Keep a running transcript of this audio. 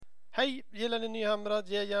Hej, gillar ni Nÿhammrad?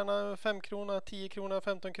 Ge gärna 5 krona, 10 krona,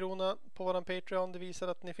 15 krona på våran Patreon. Det visar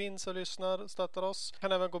att ni finns och lyssnar och stöttar oss.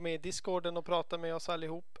 Kan även gå med i Discorden och prata med oss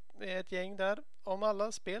allihop. Vi är ett gäng där om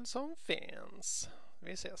alla spel som finns.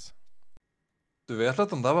 Vi ses. Du vet att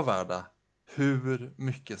de där var värda hur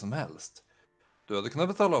mycket som helst. Du hade kunnat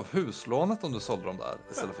betala av huslånet om du sålde dem där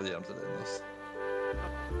istället för att ge dem till Linus.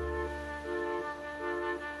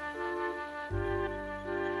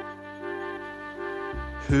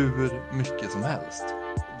 Hur mycket som helst.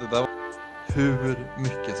 Det där var hur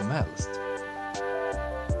mycket som helst.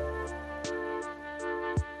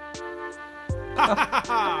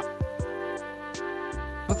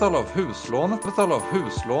 Betala av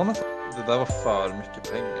huslånet. Det där var för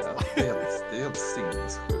mycket pengar. Det är helt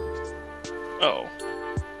sinnessjukt. Ja.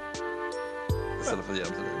 Istället för att ge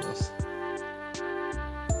dem till Linus.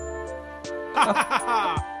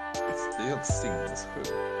 Det är helt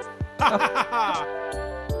sinnessjukt.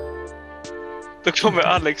 Då kommer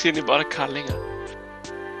Alex in i bara kallingar.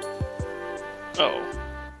 Ja.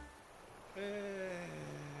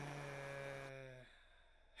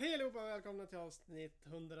 Hej allihopa, välkomna till avsnitt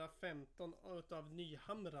 115 utav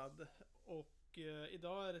Nÿhammrad. Och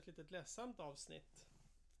idag är det ett litet ledsamt avsnitt.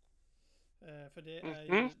 För det är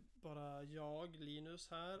ju bara jag, Linus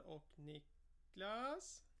här och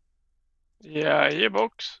Niklas.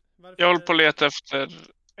 Jajebox. Jag håller på att leta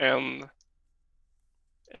efter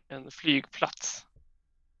en flygplats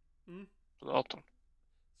på datorn.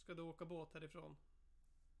 Ska du åka båt härifrån?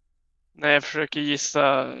 Nej, jag försöker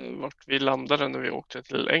gissa vart vi landade när vi åkte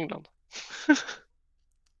till England.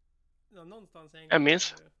 Ja, någonstans i England. Jag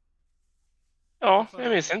minns. Ja, jag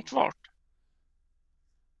minns inte vart.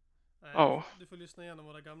 Nej, ja. Du får lyssna igenom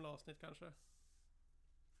våra gamla avsnitt kanske.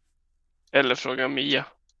 Eller fråga Mia.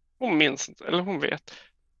 Hon minns inte, eller hon vet.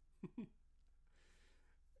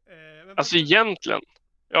 Alltså egentligen.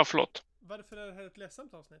 Ja, förlåt. Varför är det här ett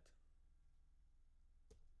ledsamt avsnitt?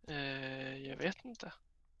 Jag vet inte.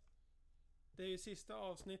 Det är ju sista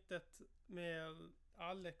avsnittet med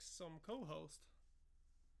Alex som co-host.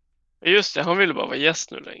 Just det, han ville bara vara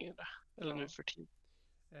gäst nu längre. Eller nu för tid.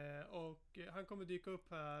 Och han kommer dyka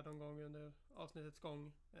upp här någon gång under avsnittets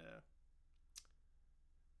gång.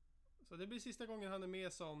 Så det blir sista gången han är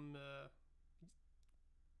med som...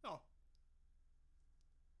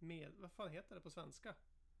 vad fan heter det på svenska?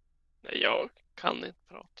 Nej, jag kan inte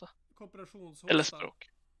prata. Kooperationshostar. Eller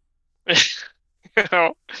språk.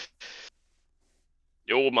 Ja.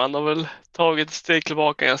 Jo, man har väl tagit ett steg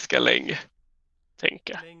tillbaka ganska länge.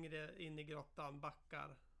 Tänka. Längre in i grottan,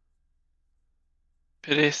 backar.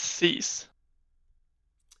 Precis.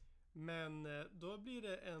 Men då blir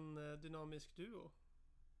det en dynamisk duo.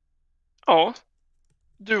 Ja.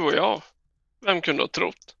 Du och jag. Vem kunde ha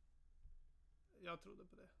trott? Jag trodde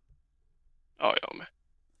på det. Ja, jag med.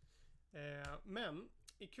 Men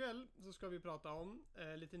ikväll så ska vi prata om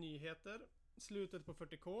lite nyheter. Slutet på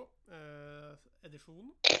 40K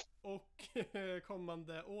edition. Och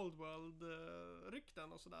kommande Old World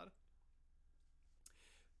rykten och sådär.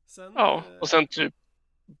 Sen, och sen typ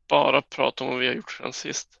bara prata om vad vi har gjort sen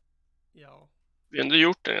sist. Ja. Vi har ändå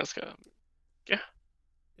gjort det ganska mycket.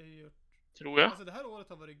 Tror jag. Alltså det här året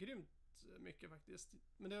har varit grymt mycket faktiskt.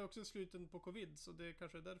 Men det är också slutet på covid, så det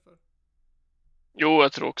kanske är därför. Jo,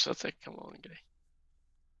 jag tror också att det kan vara en grej.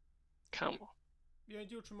 Kan vara. Vi har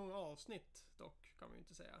inte gjort så många avsnitt dock, kan man ju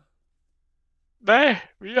inte säga.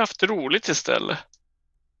 Nej, vi har haft roligt istället.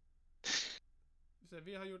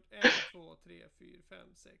 Vi har gjort 1, 2, 3, 4,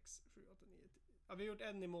 5, 6, 7, 8, 9, 10. Ja, vi har gjort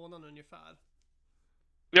en i månaden ungefär.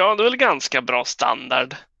 Ja, det är väl ganska bra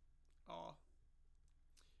standard. Ja.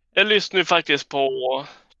 Jag lyssnar ju faktiskt på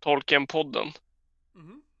Tolkien-podden.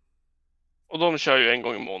 Och de kör ju en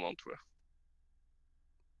gång i månaden, tror jag.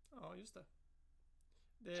 Ja, just det.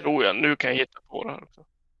 Tror jag. Nu kan jag hitta på det här också.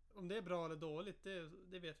 Om det är bra eller dåligt,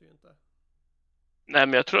 det vet vi ju inte. Nej,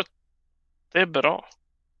 men jag tror att det är bra.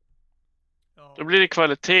 Ja. Då blir det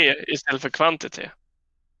kvalitet istället för kvantitet.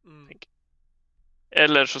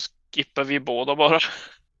 Eller så skippar vi båda bara.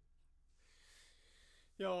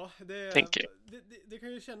 Ja, det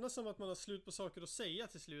kan ju kännas som att man har slut på saker att säga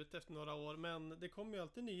till slut efter några år. Men det kommer ju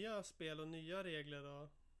alltid nya spel och nya regler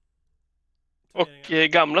och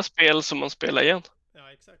gamla spel som man spelar igen.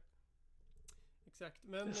 Ja, exakt.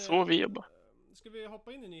 Men så vi jobbar. Ska vi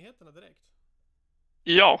hoppa in i nyheterna direkt?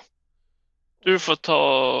 Ja. Du får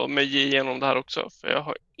ta mig igenom det här också. För jag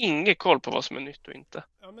har ingen koll på vad som är nytt och inte.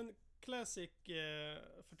 Ja, men Classic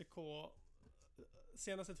 40K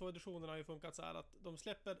senaste 2 editionerna har ju funkat så här att de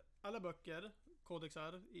släpper alla böcker,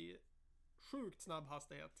 kodexar i sjukt snabb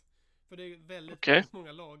hastighet. För det är väldigt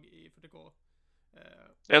många lag i 40K.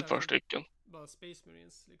 Det är ett par stycken. Bara Space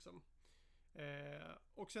Marines liksom.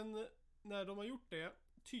 Och sen när de har gjort det,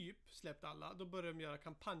 typ släppt alla, då börjar de göra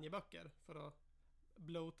kampanjböcker för att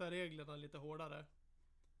bloata reglerna lite hårdare.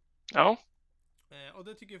 Ja. Och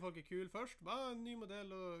det tycker folk är kul först. Bara en ny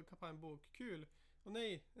modell och kampanjbok. Kul. Och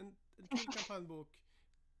nej, en till kampanjbok.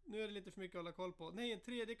 Nu är det lite för mycket att hålla koll på. Nej, en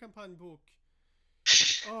tredje kampanjbok.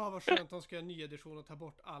 Vad skönt. De ska göra en ny edition och ta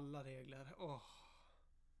bort alla regler.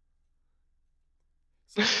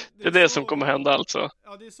 Så det är det som kommer hända alltså.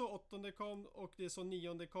 Ja, det är så 8:e kom och det är så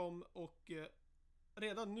 9:e kom. Och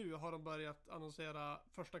redan nu har de börjat annonsera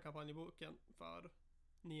första kampanjboken för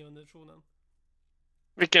 9:e editionen.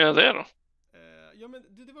 Vilken är det då? Ja,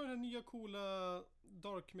 men det var den här nya coola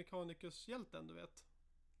Dark Mechanicus-hjälten, du vet.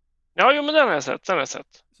 Ja, jo, men den har jag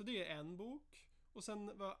sett. Så det är en bok. Och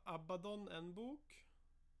sen var Abaddon en bok.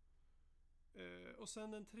 Och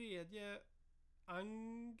sen en tredje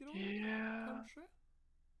Angron, kanske?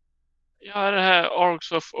 Ja, det här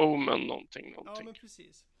Arcs of Omen någonting. Ja, men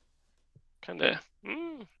precis. Kan det?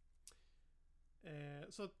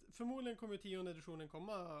 Så att förmodligen kommer 10:e editionen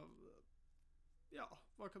komma. Ja,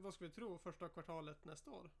 vad ska vi tro? Första kvartalet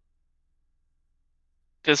nästa år.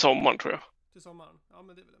 Till sommaren tror jag. Till sommaren? Ja,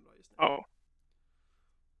 men det är väl en bra gissning. Ja.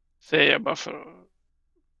 Säger jag bara för att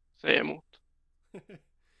säga emot.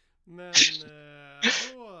 Men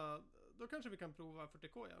då kanske vi kan prova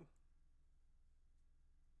 40K igen.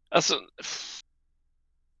 Alltså,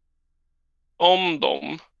 om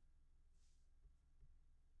de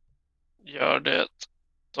gör det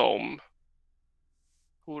som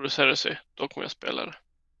Horus Heresy, då kommer jag spela det.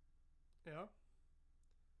 Ja.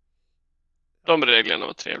 De reglerna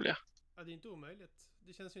var trevliga. Ja, det är inte omöjligt.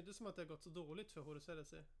 Det känns ju inte som att det har gått så dåligt för Horus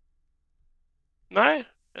Heresy. Nej,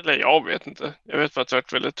 eller jag vet inte. Jag vet bara att det har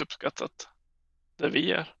varit väldigt uppskattat där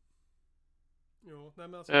vi är. Jo, nej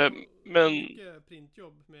men alltså men mycket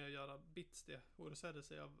printjobb med att göra bits det Horus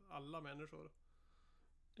Heresy av alla människor.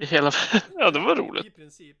 I hela ja, det var roligt. I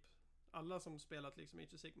princip. Alla som spelat liksom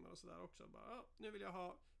Age of Sigmar och sådär också. Bara, nu vill jag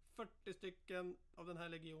ha 40 stycken av den här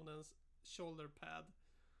legionens shoulder pad.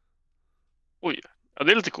 Oj, ja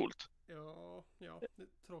det är lite coolt. Ja, det är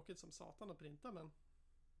tråkigt som satan att printa, men...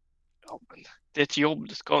 Ja, men det är ett jobb,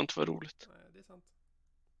 det ska inte vara roligt. Nej, det är sant.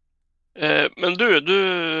 Men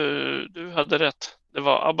du hade rätt. Det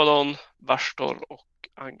var Abaddon, Varstor och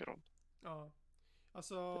Angron. Ja.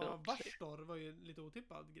 Alltså, Varstor var ju lite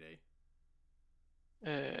otippad grej.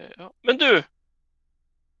 Ja. Men du!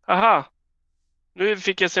 Haha! Nu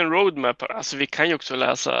fick jag se en roadmap. Alltså vi kan ju också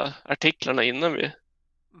läsa artiklarna innan vi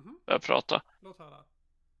börjar prata. Låt höra.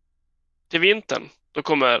 Till vintern, då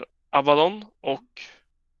kommer Abaddon och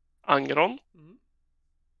Angron.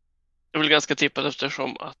 Det är väl ganska tippat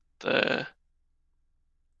eftersom att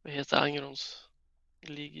vad heter Angrons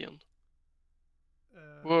Legion?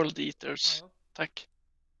 World Eaters. Ja. Tack.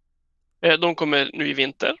 De kommer nu i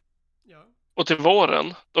vinter. Ja. Och till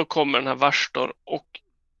våren, då kommer den här Varstor och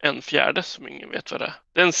en fjärde som ingen vet vad det är.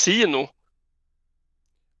 Det är en Sino.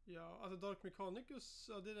 Ja, alltså Dark Mechanicus,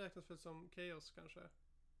 ja, det räknas väl som Chaos kanske?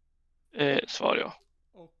 Svar ja.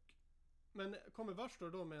 Men kommer Varstor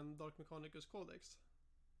då med en Dark Mechanicus Codex?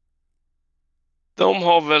 De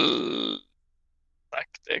har väl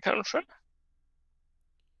sagt det kanske.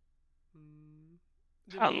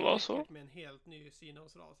 Det kan vara så. Med en helt ny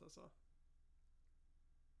Sinos-ras alltså.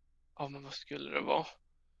 Ja, men vad skulle det vara?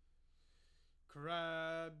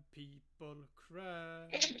 Crab people.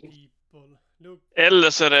 Look. Eller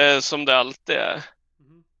så är det som det alltid är.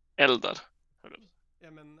 Eldar.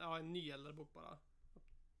 Ja, men en ny eldarbok bara.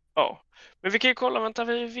 Ja, men vi kan ju kolla, vänta,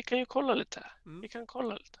 vi kan ju kolla lite här. Vi kan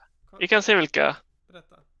kolla lite. Vi kan se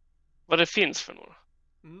vad det finns för några.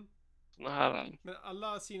 Såna här. Men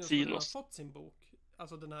alla Sinos har fått sin bok,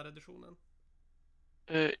 alltså den här editionen.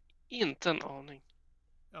 Inte en aning.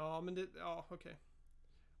 Ja, men okej.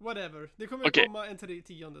 Whatever. Det kommer komma en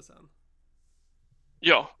 10:e sen.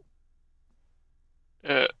 Ja.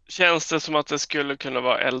 Känns det som att det skulle kunna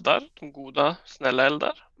vara eldar? De goda, snälla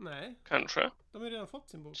eldar? Nej. Kanske. De har redan fått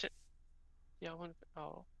sin bok.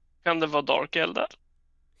 Ja. Kan det vara dark eldar?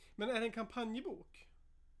 Men är det en kampanjbok?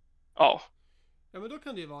 Ja. Ja, men då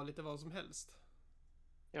kan det ju vara lite vad som helst.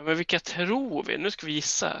 Ja, men vilka tror vi? Nu ska vi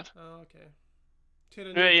gissa här. Ja, okej.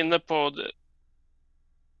 Nu är jag inne på det.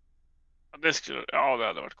 Ja, det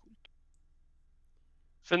hade varit coolt.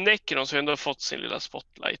 För Necron så har ändå fått sin lilla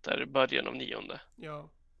spotlight där i början av 9:e. Ja.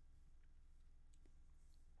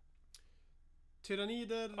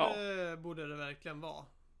 Tyrannider borde det verkligen vara.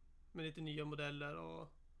 Med lite nya modeller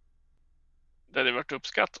och... Det hade varit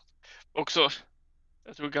uppskattat. Också,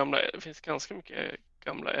 jag tror det finns ganska mycket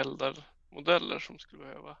gamla eldarmodeller som skulle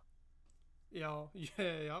behöva Ja,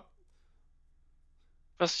 ja.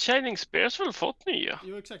 Fast Shining Spears har väl fått nya?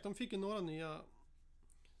 Jo, exakt. De fick ju några nya.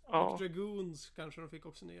 Ja. Och Dragoons kanske de fick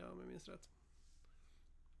också nya, om jag minns rätt.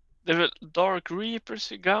 Det är väl Dark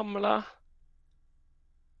Reapers i gamla?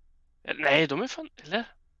 Nej, de är fan... Eller?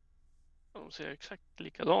 De ser exakt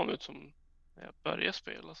likadan ut som när jag började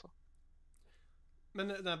spela. Så. Men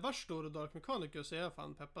den här Varstor och Dark Mechanicus är jag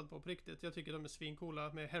fan peppad på riktigt. Jag tycker de är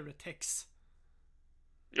svincoola med Heretics.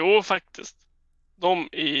 Jo, faktiskt. De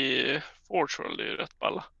i Forge World är ju rätt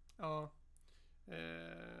balla. Ja.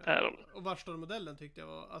 Är de. Och Varstor-modellen tyckte jag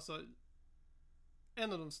var alltså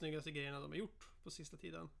en av de snyggaste grejerna de har gjort på sista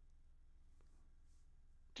tiden.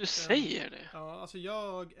 Du säger det? Ja, alltså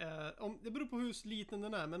jag är... det beror på hur liten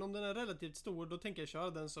den är, men om den är relativt stor då tänker jag köra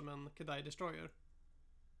den som en Kedai Destroyer.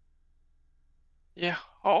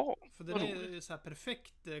 Jaha. För den är så här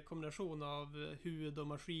perfekt kombination av hud och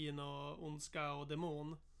maskin och ondska och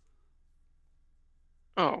demon.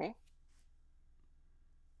 Ja.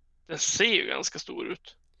 Den ser ju ganska stor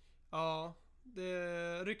ut. Ja,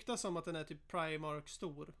 det ryktas om att den är typ Primark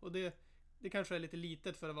stor. Och det kanske är lite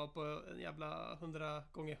litet för att vara på en jävla 100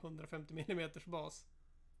 x 150 mm bas.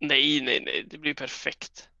 Nej. Det blir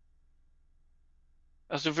perfekt.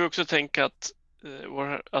 Alltså du får också tänka att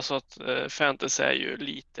fantasy är ju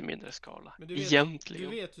lite mindre skala. Men egentligen.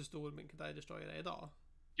 Du vet hur stor min Kedai Destroyer är idag?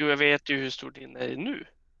 Jo, jag vet ju hur stor din är nu.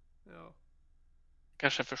 Ja.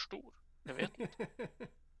 Kanske för stor. Jag vet inte.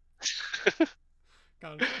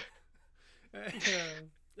 Kanske.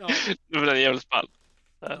 Ja. Den är jävligt ball.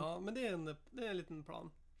 Ja, men det är en liten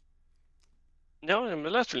plan. Ja, men det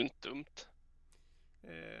lät väl inte dumt.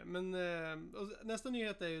 Men nästa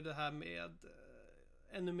nyhet är ju det här med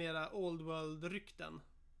ännu mera Old World-rykten.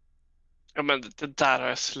 Ja, men det där har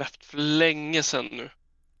jag släppt för länge sedan nu.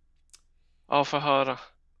 Ja, får höra.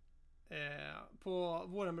 På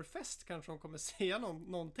Warhammer Fest kanske de kommer säga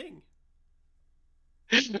någonting.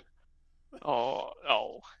 Ja.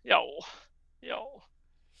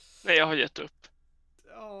 Nej, jag har gett upp.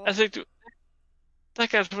 Ja. Jag tyckte det här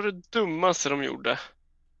kanske var det dummaste de gjorde.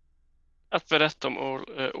 Att berätta om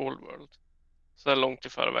Old World. Så här långt i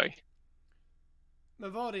förväg.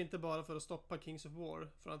 Men var det inte bara för att stoppa Kings of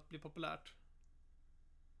War från att bli populärt?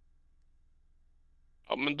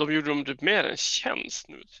 Ja, men de gjorde dem typ mer en tjänst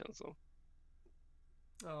nu, känns som.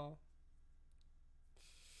 Ja.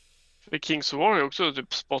 För Kings of War har ju också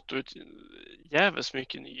typ spottat ut jävligt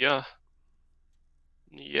mycket nya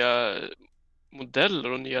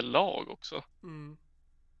modeller och nya lag också. Mm.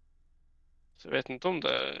 Så jag vet inte om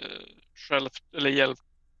det självt eller hjälpt.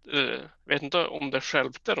 Vet inte om det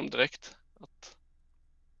hjälpte dem direkt att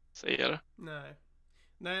säga det.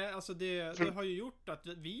 Nej, alltså det har ju gjort att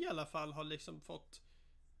vi i alla fall har liksom fått...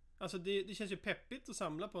 Alltså det känns ju peppigt att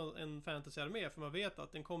samla på en fantasy-armé, för man vet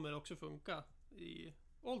att den kommer också funka i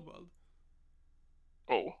Old World.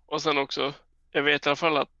 Och sen också, jag vet i alla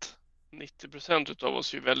fall att 90% utav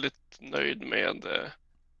oss är väldigt nöjd med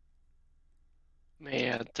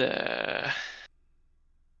 8th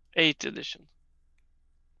edition.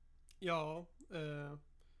 Ja,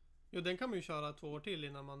 den kan man ju köra 2 år till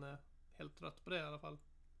innan man är helt trött på det i alla fall.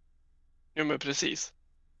 Ja, men precis.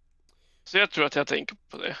 Så jag tror att jag tänker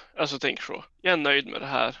på det. Alltså tänker så. Jag är nöjd med det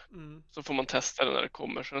här. Så får man testa det när det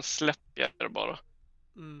kommer. Sen släpper jag det bara.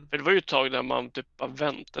 För det var ju ett tag där man typ bara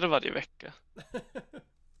väntade varje vecka.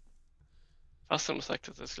 Fast de sagt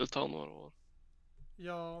att det skulle ta några år.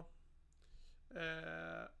 Ja.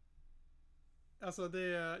 Alltså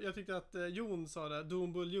jag tyckte att Jon sa det.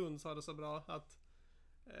 Doombull Jon sa det så bra. Att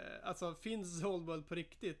alltså finns Old World på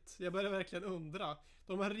riktigt? Jag börjar verkligen undra.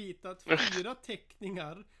 De har ritat 4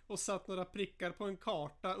 teckningar och satt några prickar på en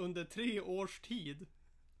karta under 3 års tid.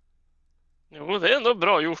 Jo, det är ändå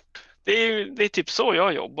bra gjort. Det är typ så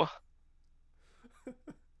jag jobbar.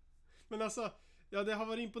 Men alltså, ja, det har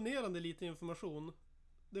varit imponerande lite information.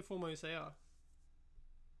 Det får man ju säga.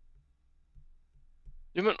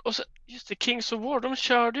 Jo, men och så, just det, Kings of War, de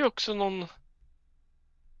körde ju också någon...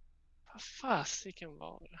 Vad fasiken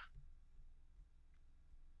var det?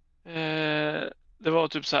 Det var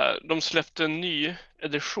typ så här, de släppte en ny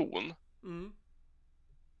edition.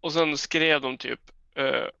 Och sen skrev de typ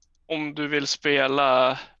om du vill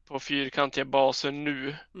spela på fyrkantiga baser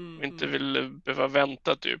nu och inte vill behöva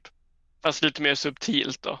vänta typ. Fast lite mer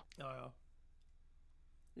subtilt då. Ja.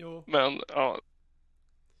 Jo. Men ja.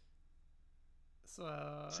 Så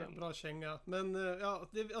bra känga. Men ja,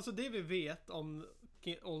 det vi vet om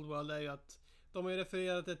Old World är ju att de har ju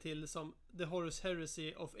refererat det till som The Horus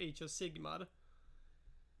Heresy of Age of Sigmar.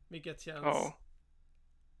 Vilket känns... Ja.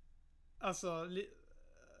 Alltså...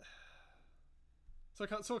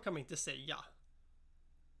 Så kan man inte säga.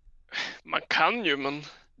 Man kan ju, men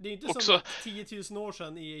Det är inte också... som att 10 000 år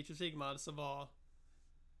sedan i Age of Sigmar så var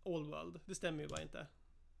All World. Det stämmer ju bara inte.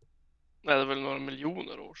 Nej, det är väl några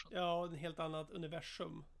miljoner år sedan. Ja, ett helt annat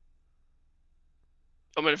universum.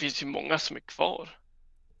 Ja, men det finns ju många som är kvar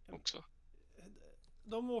också.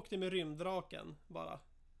 De åkte med rymddraken bara.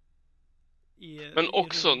 Men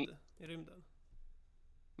också... I rymden.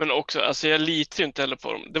 Men också, alltså jag litar ju inte heller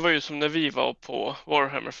på dem. Det var ju som när vi var på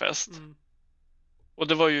Warhammerfest. Mm. Och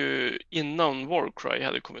det var ju innan Warcry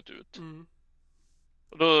hade kommit ut. Mm.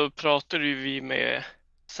 Och då pratade ju vi med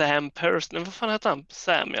Sam Person, vad fan heter han?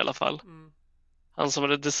 Sam i alla fall. Mm. Han som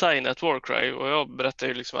hade designat Warcry. Och jag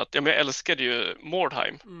berättade ju liksom att jag älskade ju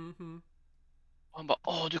Mordheim. Mm. Och han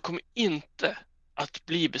bara, du kommer inte att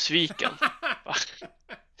bli besviken.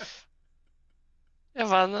 Jag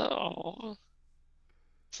vann,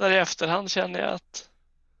 så här i efterhand känner jag att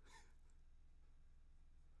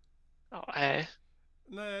nej.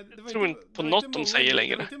 Nej, det var tror inte på något de säger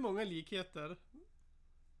längre. Det var inte många likheter.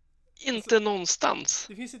 Inte någonstans.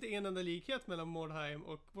 Det finns inte en enda likhet mellan Mordheim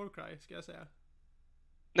och Warcry, ska jag säga.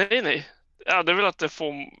 Nej. Ja, det är väl att det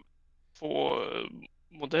får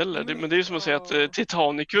modeller. Men det är ju som att säga att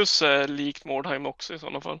Titanicus är likt Mordheim också i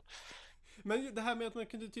sådana fall. Men det här med att man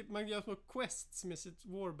kunde man gör små quests med sitt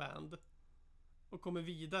warband och kommer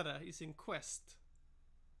vidare i sin quest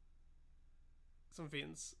som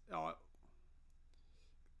finns. Ja,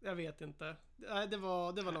 jag vet inte. Nej, det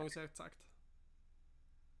var långsökt sagt.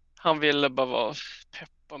 Han ville bara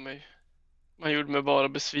peppa mig. Man gjorde mig bara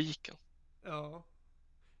besviken. Ja.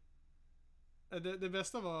 Det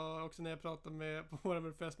bästa var också när jag pratade med på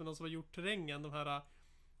Warhammerfest med de som har gjort terrängen, de här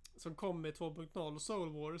som kom med 2.0 Soul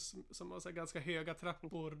Wars, som har så ganska höga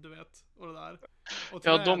trappor, du vet, och det där. Och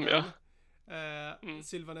träden,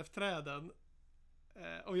 Sylvanef-träden.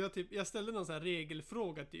 Och jag ställde någon sån här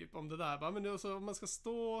regelfråga typ om det där. Bara, men alltså, om man ska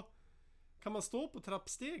kan man stå på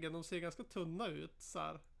trappstegen? De ser ganska tunna ut så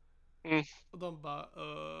här. Mm. Och de bara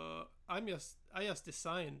I just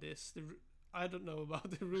designed this. I don't know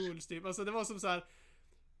about the rules typ. Alltså det var som så här.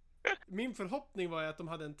 Min förhoppning var ju att de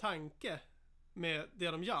hade en tanke med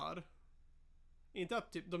det de gör. Inte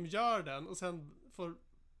att typ de gör den och sen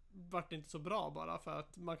vart det inte så bra bara för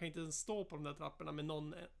att man kan inte ens stå på de där trapporna med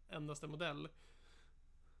någon endaste modell.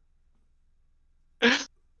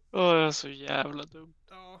 Det är så jävla dumt.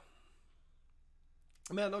 Ja.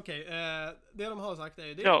 Men okej, det de har sagt är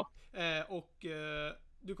ju det. Ja. Och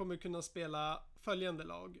du kommer kunna spela följande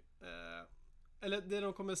lag. Eller det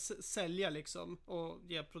de kommer sälja liksom och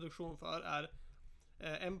ge produktion för är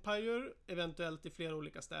Empire, eventuellt i flera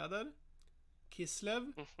olika städer.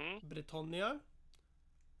 Kislev, Britannia,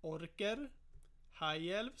 Orker, High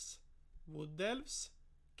Elves, Wood Elves,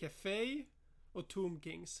 Kefei och Tomb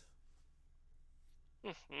Kings.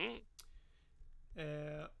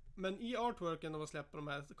 Men i artworken de har släppt de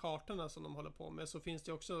här kartorna som de håller på med så finns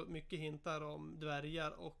det också mycket hintar om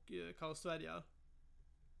dvärgar och kaosdvärgar.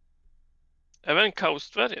 Även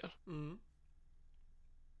kaosdvärgar?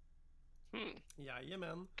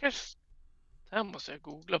 Jajamän. Det här måste jag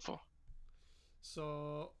googla på. Så,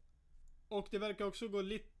 och det verkar också gå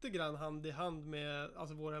lite grann hand i hand med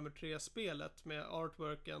alltså Warhammer 3-spelet med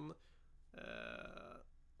artworken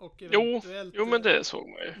och eventuellt jo, men det såg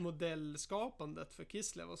man ju. Modellskapandet för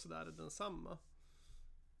Kislev och sådär är densamma.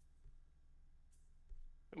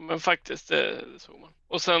 Men faktiskt, det såg man.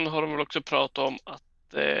 Och sen har de väl också pratat om att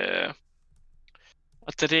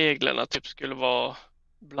reglerna typ skulle vara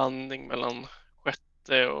blandning mellan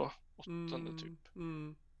sjätte och åttonde typ.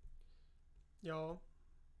 Ja.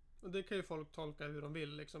 Och det kan ju folk tolka hur de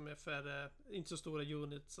vill liksom med färre, inte så stora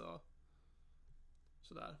units och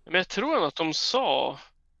sådär. Men jag tror att de sa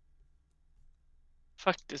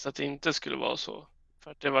faktiskt att det inte skulle vara så.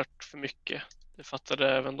 För att det varit för mycket. Det fattade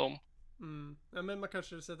även de. Ja, men man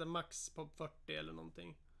kanske sätter max på 40 eller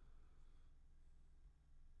någonting.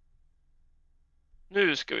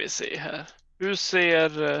 Nu ska vi se här. Hur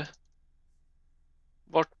ser...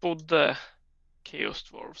 vart bodde Chaos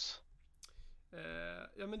Dwarfs?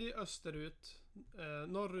 Ja, men det är österut.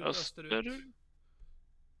 Norrut, österut.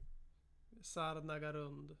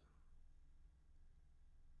 Sarnagarund.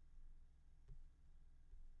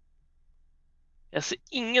 Jag ser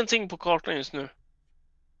ingenting på kartan just nu.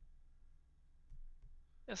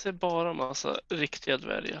 Jag ser bara massa riktiga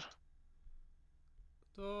dvärgar.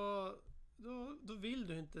 Då vill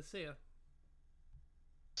du inte se.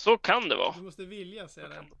 Så kan det vara. Du måste vilja se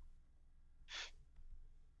det.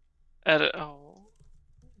 Är det... Ja.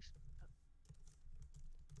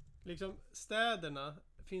 Liksom städerna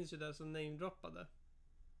finns ju där som namedroppade.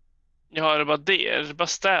 Ja, är det bara det? Är det bara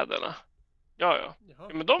städerna? Ja. Jaha.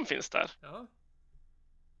 Ja, men de finns där. Ja.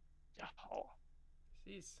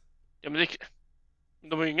 Precis. Ja, men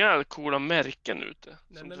de har ju inga coola märken ute.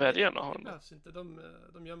 Nej, som men dvärgarna har det nu. behövs inte.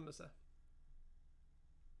 De gömmer sig.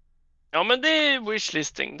 Ja, men det är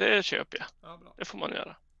wishlisting. Det köper jag. Ja, bra. Det får man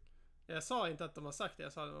göra. Jag sa inte att de har sagt det.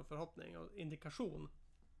 Jag sa att det var en förhoppning och indikation.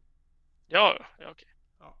 Ja, okej.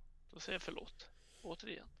 Ja. Då säger jag förlåt.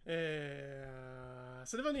 Återigen.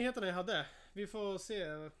 Så det var nyheterna jag hade. Vi får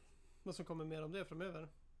se vad som kommer mer om det framöver.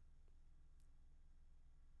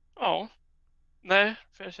 Ja. Nej,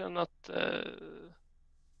 för jag känner att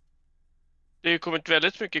det har kommit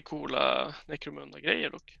väldigt mycket coola Necromunda-grejer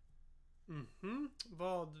dock.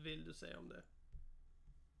 Vad vill du säga om det?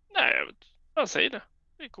 Nej, jag säger det.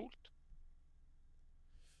 Det är coolt.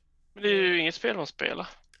 Men det är ju inget spel man spelar.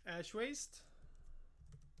 Ash Waste?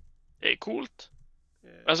 Det är coolt.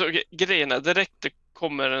 Alltså grejen är, direkt det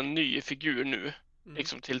kommer en ny figur nu.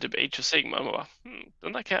 Liksom till typ Age of Sigmar. Man bara,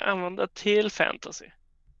 den där kan jag använda till fantasy.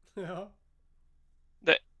 Ja.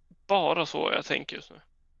 Det är bara så jag tänker just nu.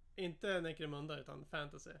 Inte Necromunda utan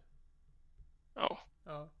fantasy. Ja.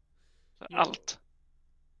 Ja. Allt.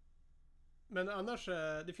 Men annars,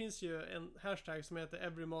 det finns ju en hashtag som heter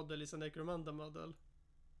Every model is a Necromunda model.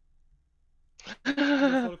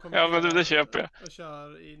 Ja, men det köper jag. Och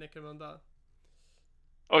kör i Necromunda.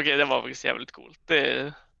 Okej, det var faktiskt jävligt coolt.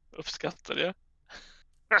 Det uppskattade jag.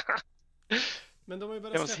 Men de har ju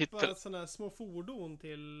börjat släppa sådana här små fordon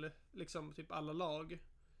till liksom typ alla lag.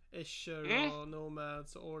 Escher och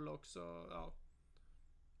Nomads och Orlocks och ja.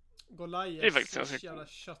 Goliaths. Det är faktiskt ganska jävla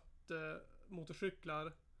kött motorcyklar.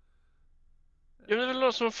 Ja, men det är väl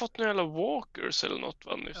någon som har fått några jävla walkers eller något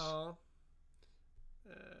va nyss? Ja.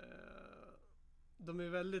 De är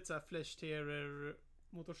väldigt så här flesh terror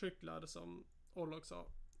motorcyklar som Orlocks har.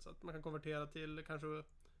 Så att man kan konvertera till kanske,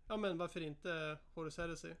 ja men varför inte Horus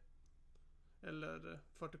Heresy? Eller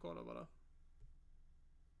 40K bara.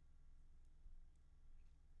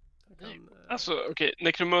 Alltså okej,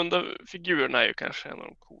 Necromunda-figurerna är ju kanske en av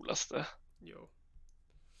de coolaste. Jo.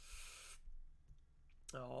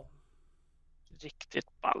 Ja.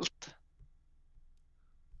 Riktigt ballt.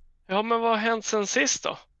 Ja, men vad har hänt sen sist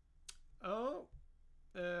då? Ja.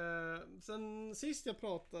 Sen sist jag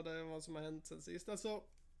pratade om vad som har hänt sen sist. Alltså,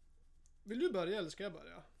 vill du börja eller ska jag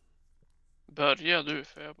börja? Börja du,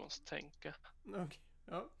 för jag måste tänka. Okej,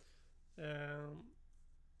 ja.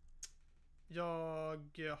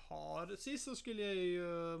 Jag har... Sist så skulle jag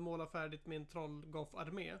ju måla färdigt min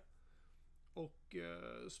Trollgoff-armé. Och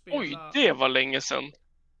spela... Oj, det var länge sedan.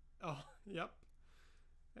 Ja.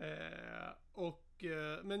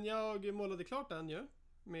 Men jag målade klart den ju.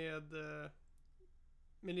 Med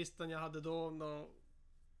listan jag hade då.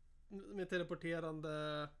 Med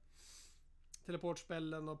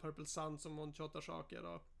teleportspellen och Purple Sun som one-shotar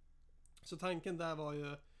saker. Så tanken där var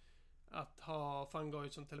ju att ha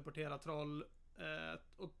Fungoid som teleporterar troll.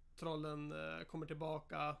 Och trollen kommer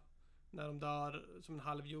tillbaka när de dör som en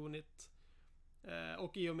halv unit.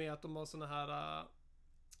 Och i och med att de har såna här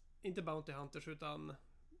inte Bounty Hunters utan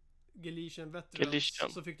Galician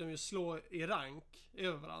Veterans så fick de ju slå i rank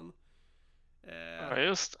över varandra. Ja,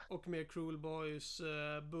 just det. Och med Cruel Boys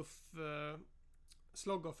buff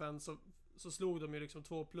Slogoffen så slog de ju liksom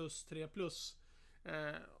 2+, 3+.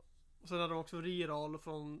 Och sen hade de också reroll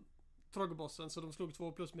från Trogbossen, så de slog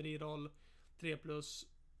 2+ med reroll, 3+,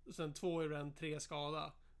 sen 2 i rend, 3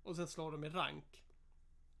 skada. Och sen slår de i rank.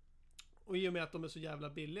 Och i och med att de är så jävla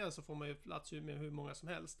billiga så får man ju plats med hur många som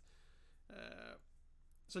helst.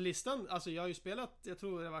 Så listan, alltså jag har ju spelat, jag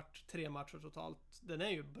tror det har varit 3 matcher totalt. Den är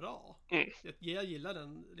ju bra. Jag gillar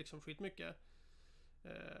den liksom skitmycket.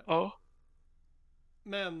 Ja.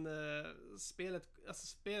 Men spelet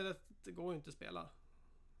går ju inte att spela.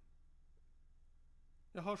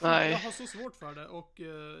 Jag har så svårt för det och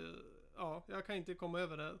ja, jag kan inte komma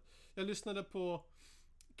över det. Jag lyssnade på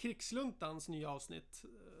Krigsluntans nya avsnitt.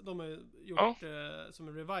 De har gjort som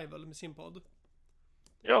en revival med sin podd.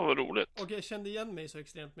 Ja, vad roligt. Och jag kände igen mig så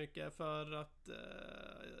extremt mycket för att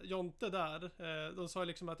Jonte där, de sa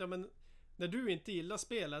liksom att ja, men när du inte gillar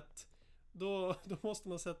spelet då måste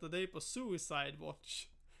man sätta dig på Suicide Watch.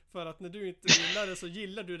 För att när du inte gillar det så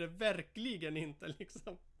gillar du det verkligen inte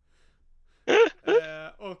liksom.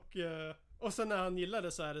 Och sen när han gillar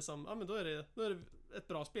det så är det som, ja men då är det ett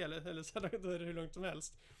bra spel. Eller så då är det hur långt som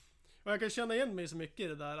helst. Och jag kan känna igen mig så mycket i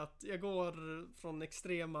det där att jag går från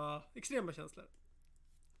extrema känslor.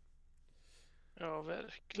 Ja,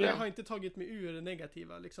 verkligen. Jag har inte tagit mig ur det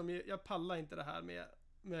negativa. Liksom, jag pallar inte det här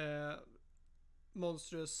med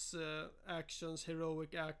monstrous actions,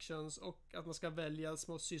 heroic actions och att man ska välja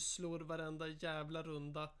små sysslor varenda jävla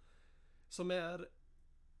runda som är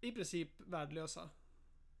i princip värdelösa.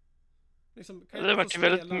 Liksom, kan det har varit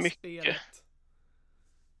väldigt mycket. Spelet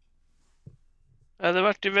Det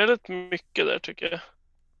vart ju väldigt mycket där tycker jag.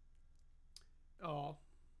 Ja.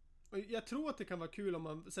 Och jag tror att det kan vara kul om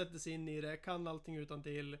man sätter sig in i det, kan allting utan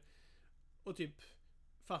till och typ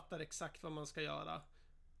fattar exakt vad man ska göra.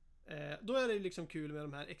 Då är det liksom kul med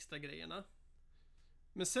de här extra grejerna.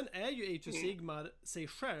 Men sen är ju Age of Sigmar sig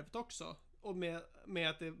självt också. Och med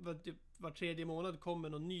att det var tredje månad kommer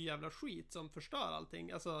någon ny jävla skit som förstör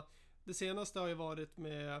allting. Alltså, det senaste har ju varit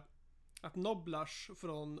med att Noblash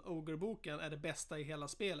från Ogre-boken är det bästa i hela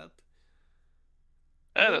spelet.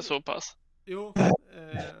 Är det så pass? Jo.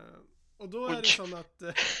 Och då är det som att...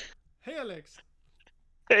 Hej Alex!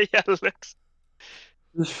 Hej Alex!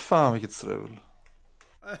 Fy fan vilket strul.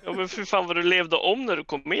 Ja men för fan vad du levde om när du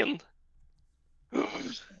kom in.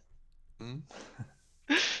 Mm.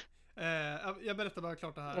 Jag berättar bara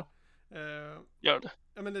klart det här. Gör det.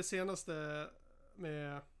 Ja men det senaste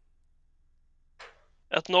med...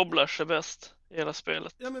 Att Noblash är bäst i hela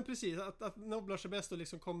spelet. Ja men precis, att Noblash är bäst och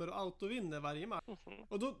liksom kommer och autovinner varje match.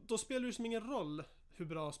 Och då spelar det som ingen roll hur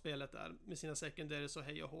bra spelet är med sina secondaries och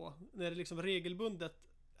hej och hå. När det liksom regelbundet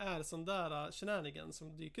är sån där shenanigans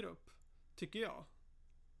som dyker upp. Tycker jag.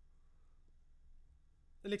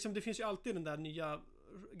 Liksom, det finns ju alltid den där nya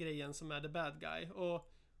grejen som är the bad guy. Och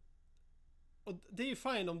det är ju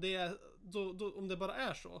fine om det är om det bara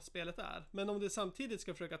är så spelet är. Men om det samtidigt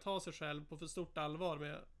ska försöka ta sig själv på för stort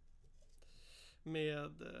allvar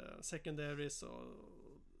med secondaries och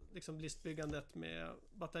liksom listbyggandet med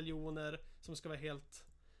bataljoner som ska vara helt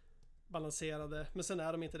balanserade. Men sen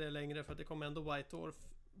är de inte det längre för att det kommer ändå White Dwarf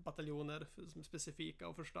bataljoner som är specifika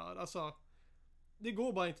och förstör. Alltså, det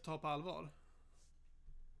går bara inte att ta på allvar.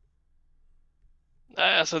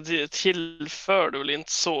 Nej, alltså det tillför du väl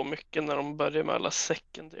inte så mycket när de börjar med alla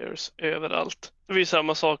secondaries överallt. Det var ju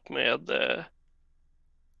samma sak med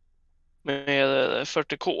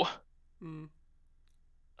 40K.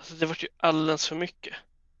 Alltså det var ju alldeles för mycket.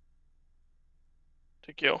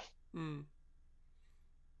 Tycker jag.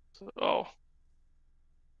 Så, ja.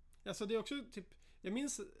 Alltså det är också typ, jag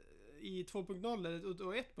minns i 2.0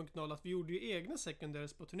 och 1.0 att vi gjorde ju egna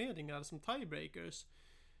secondaries på turneringar som tiebreakers.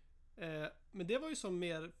 Men det var ju som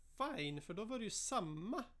mer fine, för då var det ju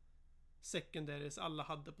samma secondaries alla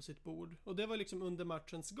hade på sitt bord. Och det var liksom under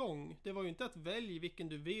matchens gång. Det var ju inte att välja vilken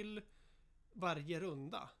du vill varje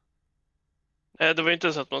runda. Nej, det var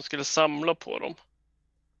inte så att man skulle samla på dem.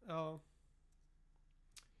 Ja.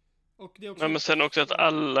 Och det är också... Men sen också att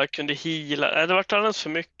alla kunde heala. Nej, det var alldeles för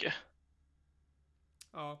mycket.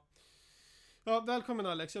 Ja. Ja, välkommen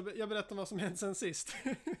Alex. Jag berättar vad som hänt sen sist.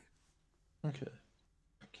 Okej.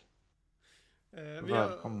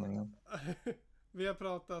 Välkomningen. Vi har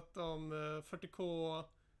pratat om 40K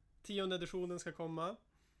 10:e editionen ska komma.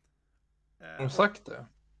 Har du sagt det?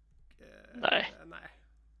 Nej. Nej.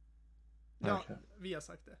 Ja, Okay. vi har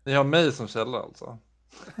sagt det. Ni har mig som källa alltså?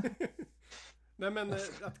 Nej men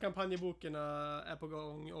att kampanjboken är på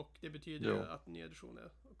gång och det betyder ju att nya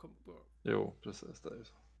editioner kommer på gång. Jo, precis, det är ju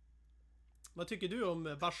så. Vad tycker du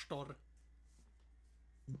om Varstor?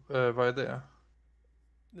 Vad är det?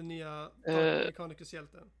 Den nya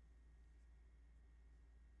mekanikershjälten.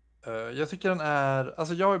 Jag tycker den är,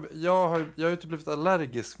 alltså jag har ju typ blivit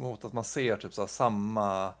allergisk mot att man ser typ så här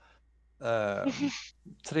samma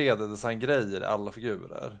 3D-design-grejer i alla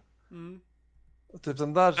figurer. Typ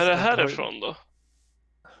den där. Vad är det härifrån då?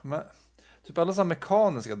 Men, typ alla så här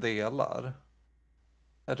mekaniska delar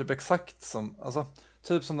är typ exakt som, alltså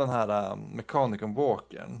typ som den här Mechanicum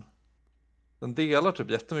Walkern. Den delar typ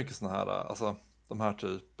jättemycket såna här, alltså de här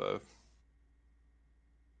typ nu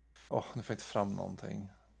får jag inte fram någonting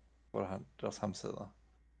på deras hemsida.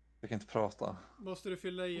 Jag kan inte prata. Måste du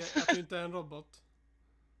fylla i att du inte är en robot?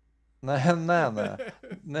 Nej,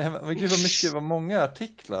 men gud vad många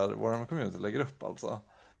artiklar vår community lägger upp alltså.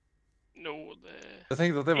 Jag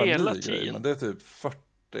tänkte att det var en ny grej, men det är typ 40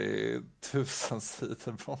 000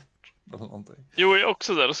 sidor bort eller någonting. Jo, jag är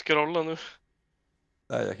också där och scrollar nu.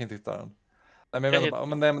 Nej, jag kan inte hitta den. Nej, men jag menar bara,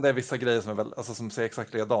 men det är vissa grejer som är väl, alltså, som ser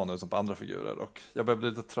exakt likadana ut som på andra figurer, och jag börjar bli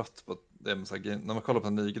lite trött på det med så här, när man kollar på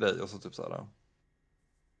en ny grej och så typ så här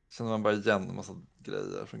känner man bara igen en massa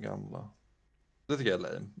grejer från gamla. Det tycker jag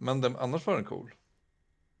är lame, men annars var den cool.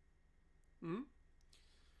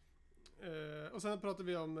 Och sen pratar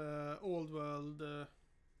vi om Old World.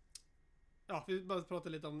 Ja, vi bara pratar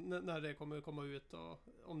lite om när det kommer komma ut och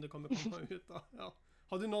om det kommer komma ut då. Ja.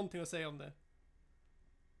 Har du någonting att säga om det?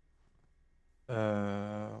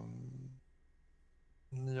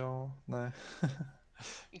 Ja, nej.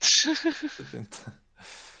 Typ inte.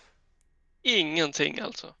 Ingenting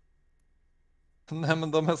alltså. Nej,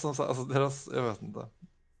 men de är som så, alltså deras, jag vet inte.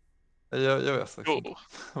 Jag vet faktiskt inte.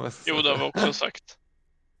 Jo, det har vi också sagt.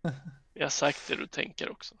 Jag har sagt det du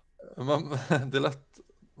tänker också. Det är lätt.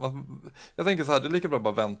 Jag tänker så här, det är lika bra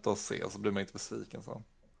bara vänta och se så blir man inte besviken sen.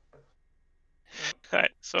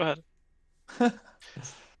 Nej, så här.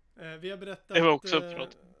 Vi har berättat, Det var också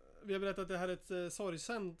förlåt. vi har berättat att det här är ett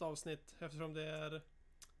sorgsamt avsnitt eftersom det är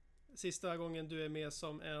sista gången du är med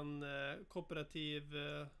som en kooperativ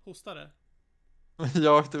hostare.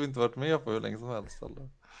 Jag har typ inte varit med på hur länge som helst eller?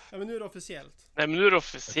 Ja, men nu är det officiellt. Nej, men nu är det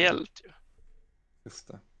officiellt ju. Just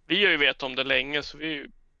det. Vi har ju vetat om det länge så vi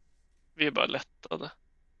är bara lättade.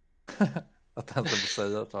 Att ens inte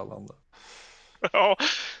säga det till alla andra. Ja,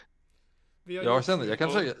 Jag känner,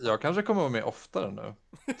 jag kanske kommer vara med oftare nu.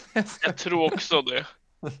 jag tror också det.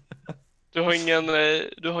 Du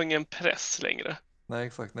har ingen press längre. Nej,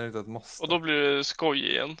 exakt. Nej, det är inte ett måste. Och då blir det skoj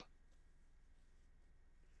igen.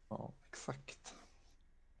 Ja, exakt.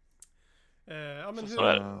 Ja, men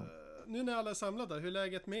Så nu när alla är samlade, hur är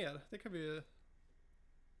läget med er? Det kan vi ju...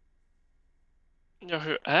 Ja,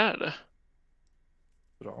 hur är det?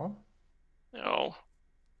 Bra. Ja.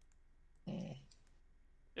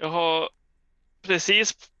 Jag har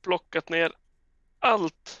precis plockat ner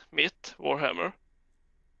allt mitt Warhammer.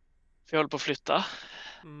 För jag håller på att flytta.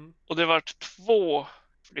 Och det vart 2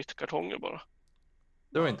 flyttkartonger bara.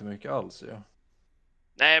 Det var inte mycket alls ju.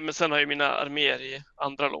 Nej, men sen har jag mina arméer i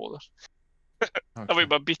andra lådor. Okay. Det var ju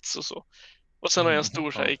bara bits och så. Och sen har jag en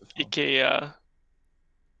stor så här, Ikea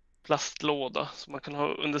plastlåda som man kan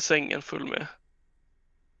ha under sängen full med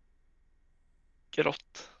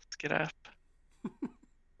grått skräp.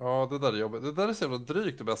 Ja, det där är jobbigt. Det där är så jävla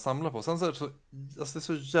drygt att börja samla på. Sen så är det så, alltså det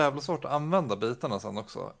är så jävla svårt att använda bitarna sen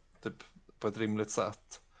också. Typ på ett rimligt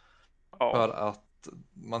sätt. Ja. För att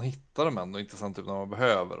man hittar dem ändå inte sen typ när man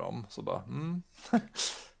behöver dem. Så bara,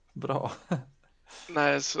 bra.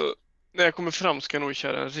 Nej, så när jag kommer fram ska jag nog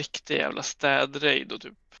köra en riktig jävla städraid och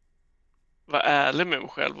typ vara ärlig med mig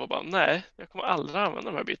själv och bara nej, jag kommer aldrig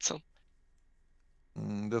använda de här bitsen.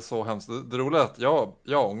 Det är så hemskt. Det roliga är att jag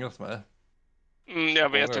har ångrat mig. Jag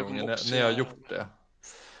vet, jag kommer också när jag har gjort det.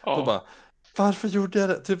 Ja. Då bara, varför gjorde jag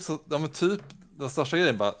det? Typ så, ja men typ den största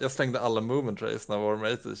grejen bara, jag slängde alla movement trays när Warhammer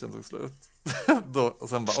Edition tog slut. Då, och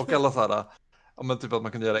sen bara, och alla så här, ja men typ att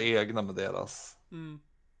man kunde göra egna med deras.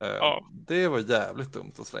 Det var jävligt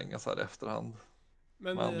dumt att slänga så här i efterhand.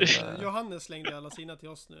 Men Johannes slängde alla sina till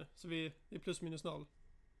oss nu, så vi är plus minus noll.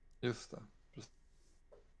 Just det.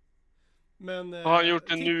 Men, har han gjort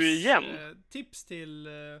det nu igen? Tips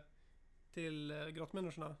till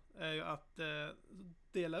grottmänniskorna är ju att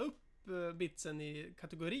dela upp bitsen i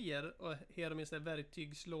kategorier och ge dem i en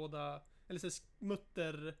verktygslåda eller så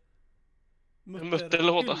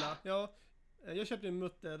mutterlåda. Ja, jag köpte en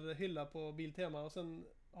mutterhylla på Biltema och sen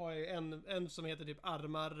har jag en som heter typ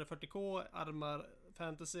armar 40K, armar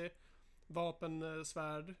fantasy, vapen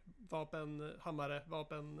svärd, vapen hammare,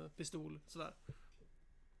 vapen pistol, sådär.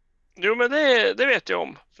 Jo, men det vet jag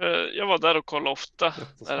om. För jag var där och kollade ofta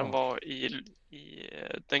när den var i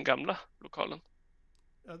den gamla lokalen.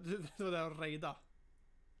 Ja, du var där och rejda.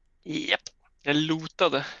 Japp, jag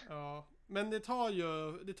lootade. Ja, men det tar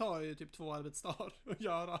ju typ 2 arbetsdagar att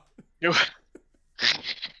göra. Jo.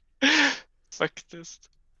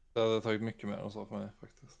 Faktiskt. Det hade tagit mycket mer än så för mig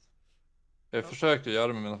faktiskt. Jag försökte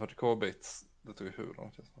göra med mina 40K-bits. Det tog hur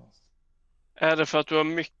långt som helst. Är det för att du har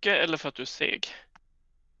mycket eller för att du är seg?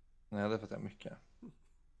 Nej, det är för att jag har mycket.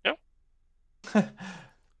 Ja.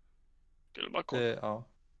 Skulle bara kolla. Ja.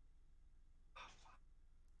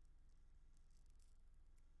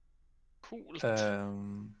 Coolt. Det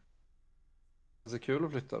är kul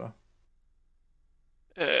att flytta då.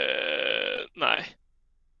 Nej.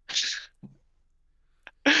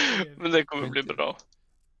 Men det kommer bli bra.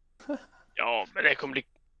 Ja, men det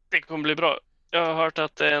kommer bli bra. Jag har hört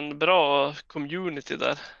att det är en bra community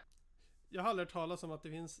där. Jag har aldrig hört talas om att det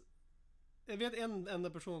finns... Jag vet en enda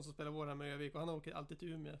person som spelar Warhammer i Övik och han åker alltid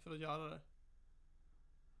till Umeå för att göra det.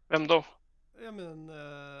 Vem då? Ja men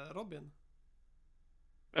Robin.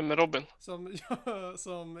 Vem är Robin?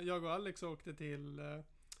 Som jag och Alex åkte till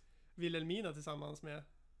Vilhelmina tillsammans med.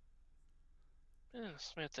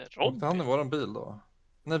 Som heter Robin? Åkte han i våran bil då?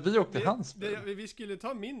 Nej, vi åkte i hans bil. Vi skulle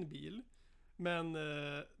ta min bil. Men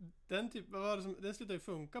den slutade ju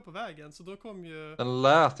funka på vägen. Så då kom ju... Den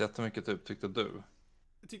lät jättemycket typ, tyckte du.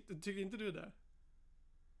 Tyckte inte du det?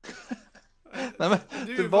 Nej, men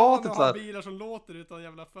du det var typ så här bilar som låter utan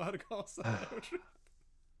jävla förgasare.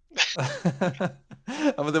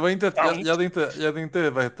 Ja, men det var inte ett, jag hade inte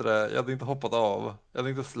vad heter det, jag hade inte hoppat av. Jag hade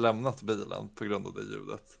inte lämnat bilen på grund av det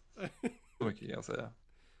ljudet. Så mycket kan jag säga.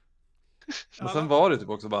 Men sen var det typ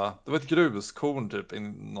också bara, det var ett gruskorn typ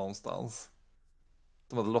någonstans.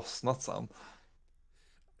 De hade lossnat sen.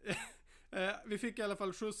 Vi fick i alla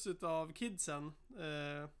fall skjuts av kidsen.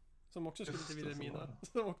 Som också skulle till Vilhelmina.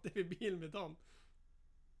 Så åkte vi bil med dem.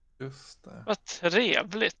 Just det. Vad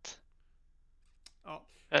trevligt. Ja.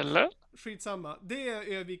 Eller? Skitsamma. Det är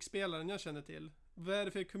Övik-spelaren jag känner till. Vad är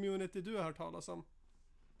det för community du har hört talas om?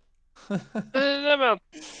 Nej, men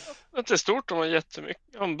det är inte stort, de har jättemycket.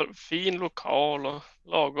 De har en fin lokal och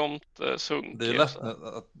lagomt sunkig. Det är lätt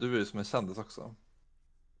att du är ju som en kändis också.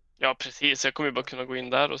 Ja, precis. Jag kommer ju bara kunna gå in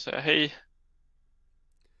där och säga hej.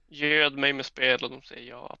 Göd mig med spel och de säger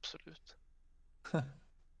ja, absolut.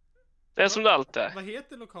 Det är som det alltid är. Vad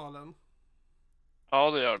heter lokalen?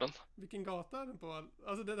 Ja, det gör den. Vilken gata är den på?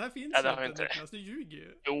 Alltså det där finns ja, det inte. Niklas, du ljuger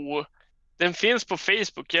ju. Jo, den finns på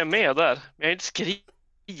Facebook. Jag är med där. Men jag har inte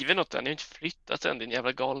skrivit något än. Jag har inte flyttat än, din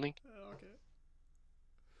jävla galning. Ja, okej.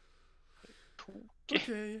 Tokig.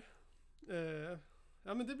 Okej.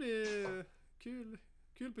 Ja, men det blir kul.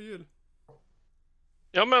 Kul på jul.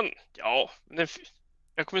 Ja, men ja.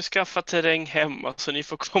 Jag kommer skaffa terräng hemma så ni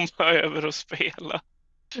får komma över och spela.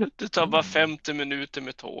 Det tar bara 50 minuter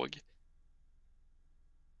med tåg.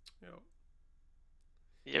 Ja.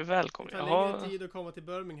 Ni är välkomna. Det tar längre tid att komma till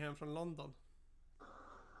Birmingham från London.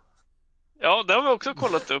 Ja, det har vi också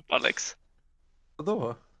kollat upp, Alex.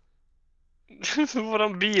 Vadå?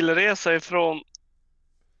 Våran bilresa ifrån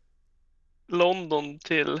London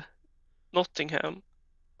till Nottingham.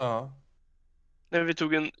 Ja. När vi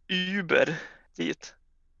tog en Uber dit.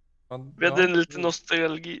 Men, vi hade en lite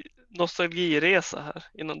nostalgiresa här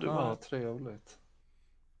innan du var här. Ja, trevligt.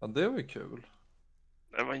 Ja, det var ju kul.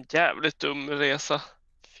 Det var en jävligt dum resa.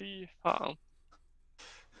 Fy fan.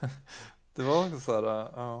 Det var också så här,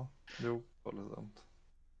 ja, jo, var lite dumt.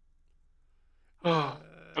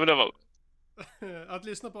 Men det var... Att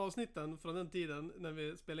lyssna på avsnitten från den tiden när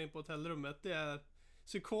vi spelade in på hotellrummet, det är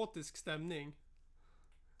psykotisk stämning.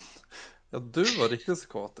 Ja, du var riktigt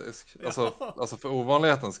psykotisk. Ja. Alltså för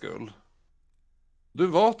ovanlighetens skull. Du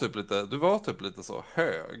var typ lite så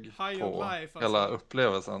hög High på on life, hela alltså.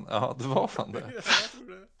 upplevelsen. Ja, du var fan det. Ja, jag tror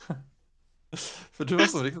det. För du var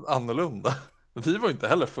så riktigt annorlunda. Vi var inte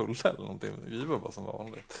heller fulla eller någonting. Vi var bara som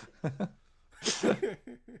vanligt.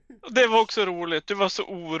 Det var också roligt. Du var så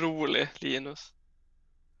orolig, Linus.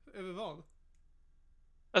 Över vad?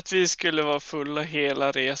 Att vi skulle vara fulla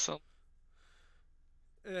hela resan.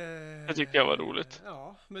 Det tycker jag var roligt.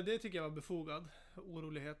 Ja, men det tycker jag var befogad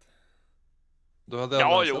orolighet. Du hade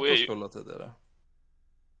ändå sett oss fulla tidigare.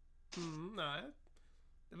 Nej.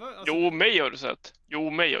 Det var, alltså, Jo, mig har du sett.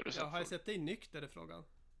 Jag har sett dig nykter i frågan.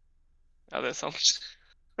 Ja, det är sant.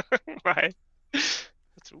 Nej,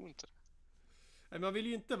 jag tror inte det. Nej, man vill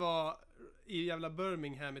ju inte vara i jävla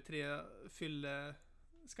Birmingham med 3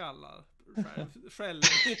 fylleskallar själv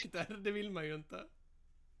nykter. Det vill man ju inte.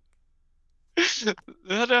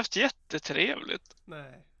 Du hade haft jättetrevligt.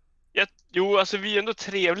 Nej. Jo, alltså vi är ändå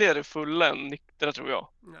trevligare fulla än nyktra, tror jag.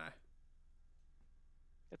 Nej.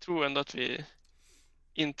 Jag tror ändå att vi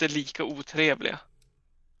inte är lika otrevliga.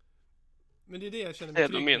 Men det är det jag känner mig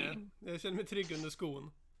trygg med. Jag känner mig trygg under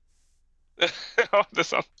skon. Ja, det är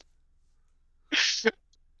sant.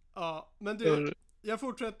 Ja, men du, jag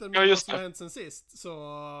fortsätter med vad som har hänt sen sist. Så...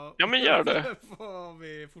 Ja, men gör det. Får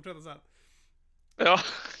vi fortsätta sen. Ja.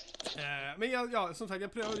 Men ja, som sagt,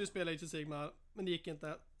 jag prövade ju spela Age of Sigmar, men det gick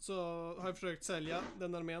inte. Så har jag försökt sälja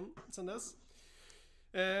den armén sen dess.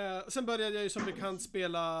 Sen började jag ju som bekant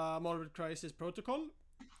spela Marvel Crisis Protocol.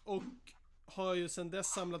 Och har ju sen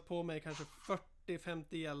dess samlat på mig kanske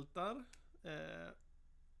 40-50 hjältar.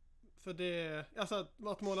 För det, alltså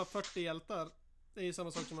att måla 40 hjältar, det är ju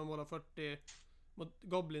samma sak som att måla 40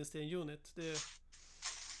 goblins till en unit.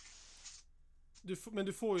 Men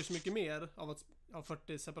du får ju så mycket mer av att ha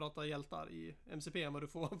 40 separata hjältar i MCP än vad du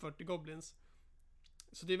får av 40 goblins.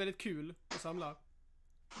 Så det är väldigt kul att samla.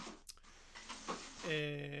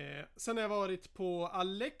 Sen har jag varit på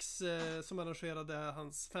Alex som arrangerade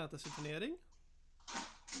hans fantasy-turnering.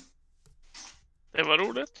 Det var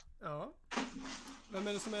roligt. Ja. Vem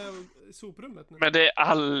är det som är i soprummet nu? Men det är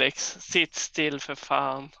Alex. Sitt still för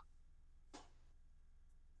fan.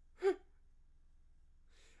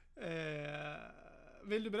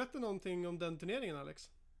 Vill du berätta någonting om den turneringen, Alex?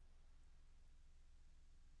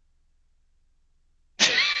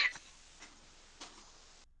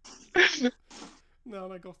 När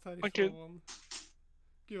han har gått härifrån. Okay.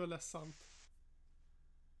 Gud vad ledsamt.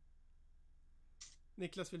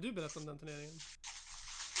 Niklas, vill du berätta om den turneringen?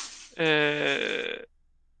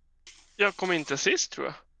 Jag kom inte sist, tror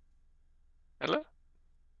jag. Eller?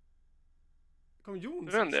 Kom Jon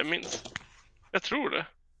sist? Jag minns. Jag tror det.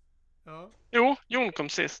 Ja. Jo, Jon kom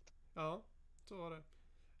sist. Ja, så var det.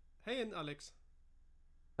 Hej Alex.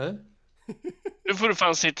 Hej. Nu får du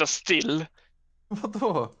fan sitta still.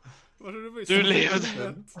 Vadå? Du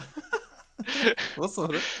levde. Vad sa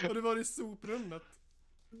du? Har du varit i soprummet?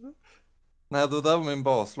 Nej, det där var min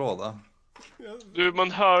baslåda. Du,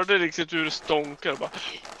 man hörde riktigt hur det stånkar bara.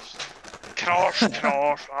 Krasch.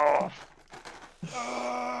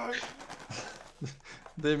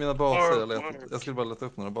 Det är mina baser jag skulle bara leta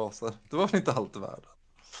upp några baser. Det var väl inte allt i världen.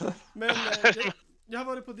 Men jag har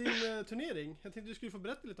varit på din turnering. Jag tänkte du skulle få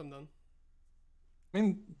berätta lite om den.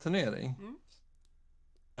 Min turnering?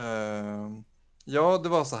 Ja, det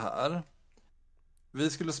var så här. Vi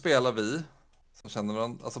skulle spela som kände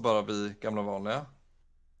varandra, alltså bara vi gamla vanliga.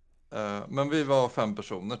 Men vi var 5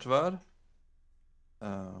 personer tyvärr.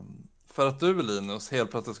 För att du, Linus,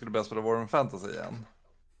 helt plötsligt skulle börja spela Warhammer Fantasy igen.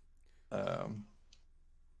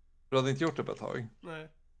 Du hade inte gjort det på ett tag. Nej.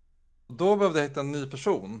 Då behövde jag hitta en ny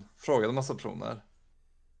person. Frågade en massa personer.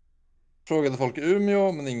 Frågade folk i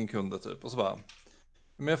Umeå, men ingen kunde typ. Och så bara.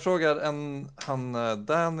 Men jag frågar han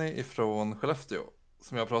Danny ifrån Skellefteå,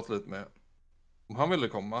 som jag pratade lite med, om han ville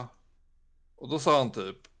komma. Och då sa han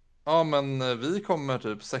typ, ja men vi kommer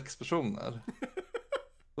typ 6 personer.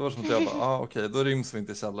 Då var det som att jag bara, okej, då ryms vi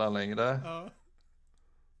inte i källaren längre. Ja.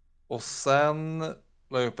 Och sen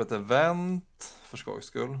la jag upp ett event för skojs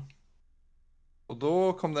skull. Och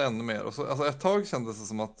då kom det ännu mer. Och så, alltså ett tag kändes det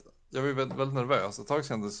som att, jag var ju väldigt nervös. Ett tag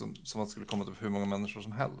kändes det som att det skulle komma typ hur många människor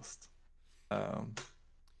som helst.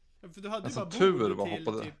 För du hade ju alltså, bara bord till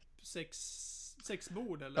hoppade. Typ 6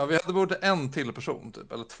 bord eller? Ja, vi hade bord till en till person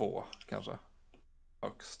typ, eller 2 kanske.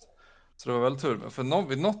 Högst. Så det var väldigt tur. För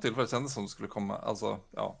vid något tillfälle kändes det som att det skulle komma, alltså,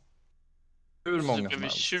 ja. Hur många som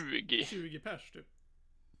helst. 20 pers typ.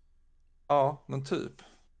 Ja, men typ.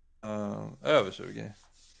 Över 20.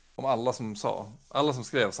 Om alla som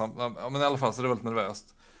skrev ja, men i alla fall så är det väldigt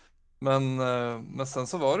nervöst. Men sen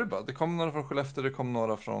så var det bara, det kom några från Skellefteå, det kom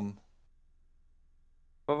några från,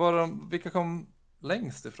 vad var de, vilka kom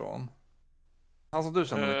längst ifrån? Han som du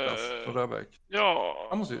känner, Niklas, från Röbäck. Ja.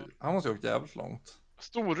 Han måste ju åkt jävligt långt.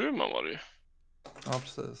 Storuman var det ju. Ja,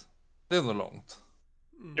 precis. Det är nog långt.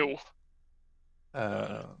 Jo.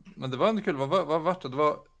 Men det var ändå kul. Vad var det? Det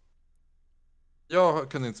var...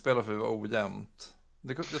 Jag kunde inte spela för det var ojämnt.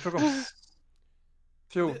 Jag tror det kom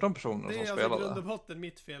 14 personer som spelade. Det är alltså grund och botten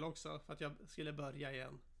mitt fel också, för att jag skulle börja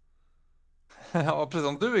igen. Ja, precis.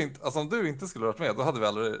 Om du inte skulle varit med, då hade vi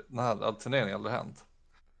aldrig, den här turneringen aldrig hänt.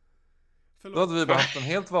 Förlåt. Då hade vi bara haft en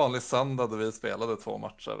helt vanlig söndag då vi spelade 2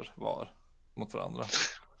 matcher var mot varandra.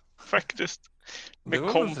 Faktiskt. Det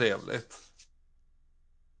var väl trevligt.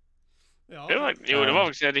 Ja. Det var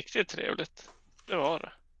faktiskt riktigt trevligt. Det var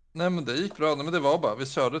det. Nej, men det gick bra. Men det var bara, vi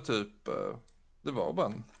körde typ, det var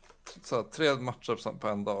bara så här, 3 matcher på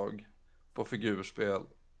en dag på figurspel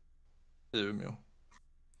i Umeå.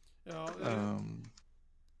 Ja.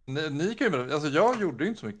 Ni kan ju, alltså jag gjorde ju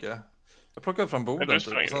inte så mycket. Jag plockade fram borden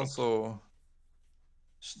typ, och sen så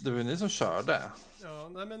det var ju ni som körde. Ja,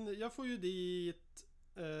 nej men jag får ju dit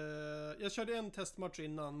jag körde en testmatch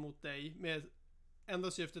innan mot dig med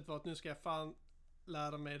enda syftet var att nu ska jag fan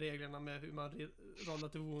lära mig reglerna med hur man rollar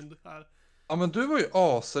till wound här. Ja, men du var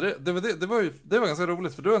ju det var ganska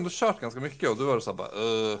roligt för du har ändå kört ganska mycket och du var så här bara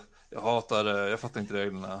jag hatar det, jag fattar inte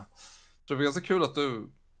reglerna. Så det var ganska kul att du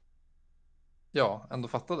ändå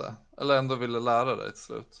fattade eller ändå ville lära dig till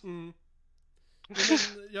slut. Mm.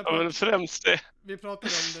 Men främst det. Vi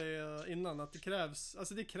pratade om det innan att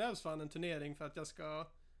det krävs fan en turnering för att jag ska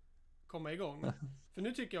komma igång. För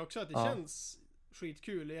nu tycker jag också att det känns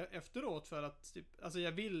skitkul efteråt för att typ, alltså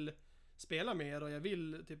jag vill spela mer och jag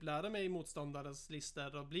vill typ lära mig motståndarens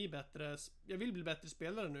listor och bli bättre. Jag vill bli bättre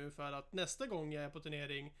spelare nu för att nästa gång jag är på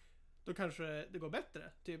turnering då kanske det går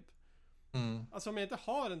bättre typ. Alltså om jag inte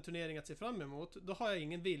har en turnering att se fram emot då har jag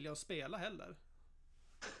ingen vilja att spela heller.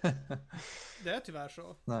 Det är tyvärr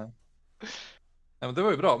så. Nej. Ja, men det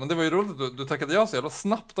var ju bra, men det var ju roligt du tackade ja så jävla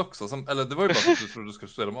snabbt också eller det var ju bara för att du trodde du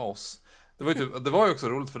skulle spela med oss. Det var ju också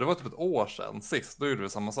roligt för det var typ ett år sedan sist, då gjorde vi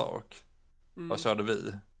samma sak. Vad körde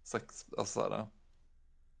vi? 6, alltså såhär.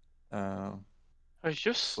 Ja,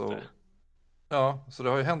 just det. Ja, så det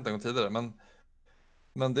har ju hänt en gång tidigare,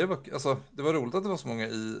 men det var roligt att det var så många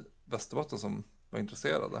i Västerbotten som var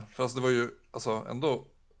intresserade. För alltså det var ju, alltså ändå,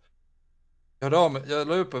 jag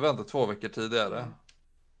la upp eventet 2 veckor tidigare.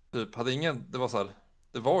 Typ, det var så här,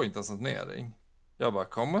 det var inte ens en turnering. Jag bara,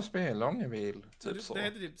 kom och spela om ni vill. Typ så. Det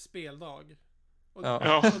heter typ speldag. Och,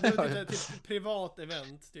 ja. Och det är typ privat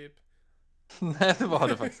event typ. Nej, det var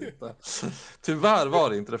det faktiskt inte. Tyvärr var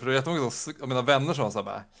det inte det. För det är jättemånga av mina vänner som var så här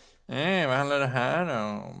bara, vad handlar det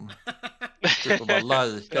här om? Typ och bara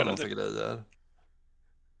likea massa grejer.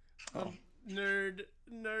 Ja.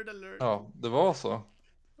 Nerd alert. Ja, det var så.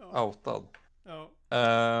 Outad. Ja.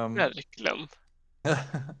 Verkligen.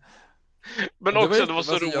 Men Men också, det var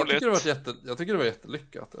så roligt. Jag tycker det var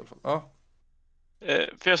jättelyckat i alla fall. Ja.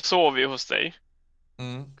 För jag sov ju hos dig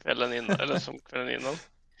Mm. kvällen innan, eller som kvällen innan.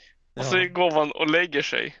 Och så Ja. går man och lägger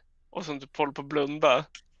sig. Och sen typ håller på att blunda.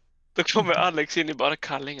 Då kommer Alex in i bara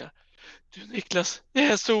kallingar. Du Niklas, jag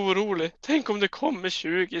är så orolig. Tänk om det kommer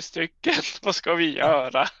 20 stycken. Vad ska vi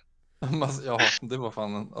göra? Ja, det var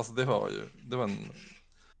fan alltså det var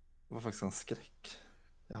faktiskt en skräck.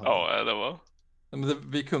 Ja, det var.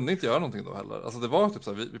 Men vi kunde inte göra någonting då heller. Alltså det var typ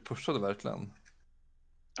så här, vi pushade verkligen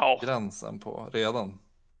gränsen på redan.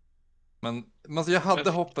 Men alltså jag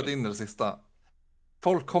hade hoppat in i det sista.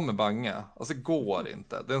 Folk kommer banga. Alltså det går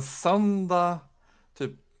inte. Det är en söndag.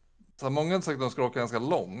 Typ, så här, många hade sagt att de skulle åka ganska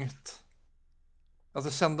långt. Alltså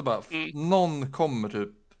jag kände bara, någon kommer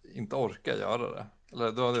typ inte orka göra det.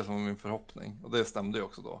 Eller det var det som var min förhoppning. Och det stämde ju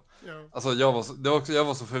också då. Ja. Alltså jag var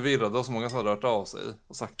så förvirrad. Det var så många som hade rört av sig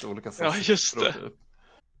och sagt olika saker. Ja, just det. Typ.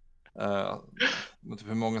 Men typ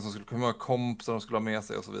hur många kompisar de skulle ha med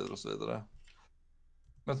sig och så vidare och så vidare.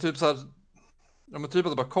 Men typ så här, ja men typ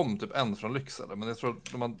att det bara kom typ en från Lycksele. Men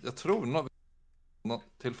jag tror något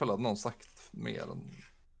tillfälle att någon sagt mer än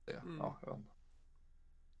det. Ja, jag vet inte.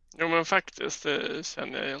 Jo men faktiskt, det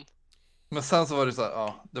känner jag igen. Men sen så var det så här,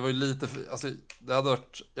 ja, det var ju lite, alltså det hade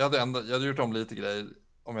varit, jag hade gjort om lite grejer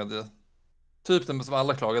om jag hade, typ det som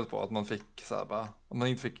alla klagade på, att man fick så här bara, om man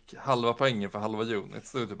inte fick halva poängen för halva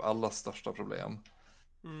units, det är typ allas största problem.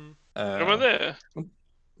 Ja men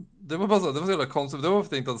det var bara så, det var så jävla konstigt, det var för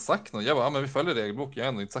att jag inte hade sagt något, jag bara, ja men vi följer regelboken, jag har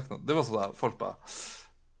ändå inte sagt något, det var så där, folk bara,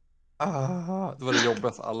 det var det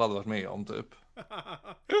jobbigaste alla hade varit med om typ.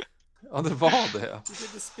 Ja, det var det. Du kan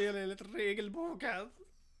inte spela enligt regelboken.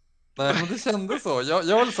 Nej, men det kändes så.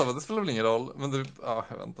 Jag var lite så, det spelar väl ingen roll. Men det, ja,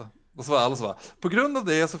 jag vet inte. Och så var alla så bara, på grund av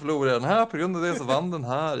det så förlorade jag den här, på grund av det så vann den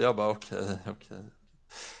här. Jag bara, okej.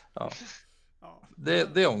 Ja.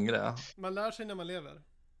 Det ångrar jag. Man lär sig när man lever.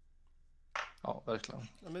 Ja, verkligen.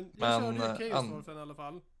 Ja, men jag körde ju Chaos-Warfen i alla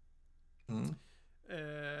fall.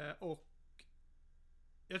 Och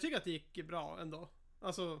jag tycker att det gick bra ändå.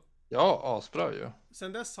 Alltså... Ja, asbra ju.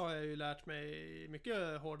 Sen dess har jag ju lärt mig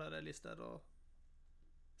mycket hårdare listor och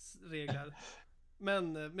regler.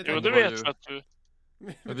 Men med jo, det vet jag att du...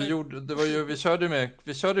 Men vi körde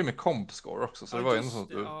ju med comp score också, så det var ju ändå så att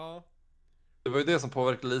du... Ja. Det var ju det som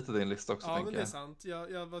påverkade lite din lista också, ja, men det är sant.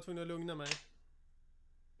 Jag var tvungen att lugna mig.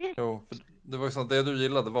 Jo, för det var ju så att det du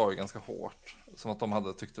gillade var ju ganska hårt. Som att de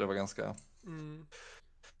hade tyckte det var ganska...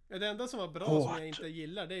 Ja, det enda som var bra hårt, som jag inte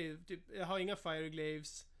gillar, det är ju typ, jag har inga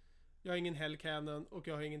Fireglaves, jag har ingen Hell Cannon och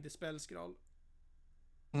jag har ingen Dispel Scroll.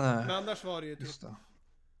 Nej. Men annars var det ju typ... Just det.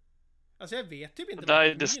 Alltså jag vet typ inte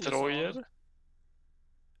vad Destroyer.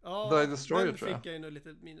 Ja, Destroyer, den tror fick jag ju nog lite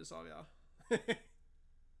minus av, ja.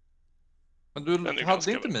 Men du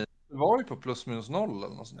hade inte minus? Du var ju på plus minus 0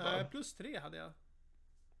 eller något sånt där. Nej, plus 3 hade jag.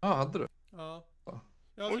 Ja, hade du? Ja.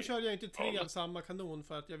 Ja, så körde jag inte 3 av samma kanon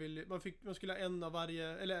för att jag ville... Man skulle ha en av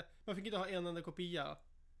varje... Eller, man fick inte ha en enda kopia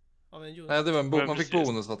av en unit. Nej, det var man fick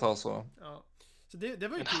bonus att ha så. Ja. Så det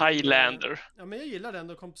var ju en Highlander. Ja, men jag gillar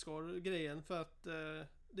ändå comp score-grejen för att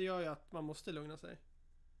det gör ju att man måste lugna sig.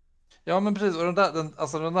 Ja, men precis. Och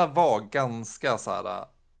den där var ganska så här...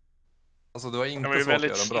 Alltså det var inte så att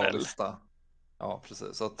göra en bra lista. Ja,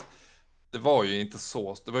 precis. Så att det var ju inte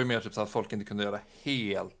så. Det var ju mer typ så att folk inte kunde göra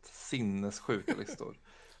helt sinnessjuka listor.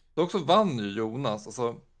 Då också vann ju Jonas.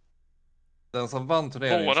 Alltså, den som vann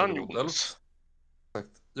turneringen. Våran Jonas.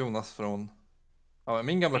 Exakt. Jonas från... Ja,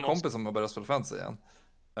 min gamla kompis som har börjat spela fantasy igen.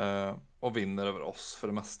 Och vinner över oss för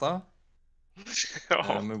det mesta.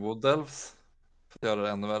 Ja. Med Wood Elves. För att göra det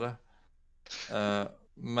ännu värre.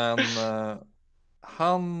 Men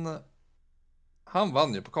han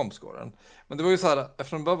vann ju på kompscoren. Men det var ju så här,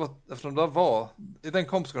 eftersom det var i den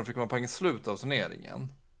kompscoren fick man poäng i slutet av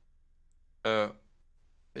turneringen.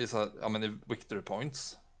 I så här, ja men i victory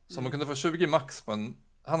points. Så man kunde få 20 max på en,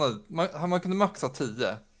 man kunde maxa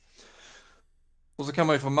 10. Och så kan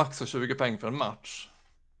man ju få max och 20 poäng för en match.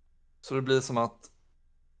 Så det blir som att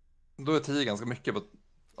då är 10 ganska mycket på,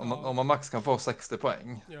 om man max kan få 60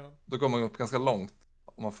 poäng. Ja. Då går man upp ganska långt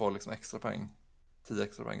om man får liksom extra poäng. 10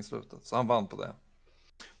 extra poäng i slutet. Så han vann på det.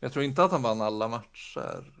 Men jag tror inte att han vann alla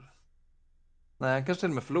matcher. Nej, han kanske till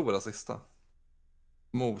och med förlorade sista.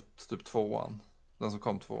 Mot typ 2:an. Den som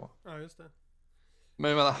kom 2. Ja, just det.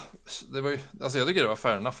 Men jag menar, det var ju, alltså jag tycker det var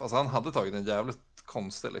fair enough. Alltså han hade tagit en jävligt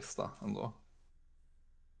konstig lista ändå.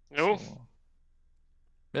 Jo. Så.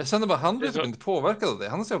 Men jag kände bara, han blev typ inte påverkad av det.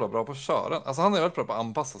 Han är så jävla bra på att köra. Alltså han är väldigt bra på att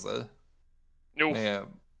anpassa sig. Jo. Med,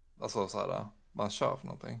 alltså så här, vad man kör för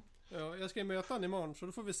någonting. Ja, jag ska möta han imorgon så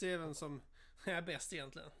då får vi se vem som är bäst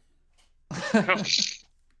egentligen.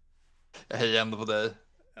 Jag hejar ändå på dig.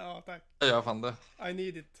 Ja, tack. Jag gör fan det. I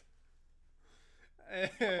need it.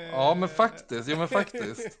 Ja, men faktiskt. Jo, men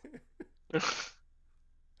faktiskt.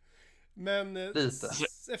 Men Lite.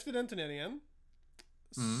 efter den turneringen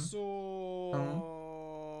så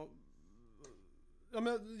ja,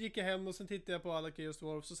 men gick jag hem och sen tittade jag på alla Chaos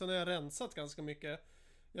Dwarfs och sen har jag rensat ganska mycket.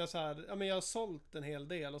 Jag så här, ja men jag har sålt en hel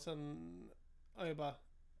del och sen har jag bara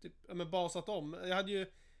typ, ja men basat om. Jag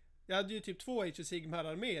hade ju typ 2 Age of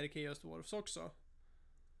Sigmar-arméer i Chaos Dwarfs också.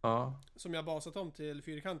 Ja. Som jag basat om till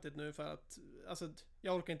fyrkantigt nu för att alltså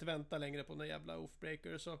jag orkar inte vänta längre på några jävla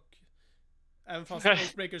Oathbreakers och även fast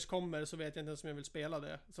Oathbreakers kommer så vet jag inte ens om jag vill spela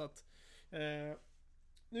det. Så att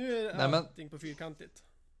nu är allting på fyrkantigt.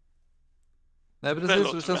 Nej,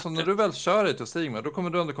 precis. Det känns som när du väl kör Age of Sigmar, då kommer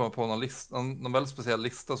du ändå komma på någon väldigt speciell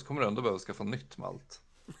lista, så kommer du ändå behöva skaffa nytt malt.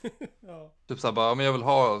 Ja. Typ såhär bara, men jag vill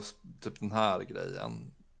ha typ den här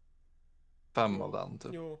grejen. 5 av den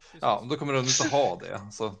typ. Jo, ja, då kommer du inte ha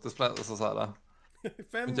det. Så det spelar så här.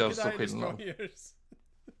 5 gör så skillnad. Destroyers.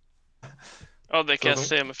 Ja, det kan jag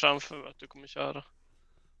se mig framför mig att du kommer köra.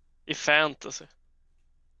 I fantasy.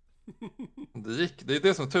 Det är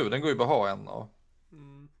det som är tur, den går ju bara ha en av.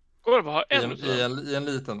 Går det bara ha en? I en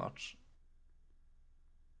liten match.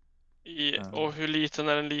 Och hur liten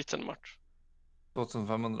är en liten match?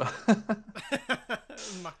 2500.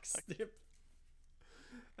 Max typ.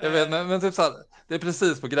 Jag vet, men typ såhär, det är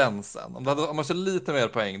precis på gränsen. Om man kör lite mer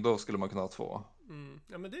poäng, då skulle man kunna ha 2.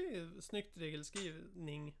 Ja, men det är ju snyggt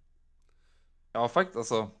regelskrivning. Ja, faktiskt,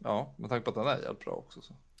 alltså, ja, med tanke på att den är jävligt bra också.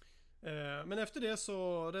 Så. Men efter det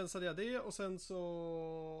så rensade jag det och sen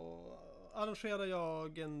så arrangerade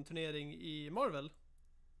jag en turnering i Marvel.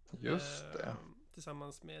 Just det.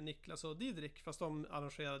 Tillsammans med Niklas och Didrik, fast de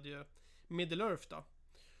arrangerade ju Middle Earth då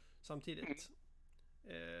samtidigt.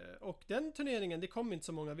 Och den turneringen, det kom inte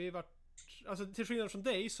så många. Alltså till skillnad från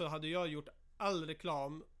dig så hade jag gjort all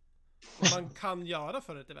reklam man kan göra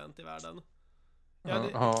för ett event i världen. Jag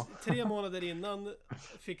hade 3 månader innan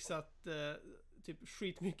fixat typ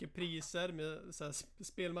skitmycket priser med så här,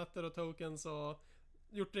 spelmattor och tokens och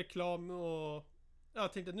gjort reklam och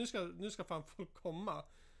jag tänkte att nu ska fan folk komma.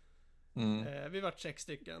 Vi var 6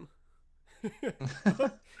 stycken.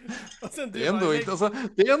 Och sen det är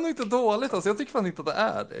ändå inte dåligt, alltså jag tycker fan inte att det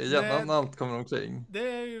är det igen, när allt kommer omkring.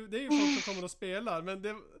 Det är ju folk som kommer och spelar, men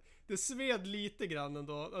det sved lite grann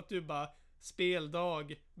ändå att du bara,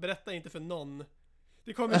 speldag, berätta inte för någon.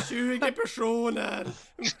 Det kommer 20 personer.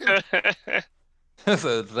 Jag är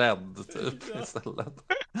så rädd typ istället.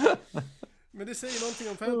 Men det säger någonting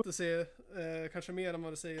om fantasy, kanske mer än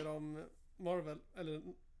vad det säger om Marvel eller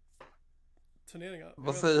turneringar.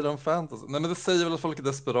 Vad säger de om fantasy? Nej, men det säger väl att folk är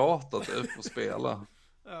desperata typ att spela.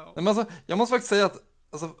 Ja. Nej, men alltså, jag måste faktiskt säga att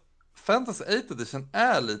alltså, Fantasy 8 Edition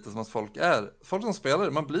är lite som att folk som spelar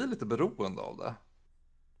det, man blir lite beroende av det.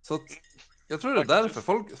 Så att, jag tror det är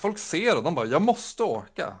därför folk ser och de bara, jag måste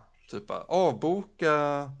åka. Typ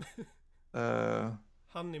avboka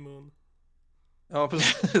Honeymoon. Ja,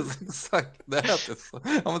 precis, exakt. Det är typ så.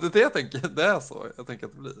 Ja, men det är det jag tänker, det är så jag tänker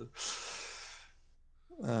att det blir.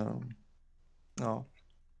 Ja.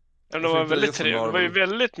 Men det var ju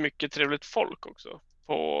väldigt mycket trevligt folk också.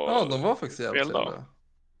 Ja, de var faktiskt jävligt trevliga.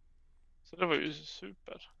 Så det var ju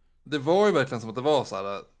super. Det var ju verkligen som att det var så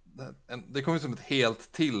här. Det kom ju som ett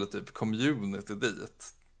helt till typ community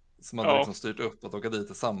dit. Som hade liksom styrt upp att åka dit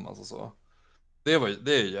tillsammans och så. Det är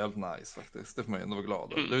ju jävligt nice faktiskt. Det får man ju ändå vara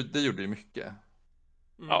glad över. Det gjorde ju mycket.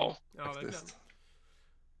 Ja, verkligen.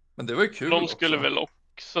 Men det var ju kul. De skulle väl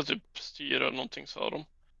också typ styra någonting, sa de.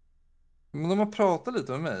 Men de har pratat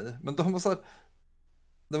lite med mig. Men de var så här,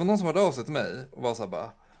 det var någon som hörde av sig till mig och var så här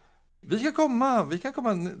bara, vi kan komma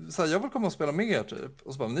så här, jag vill komma och spela med er typ.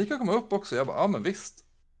 Och så bara, ni kan komma upp också. Jag bara, ja men visst.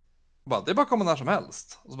 Bara, det är bara att komma när som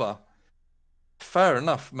helst. Och så bara, fair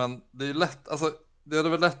enough, men det är ju lätt, alltså det är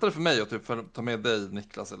väl lättare för mig att typ ta med dig,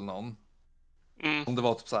 Niklas eller någon. Om det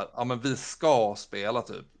var typ så här, ja men vi ska spela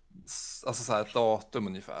typ, alltså så här ett datum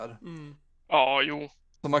ungefär. Ja, jo.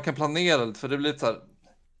 Så man kan planera lite, för det blir lite så här,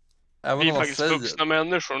 även vi är faktiskt vuxna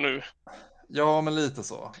människor nu. Ja, men lite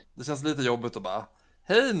så. Det känns lite jobbigt att bara,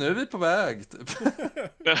 hej, nu är vi på väg typ.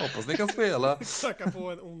 Hoppas ni kan spela. Söka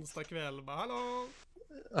på en onsdag kväll, bara hallå.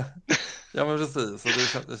 Ja, men precis. Så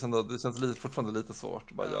det känns fortfarande lite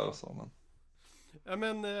svårt att bara göra så. Men... Ja,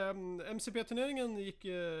 men MCP-turneringen gick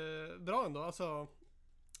bra ändå. Alltså,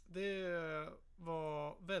 det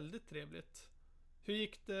var väldigt trevligt. Hur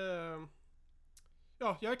gick det?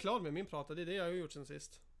 Ja, jag är klar med min prata. Det är det jag har gjort sen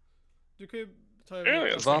sist. Du kan ju ta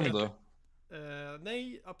över. Vann du?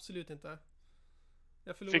 Nej, absolut inte.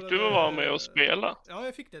 Jag förlorade... Fick du vara med och spela? Ja,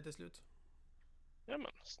 jag fick det till slut. Ja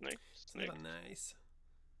men, snyggt. Det var nice.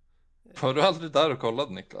 Var du aldrig där och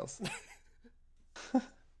kollade, Niklas?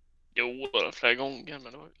 Jo, flera gånger,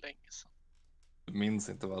 men det var ju länge sedan. Du minns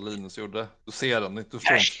inte vad Linus gjorde. Du ser den, du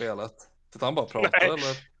förstår inte spelet. Så han bara pratar Nej.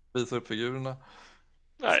 eller visar upp figurerna.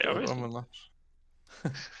 Nej, jag vet inte. En match.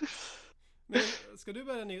 Men ska du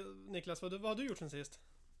börja, Niklas? Vad har du gjort sen sist?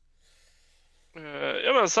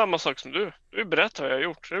 Ja men samma sak som du. Du berättar vad jag har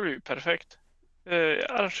gjort, så det blir ju perfekt.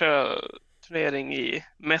 Jag arrangerade turnering i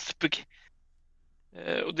MESBG.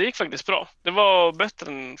 Och det gick faktiskt bra. Det var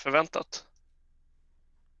bättre än förväntat.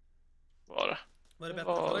 Var det. Var det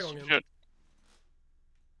bättre förra gången?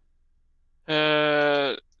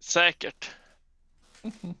 Säkert.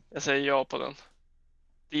 Jag säger ja på den.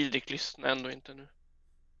 Didrik lyssnar ändå inte nu.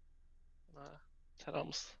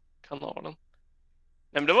 Trams-kanalen.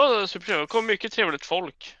 Nej men det var supertrevligt. Det kom mycket trevligt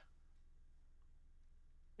folk.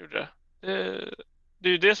 Gjorde det. Det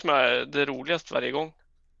är ju det som är det roligaste varje gång.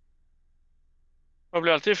 Man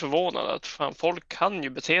blir alltid förvånad att fan, folk kan ju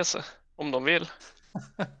bete sig om de vill.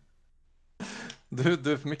 Du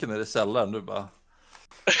är för mycket nere i källaren, du bara...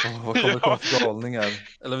 vad kommer det komma för galningar?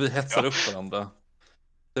 Eller vi hetsar upp varandra.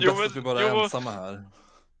 Det är bäst att vi bara är ensamma här.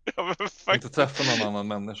 Ja, inte träffa någon annan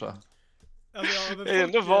människa. Alltså, jag är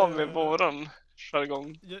ändå van med våran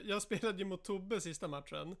jargong. Jag spelade ju mot Tobbe sista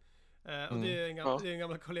matchen. Och det är en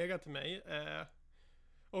gammal kollega till mig.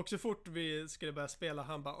 Och så fort vi skulle börja spela,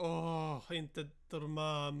 han bara inte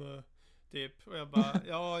Dormammu typ. Och jag bara,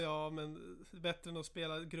 ja men bättre än att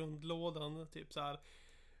spela grundlådan typ så här.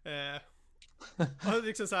 Och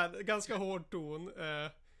liksom så här, ganska hård ton.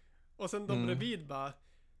 Och sen de bredvid bara,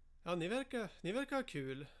 ja ni verkar ha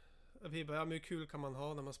kul. Och vi bara, ja men hur kul kan man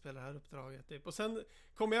ha när man spelar det här uppdraget typ. Och sen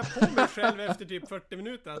kommer jag på mig själv efter typ 40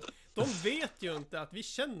 minuter att de vet ju inte att vi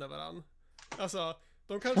känner varandra. Alltså,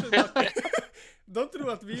 de kanske de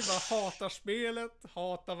tror att vi bara hatar spelet,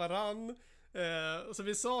 hatar varann. Så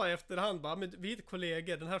vi sa i efterhand bara, men vi är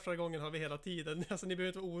kollegor, den här förra gången har vi hela tiden. Alltså ni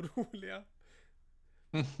behöver inte vara oroliga.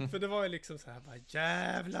 För det var ju liksom så här bara,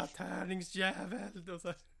 jävla tärningsjävel. Och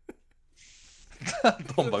så.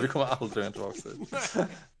 De bara, vi kommer aldrig mer tillbaka hit.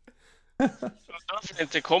 Därför det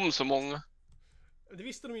inte kom så många. Det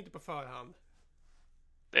visste de inte på förhand.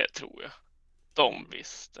 Det tror jag. De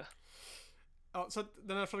visste. Ja, så att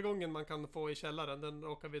den här förra gången man kan få i källaren, den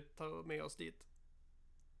råkar vi ta med oss dit.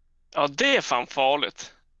 Ja, det är fan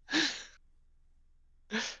farligt.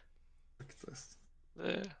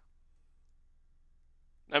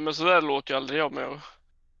 Nej men så där låter ju aldrig jag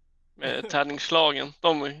med tärningsslagen.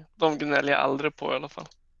 De gnäller jag aldrig på i alla fall.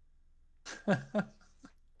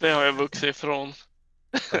 Det har jag vuxit ifrån.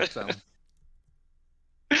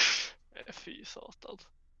 Fy satan.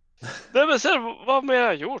 Nej men sen, vad mer har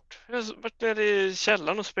jag gjort? Jag har varit nere i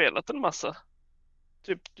källaren och spelat en massa.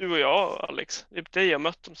 Typ du och jag, Alex. Det är det jag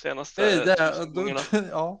mött de senaste gångerna.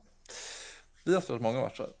 Ja. Vi har spelat många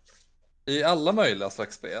matcher. I alla möjliga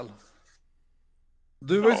slags spel.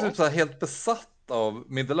 Du var ju typ så här helt besatt av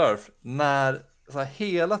Middle Earth när så här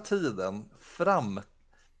hela tiden fram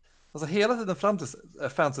till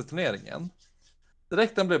fantasy-turneringen.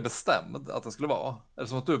 Direkt den blev bestämd att den skulle vara. Eller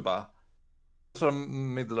som att du bara,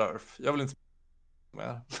 från Middle Earth, jag vill inte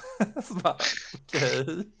mer. Så bara, okej.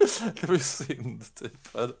 Det var ju synd typ.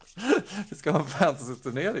 För vi ska ha en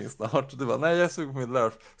fantasy-turnering snart. Du bara, nej jag är sugen på Middle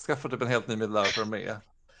Earth. Skaffa typ en helt ny Middle Earth för med.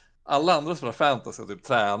 Alla andra spelar fantasy och typ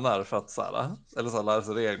tränar för att såhär, eller så lär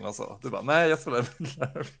sig reglerna och så. Du bara, nej jag spelar Middle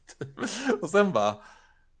Earth typ. Och sen bara,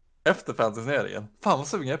 efter fantasy-turneringen, fan vad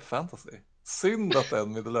sugen jag är på fantasy. Synd att det är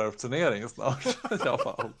en Middle Earth-turnering snart. Jag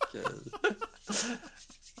bara, okej.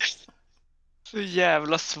 Så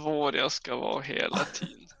jävla svår jag ska vara hela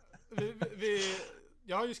tiden.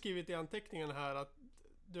 Jag har ju skrivit i anteckningen här att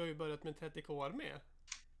du har ju börjat med 30k-armé.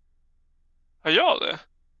 Har jag det?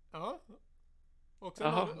 Ja. Och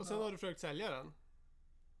sen har du försökt sälja den.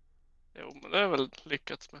 Jo, men det har jag väl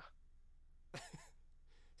lyckats med.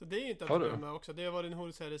 Så det är inte att du med också. Det har varit en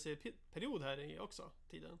Horus-period här i också,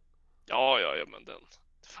 tiden. Ja, men den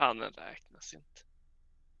räknas inte.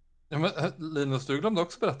 Ja, men Linus, du glömde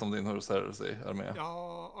också berätta om din Horus-armé.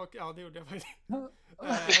 Ja, det gjorde jag faktiskt.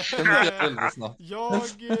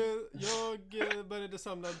 Jag började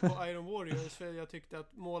samla på Iron Warriors för jag tyckte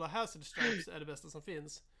att måla Hazard Stripes är det bästa som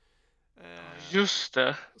finns. Just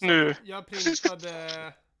det, nu. Jag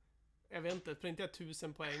printade, jag vet inte,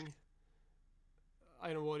 1000 poäng.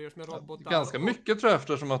 Iron Warriors med robotar. Ganska mycket tror jag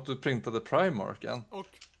eftersom att du printade Primarken. Och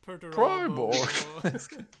Primark!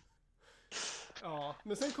 Ja,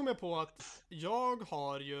 men sen kom jag på att jag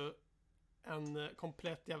har ju en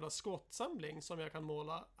komplett jävla skottsamling som jag kan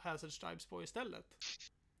måla Hazard Stripes på istället.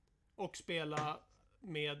 Och spela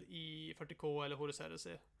med i 40K eller HRC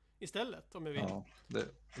istället om jag vill. Ja,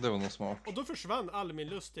 det var nog smart. Och då försvann all min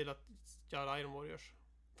lust till att göra Iron Warriors.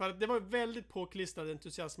 För att det var väldigt påklistrad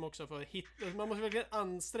entusiasm också för att hitta. Man måste verkligen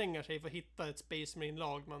anstränga sig för att hitta ett Space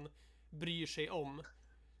Marine-lag man bryr sig om.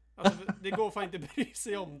 Alltså, det går fan inte att bry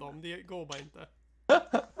sig om dem. Det går bara inte.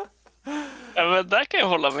 Ja, men där kan jag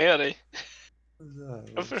hålla med dig.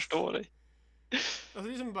 Jag förstår dig. Alltså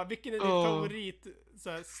det är som bara, vilken är din favorit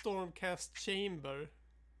såhär, Stormcast Chamber?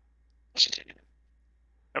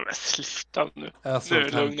 Ja men sluta nu. Alltså, nu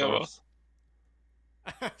är det lugna va.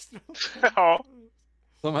 Ja.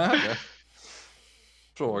 De är det.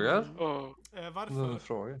 Frågar? Varför? De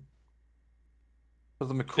frågar. För att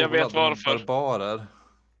de är coola, jag vet varför. De är barbarer.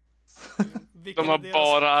 De har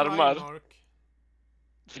bara armar.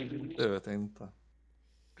 Det vet jag inte.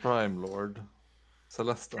 Prime Lord.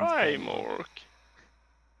 Celestian. Primark.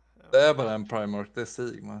 Det är bara en Primark, det är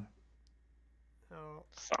Sigmar. Ja.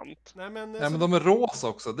 Sant. Nej men, men de är rosa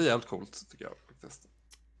också, det är jävligt coolt tycker jag faktiskt.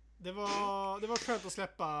 Det var skönt att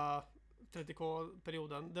släppa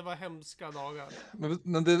 30K-perioden. Det var hemska dagar.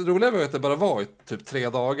 Men det roliga var ju att det bara var i typ 3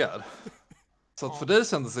 dagar. Så att för dig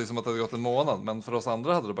kändes det som att det hade gått en månad, men för oss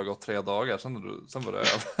andra hade det bara gått 3 dagar, sen var det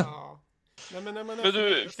över. Ja. Nej, men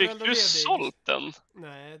du, fick du sålt den?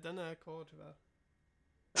 Nej, den är kvar tyvärr.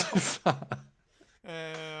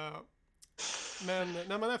 Men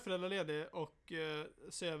när man är föräldraledig och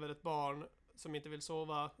ser över ett barn som inte vill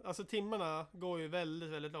sova, alltså timmarna går ju väldigt,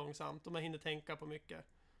 väldigt långsamt och man hinner tänka på mycket.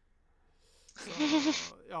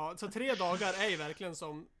 Så 3 dagar är ju verkligen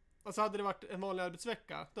som, alltså hade det varit en vanlig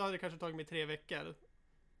arbetsvecka, då hade det kanske tagit mig 3 veckor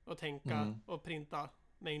att tänka och printa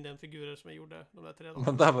mängden figurer som jag gjorde de där 3 dagarna.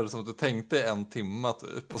 Men där var det som att du tänkte i 1 timme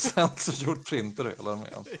typ, och sen så gjorde printer du hela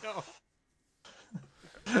med. Ja.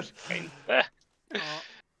 Inte. Ja.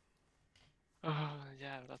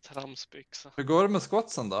 Jävla tramsbyxa. Hur går det med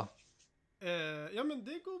squatsen då? Ja men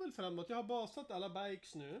det går väl framåt. Jag har basat alla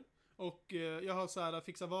bikes nu. Och jag har så här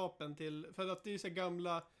fixat vapen till, för att det är så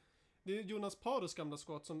gamla, det är Jonas Paros gamla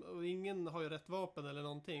squat som, och ingen har ju rätt vapen eller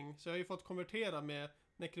någonting. Så jag har ju fått konvertera med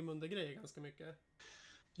Necromunda-grejer ganska mycket.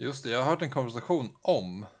 Just det, jag har hört en konversation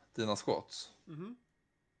om dina squats.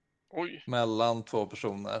 Oj. Mellan 2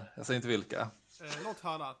 personer. Jag säger inte vilka. Låt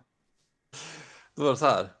höra. Då var det så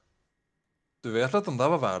här. Du vet att de där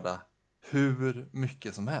var värda hur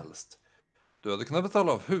mycket som helst. Du hade kunnat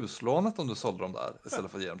betala av huslånet om du sålde dem där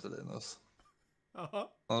istället för att ge dem till Linus.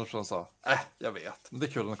 Aha. Annars sa jag vet, men det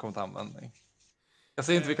är kul om de kommer till användning. Jag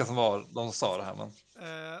säger inte vilka som var de som sa det här,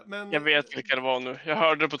 men jag vet vilka det var nu. Jag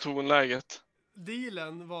hörde det på tonläget.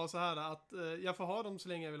 Dealen var så här att jag får ha dem så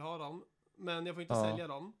länge jag vill ha dem, men jag får inte sälja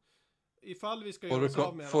dem. Ifall vi ska göra oss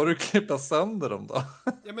av med dem. Får du klippa sönder dem då?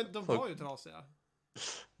 Ja men de var ju trasiga.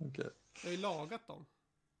 Okej. Jag har ju lagat dem.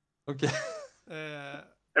 Okej.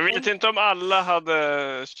 Jag vet inte om alla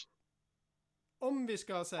hade om vi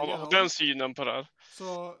ska sälja dem, den synen på det här.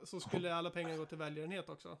 Så skulle alla pengar gå till välgörenhet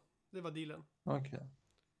också. Det var dealen. Okej.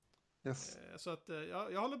 Yes. Så att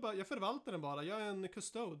jag förvaltar den bara. Jag är en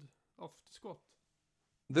custode of squat.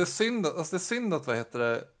 Det är synd att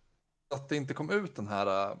att det inte kom ut den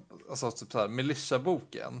här, alltså typ så här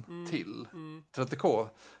militia-boken till 30K.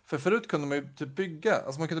 För förut kunde man ju typ bygga,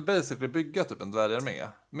 alltså man kunde basically bygga typ en dvärgarmé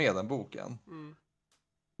med den boken.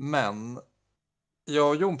 Men jag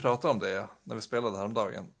och Jon pratade om det när vi spelade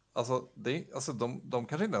häromdagen. Alltså de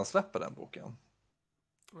kanske inte ens släpper den boken.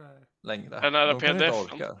 Nej. Längre. Den här de kanske PDF.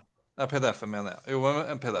 inte orkar. Ja, PDF menar jag. Jo,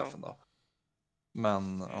 en PDF då.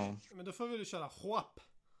 Men ja. Men då får vi väl köra Hwap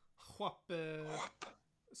squat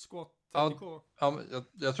 30K. Ja,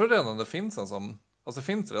 jag tror redan det finns en som, alltså det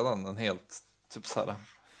finns redan en helt typ så här.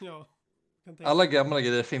 Ja. Alla gamla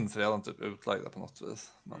grejer finns redan typ utlagda på något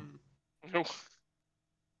vis.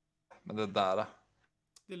 Men det där.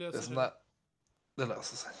 Det löser sig. Det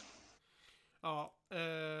löser sig. Ja.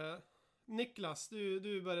 Niklas,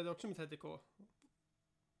 du började också med 30K.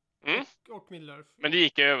 Och Midlerf. Men det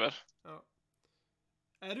gick över. Ja.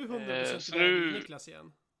 Är du 100% nu... Niklas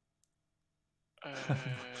igen?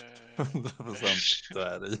 100%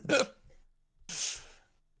 där i.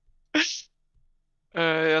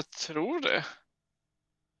 Jag tror det.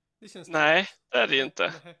 Det känns nej, det är det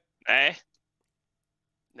inte.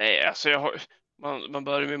 Nej, alltså man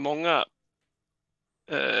börjar med många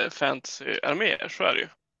fantasy-arméer, så är det ju.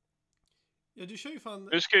 Ja, du kör ju fan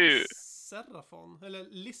nu ska ju... Serafon, eller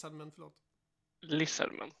Lizardman, förlåt.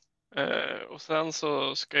 Lizardman. Och sen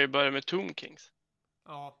så ska jag börja med Tomb Kings.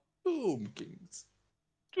 Ja. Tomb Kings.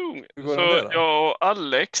 Så jag och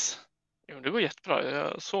Alex, det går jättebra.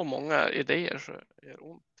 Jag har så många idéer så det gör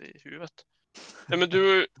ont i huvudet. Nej, men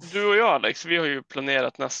du och jag Alex, vi har ju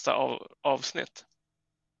planerat nästa avsnitt.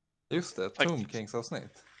 Just det, Tomb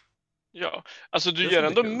Kings-avsnitt. Ja, alltså du Det gör ska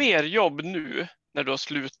ändå bli kul. mer jobb nu när du har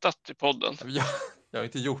slutat i podden. Jag har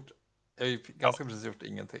inte gjort, jag har ju ganska precis gjort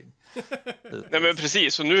ingenting. Nej men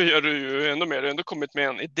precis, och nu gör du ju ändå mer, du har ändå kommit med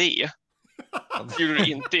en idé. Det gjorde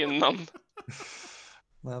du inte innan.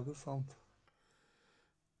 Nej, det är sant.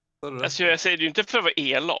 Alltså jag säger det ju inte för att vara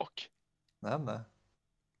elak. Nej.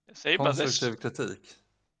 Jag säger bara Konstruktiv kritik.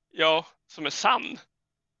 Ja, som är sann.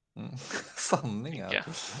 Sanningar.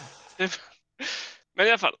 Men i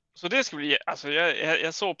alla fall, så det ska bli, alltså jag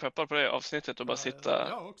är så peppad på det avsnittet och bara sitta.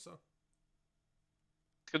 Jag också.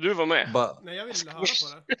 Ska du vara med? Nej, jag vill höra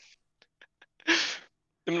på det.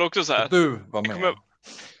 Det men också så här. Ska du vara med?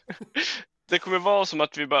 Det kommer vara som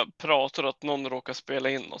att vi bara pratar och att någon råkar spela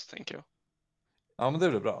in oss, tänker jag. Ja, men det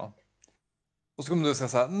blir bra. Och så kommer du säga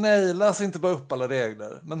så här: nej, läs inte bara upp alla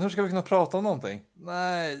regler. Men hur ska vi kunna prata om någonting?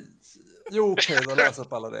 Nej, jo okej, då läs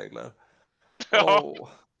upp alla regler. Ja.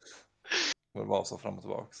 Det vill vara så fram och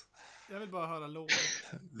tillbaks. Jag vill bara höra låt.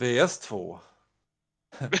 VS2.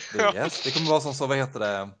 VS. Det kommer vara som så, vad heter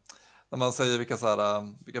det? När man säger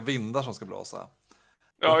vilka vindar som ska blåsa.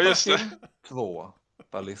 Ja, just det. 2.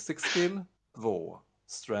 Ballistic skill. 2.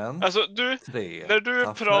 Strength. Alltså du, 3. när du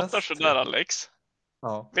toughness, pratar sådär 3. Alex.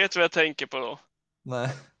 Ja. Vet du vad jag tänker på då? Nej.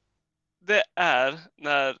 Det är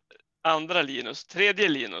när tredje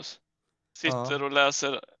Linus, sitter och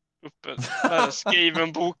läser upp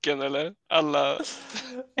Skaven-boken eller alla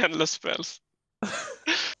Endless Spells.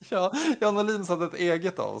 Ja, Jan och Linus hade ett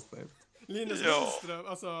eget avsnitt. Linus Lindström,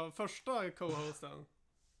 alltså första co-hosten.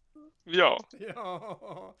 Ja.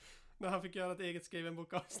 Ja, när han fick göra ett eget skriven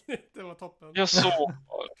bokavsnitt, det var toppen. Jag såg.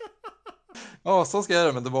 Ja, så ska jag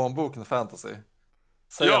göra med demonboken fantasy.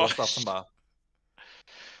 Säger alla statsen bara.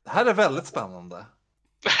 Det här är väldigt spännande.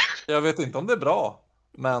 Jag vet inte om det är bra,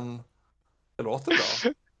 men det låter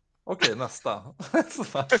bra. Okej, nästa.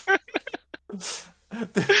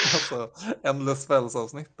 Det är alltså Endless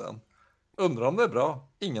Spells-avsnitten. Undrar om det är bra.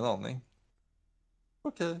 Ingen aning.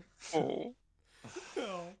 Okej.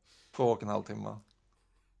 Ja. 2,5 timmar.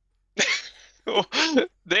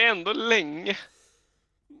 Det är ändå länge.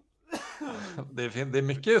 Det är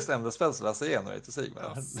mycket just Endless Spells att läsa igenom i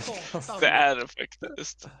Sigmar. Det är det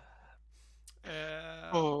faktiskt.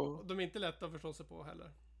 De är inte lätta att förstå sig på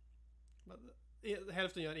heller.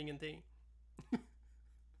 Hälften gör ingenting.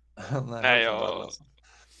 Nej, ja.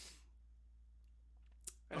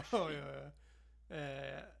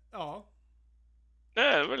 Ja. Det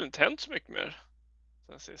har väl inte hänt så mycket mer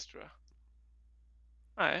sen sist, tror jag.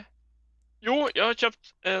 Nej. Jo, jag har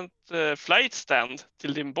köpt ett flight stand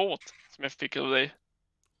till din båt som jag fick av dig.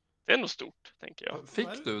 Det är nog stort, tänker jag.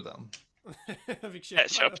 Fick du den?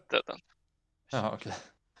 Jag köpte den. Ja, okej.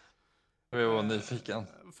 Jag var nyfiken.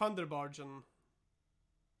 Thunderbargen.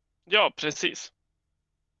 Ja, precis.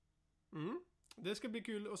 Det ska bli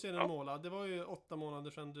kul att se den målad. Det var ju 8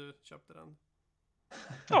 månader sedan du köpte den.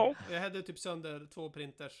 Ja. Jag hade typ sönder 2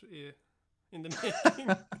 printers in the making.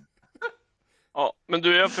 Ja, men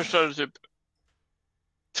du, jag förstörde typ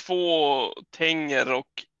 2 tänger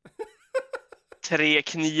och 3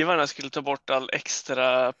 knivar när jag skulle ta bort all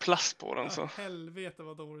extra plast på den. Så. Helvete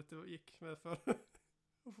vad dåligt det gick med för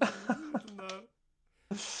den där.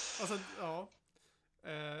 Alltså, ja.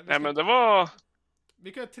 Nej, men det var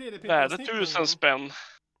vi kan 3D värde 1000 spänn.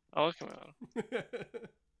 Ja, det kan vi göra.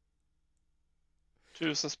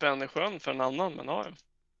 1000 spänn i sjön för en annan, men ja.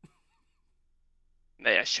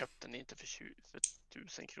 Nej, jag köpte den inte för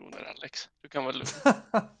 1000 kronor, Alex. Du kan vara lugn.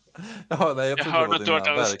 Ja, nej, jag trodde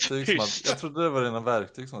det var dina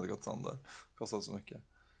verktyg som hade gått sönder. Kostade så mycket.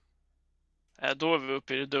 Då är vi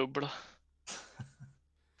uppe i det dubbla.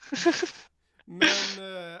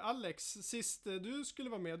 Men Alex, sist du skulle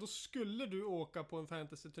vara med, då skulle du åka på en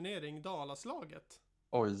fantasy-turnering, Dalaslaget.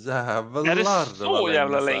 Oj, jävlar. Är det så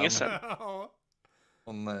jävla länge sedan? Ja.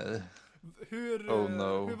 Åh nej. Hur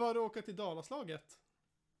var det att åka till Dalaslaget?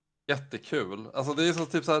 Jättekul. Alltså det är så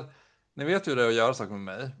typ så här, ni vet ju det att göra saker med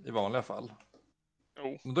mig i vanliga fall.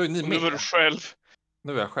 Jo. Men då är ni med. Nu var du själv.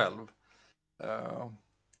 Nu är jag själv.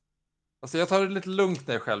 Alltså jag tar det lite lugnt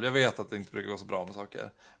när jag är själv. Jag vet att det inte brukar gå så bra med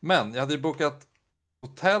saker. Men jag hade ju bokat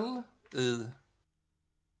hotell i...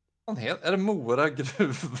 Är det Mora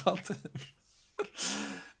gruva typ?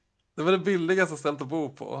 Det var det billigaste stället att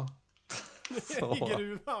bo på. I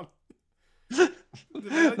gruvan?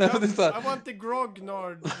 I want the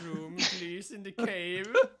grognard room, please, in the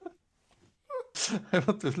cave. I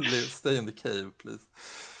want to stay in the cave, please.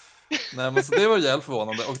 Nej, men så det var jävligt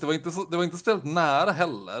förvånande. Och det var inte speciellt nära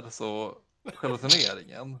heller, så själva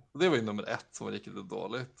turneringen. Det var ju nummer 1 som gick lite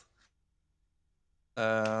dåligt.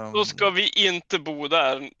 Då ska vi inte bo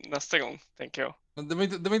där nästa gång, tänker jag. Men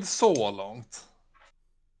det var inte så långt.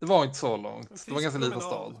 Det var inte så långt. Det var en ganska liten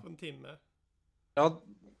promenad stad. på en timme. Ja,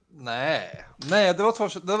 nej, det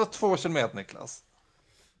var 2 kilometer, Niklas.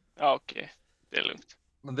 Ja, okej. Det är lugnt.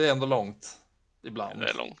 Men det är ändå långt ibland. Det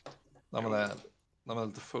är långt. När man är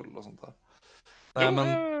lite full och sånt där. Jo,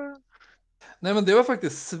 Nej, men det var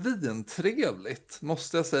faktiskt svintrevligt,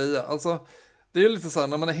 måste jag säga. Alltså, det är ju lite så här,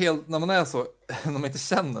 när man är så, när man inte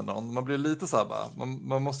känner någon, man blir lite så här bara,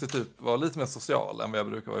 man måste typ vara lite mer social än vad jag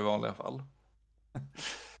brukar vara i vanliga fall.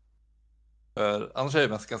 För annars är jag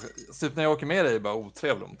mest ganska, typ när jag åker med dig är jag bara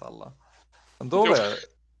otrevlig mot alla. Men då var jag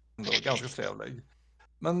ändå ganska trevlig.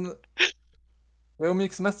 Men jag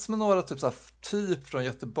umgicks mest med några typ från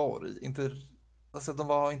Göteborg. Alltså de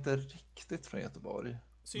var inte riktigt från Göteborg.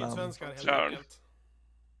 Sydsvenskar helt Tjörn. enkelt.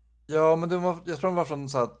 Ja, men jag tror de var från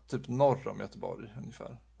så här, typ norr om Göteborg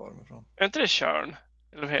ungefär. Var de ifrån. är inte det Tjörn?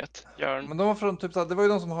 Eller vad heter Jörn? Men de var från typ så här, det var ju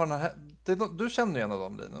de som har den här, du känner ju en av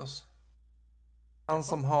dem, Linus. Han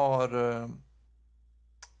som har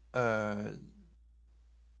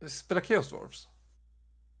spelar Chaos Dwarfs.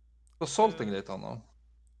 Du har sålt en grej till honom.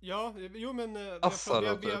 Ja, jo men Assar,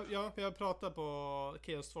 vi har pratat på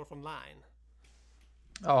Chaos Dwarf online.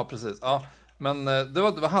 Ja, precis. Ja, men det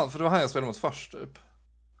var han, för det var han jag spelade mot först typ.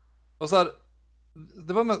 Och så här,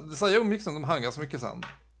 jag umgicks med de han ganska mycket sen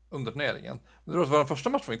under turneringen. Men det var den första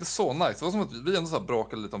matchen var inte så nice. Det var som att vi ändå så här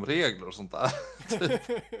bråkade lite om regler och sånt där. Typ.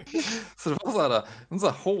 Så det var en så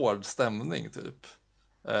här hård stämning typ.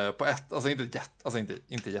 På alltså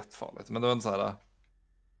inte jättefarligt, men det var ändå så här.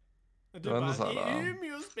 Du bara, i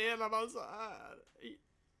Umeå spelar man så här.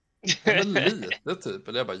 Men lite typ,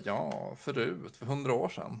 eller jag bara ja, för 100 år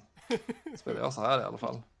sedan spelade jag så här i alla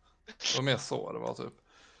fall. Det var mer så det var typ.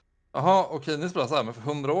 Jaha, okej, ni spelar så här, men för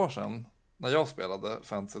 100 år sedan när jag spelade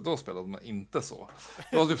fantasy, då spelade man inte så.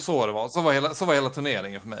 Det var typ så det var. Så var hela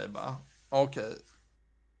turneringen för mig bara. Okej.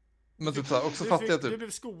 Men typ så här, också fattar jag typ. Du blev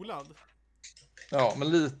skolad. Ja, men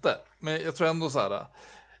lite. Men jag tror ändå så här.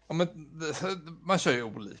 Ja, men man kör ju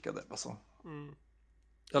olika det alltså. Mm.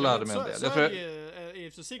 Jag lärde mig en del. Så jag tror är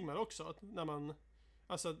det för Sigmar också, att när man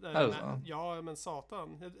alltså ja, men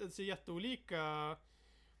satan, det ser jätteolika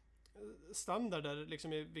standarder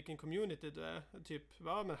liksom i vilken community du är. Typ,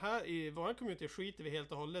 ja men här i vår community skiter vi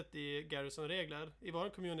helt och hållet i Garrison-regler. I vår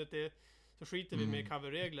community så skiter vi med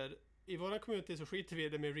cover-regler. I vår community så skiter vi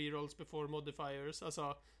det med rerolls before modifiers.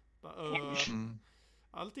 Alltså,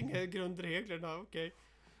 allting är grundreglerna, okej.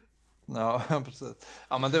 Ja, precis.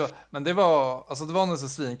 Ja, men det var nog så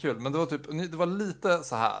svinkul, men det var typ, det var lite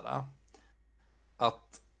så här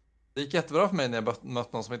att det gick jättebra för mig när jag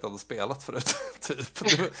mött någon som inte hade spelat förut, typ.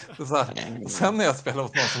 Det så här. Och sen när jag spelade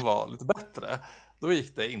mot någon som var lite bättre, då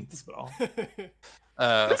gick det inte så bra.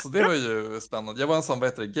 Så det var ju spännande. Jag var en sån,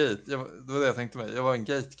 det var det jag tänkte mig. Jag var en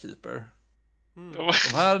gatekeeper. De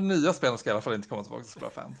här nya spelarna ska i alla fall inte komma tillbaka och spela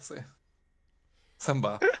fantasy. Sen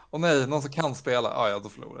bara, nej, någon som kan spela, ja då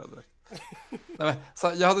förlorar jag direkt. Nej, men,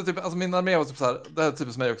 så jag hade typ, alltså min armé var typ så här, det här är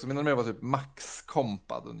typiskt mig också, min armé var typ max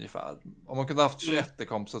kompad ungefär. Om man kunde haft 21 i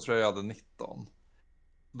komp så tror jag hade 19.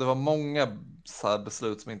 Det var många så här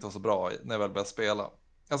beslut som inte var så bra när jag väl började spela.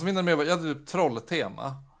 Alltså min armé var, jag hade typ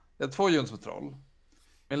trolltema. Jag hade 2 units med troll.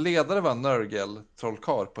 Min ledare var en Nurgle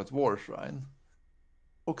trollkarl på ett Warshrine.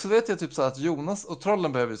 Och så vet jag typ så här att Jonas och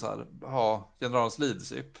trollen behöver ju så här ha generalens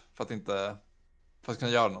leadership för att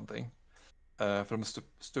kunna göra någonting. För de är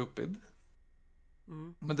stupid.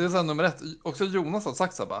 Men det är så här nummer 1. Också Jonas har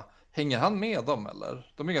sagt så här bara, hänger han med dem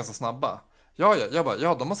eller? De är ganska snabba. Jag bara,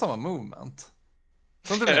 ja de har samma movement.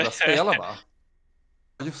 Så inte vill spela bara.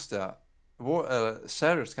 Just det.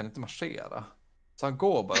 Sheriffs kan inte marschera. Så han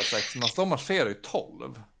går bara 6, men de marscherar ju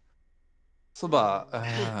 12. Så bara,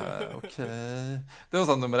 okej. Det var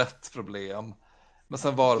så nummer 1 problem. Men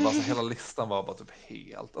sen var det bara så hela listan var bara typ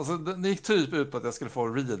helt. Alltså det gick typ ut på att jag skulle få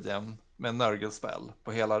Regen med en Nurgle-spell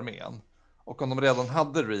på hela armén. Och om de redan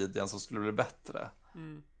hade Regen så skulle det bli bättre.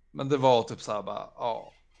 Men det var typ så här bara,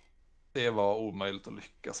 ja. Det var omöjligt att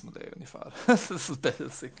lyckas med det ungefär. Så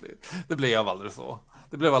basically. Det blev aldrig så.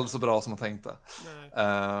 Det blev aldrig så bra som man tänkte.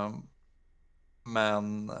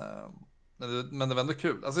 Men det var ändå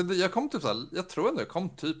kul. Alltså jag kom typ så här, jag tror ändå jag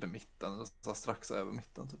kom typ i mitten, så här, strax över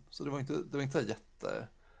mitten typ. Så det var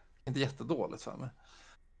inte jättedåligt för mig.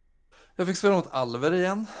 Jag fick spela mot alver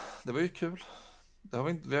igen. Det var ju kul.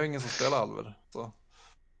 Vi har ingen som spelar alver så.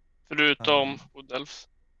 Förutom Wood Elves.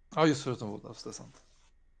 Ja, just förutom Wood Elves, det är sant.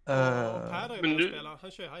 Och Per har ju börjat spela.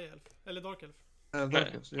 Han kör ju High Elf. Eller Dark Elf.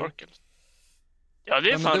 Dark Elf. Ja,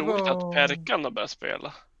 det är fan roligt att Perkan har börjat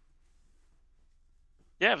spela.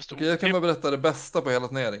 Jävligt Okej, jag kan bara berätta det bästa på hela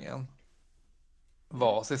turneringen.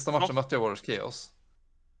 Sista matchen mötte jag Warriors Chaos.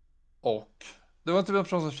 Och det var typ en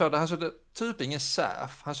person som körde, han körde typ ingen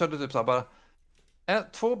chef. Han körde typ så här bara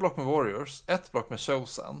 2 block med Warriors, 1 block med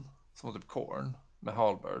Chosen, som var typ Korn med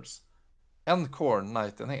Halberds. En Korn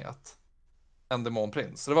Knight-enhet. En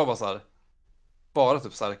Demonprins. Så det var bara så här, bara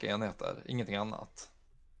typ starka enheter, ingenting annat.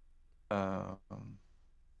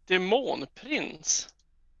 Demonprins?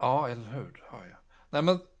 Ja, eller hur? Ja, ja.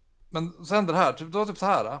 Nej, men så hände det här. Typ, det var typ så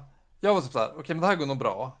här. Jag var typ så här, okej, men det här går nog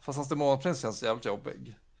bra. Fast hans Demonprins känns jävligt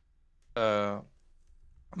jobbig.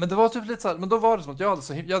 Men det var typ lite så här, men då var det som att jag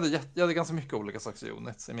hade ganska mycket olika slags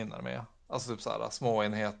units i min armé. Alltså typ så här, små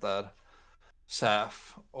enheter,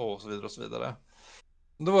 chef och så vidare och så vidare.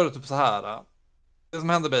 Då var det typ så här. Det som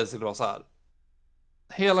hände basically var så här.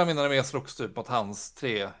 Hela min armé slogs typ mot hans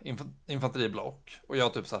 3 infanteriblock. Och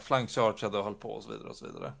jag typ så här flankchargeade och höll på och så vidare och så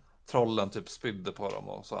vidare. Trollen typ spydde på dem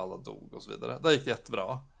och så alla dog och så vidare. Det gick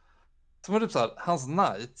jättebra. Så var det typ så här, hans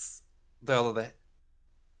knights dödade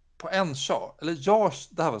på en charge. Eller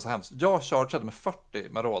det här var så hemskt. Jag chargeade med 40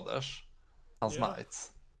 marauders. Hans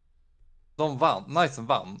knights. Knightsen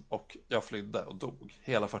vann och jag flydde och dog.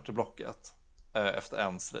 Hela 40-blocket. Efter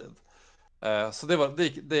en strid. Så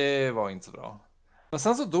det var inte så bra. Men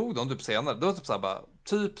sen så dog de typ senare. Det var typ så här bara,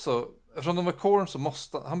 typ så, eftersom de var Korn så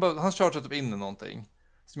måste han chargeade typ in i någonting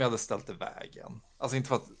som jag hade ställt i vägen. Alltså inte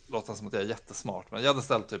för att låta som att jag är jättesmart, men jag hade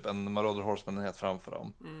ställt typ en Marauder Horseman-enhet framför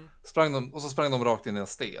dem. Så sprang de rakt in i en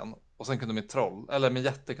sten. Och sen kunde min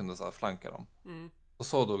jätte kunde så här flanka dem. Och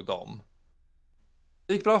så dog de.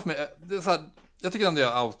 Det gick bra för mig. Det är så här, jag tycker ändå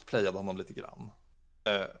jag outplayade honom lite grann.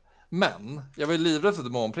 Men jag var ju livrädd för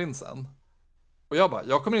Demonprinsen. Och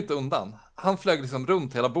jag kommer inte undan. Han flög liksom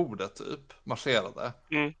runt hela bordet typ, marscherade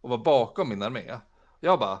och var bakom min armé.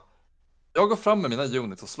 Jag går fram med mina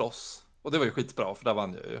units och slåss. Och det var ju skitbra, för där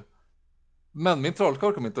vann jag ju. Men min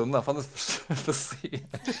trollkarl kom inte undan, för han är för sen.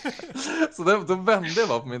 Så då vände jag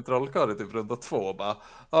bara på min trollkarl i typ runda 2 och bara,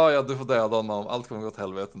 ja, du får döda honom, allt kommer gå åt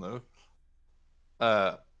helvete nu.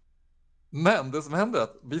 Men det som hände är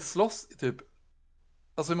att vi slåss i typ,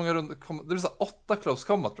 alltså hur många runder, det blir så 8 close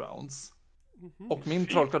combat rounds. Och min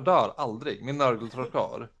trollkarl dör aldrig. Min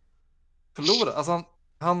nörgeltrollkarl förlorar. Alltså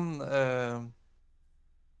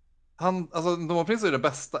alltså Demonprins är den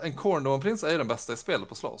bästa. En Korn Demonprins är den bästa i spelet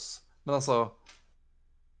på slåss. Men alltså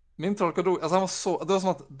min trollkarl dog. Alltså han var så, det var som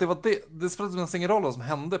att det spelade nästan ingen roll vad som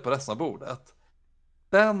hände på resten av bordet.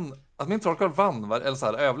 Att min trollkarl vann eller så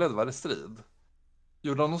här överlevde varje strid.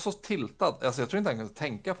 Gjorde honom så tiltad. Alltså jag tror inte han kunde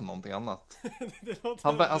tänka på någonting annat.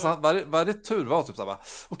 Varje tur var typ såhär,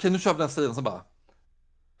 okej, nu kör vi den striden, så bara.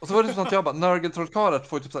 Och så var det typ som att jag bara, Nörgeltrollkarlet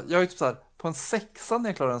får typ såhär, jag är typ såhär, på en 6 när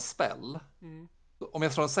jag klarar en spell. Om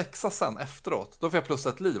jag slår en 6 sen efteråt, då får jag plus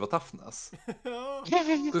 1 liv och toughness.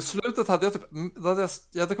 Så i slutet hade jag typ,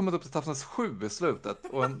 jag hade kommit upp till toughness 7 i slutet.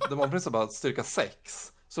 Och en Demonprins bara styrka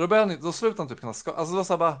 6. Så då slutade han typ kunna alltså det var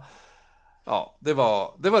såhär bara. Ja, det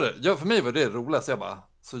var det. Ja, för mig var det roligt, så jag bara,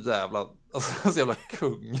 så jävla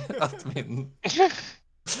kung att min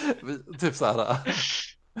typ så här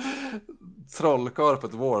trollkarl på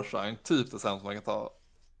ett Warshine, typ det sämsta man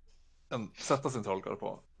kan sätta sin trollkarl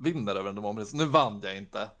på, vinner över en Demonprins. Nu vann jag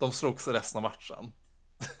inte, de slogs i resten av matchen.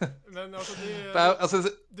 Men alltså,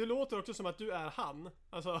 det låter också som att du är han.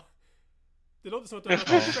 Alltså, det låter som att du är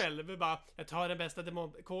han själv. Vi bara, jag tar den bästa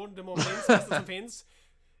Demonprins, bästa som finns.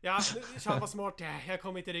 Ja, kör vad smart jag är. Jag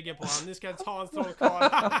kommer inte i ryggen på honom. Nu ska jag ta hans trollkarl.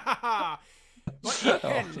 Vad i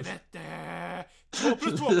helvete? 2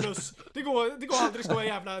 plus 2 plus. Det går aldrig stå en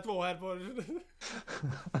jävla 2 här på.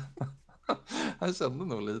 Han kände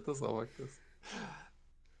nog lite så faktiskt.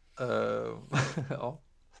 Ja.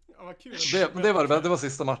 Vad kul. Det var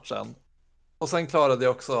sista matchen. Och sen klarade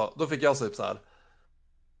jag också, då fick jag typ så här.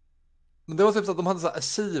 Men det var typ så att de hade så här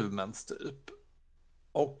achievements typ.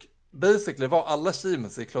 Och basically var alla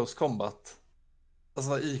achievements i close combat,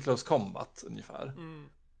 alltså i close combat ungefär.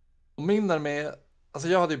 Och min armé, alltså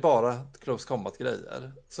jag hade ju bara close combat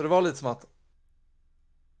grejer. Så det var lite som att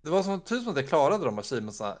det var som att jag klarade de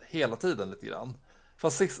achievementsna hela tiden lite grann.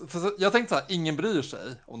 För jag tänkte så här, ingen bryr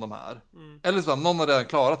sig om de här. Eller så att någon har redan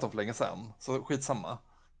klarat dem för länge sedan. Så skitsamma.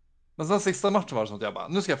 Men sen sista matchen var det som att jag bara,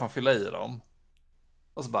 nu ska jag fan fylla i dem.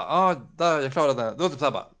 Och så bara, där jag klarade det. Det var typ så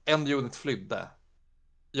här bara, en unit flydde.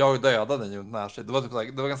 Jag dödade en unit närstrid. Det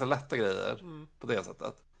var ganska lätta grejer på det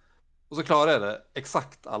sättet. Och så klarade jag det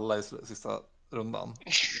exakt alla i sista rundan.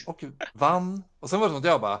 Och vann. Och sen var det som att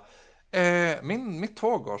jag bara, mitt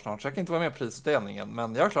tåg går snart så jag kan inte vara med i prisutdelningen.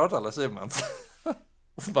 Men jag har klarat alla achievements.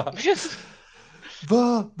 Och så bara,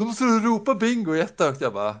 va? Då måste du ropa bingo jättehögt.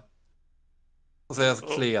 Jag bara, och så är jag så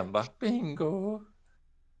klen bara, bingo.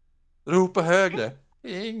 Ropa högre.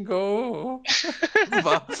 Bingo!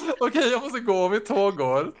 Okej, jag måste gå, vi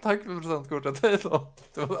går. Tack för presentkortet, hej då.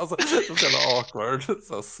 Det var alltså, det var så jävla awkward.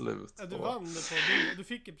 Så slut. Ja, du vann på bingo. Du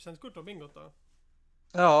fick ett presentkort av bingot då?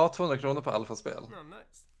 Ja, 200 kronor på alfaspel. Ja,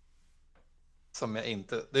 nice. Som jag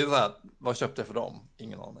inte... Det är så här, vad köpte jag för dem?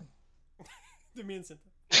 Ingen aning. Du minns inte?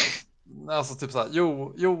 Alltså typ så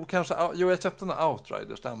här, kanske... Jo, jag köpte en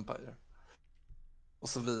Outriders Empire. Och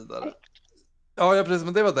så vidare. Ja, precis,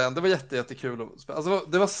 men det var den. Det var jättekul att spela. Alltså,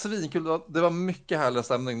 det var svinkul. Det var mycket härligare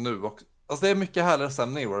stämning nu. Och, alltså, det är mycket härligare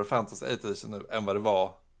stämning i World Fantasy 8 Edition nu än vad det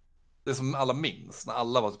var. Det som alla minns, när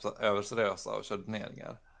alla var typ så här överseriösa och körde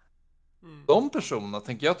turneringar. De personerna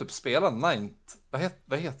tänker jag typ spela Ninth...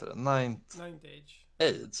 Vad heter det? Ninth Age.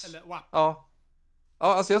 Eller WAP. Ja. Ja,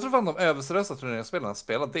 alltså jag tror fan de överseriösa turneringsspelarna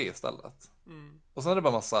spelar det istället. Och sen är det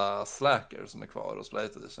bara massa slacker som är kvar och spelar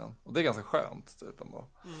 8 Edition. Och det är ganska skönt typ ändå.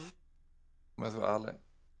 Om jag ska vara ärlig.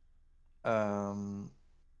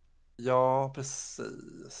 Ja,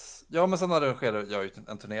 precis. Ja, men sen arrangerade jag ju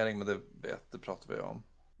en turnering, men det pratar vi om.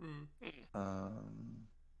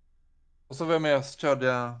 Och så var jag med och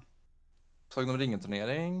körde Sagan om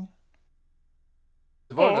ringen-turnering.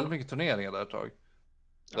 Det var väldigt mycket turneringar där ett tag.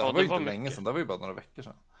 Det här var ju inte länge sedan, det var ju bara några veckor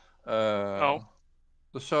sedan.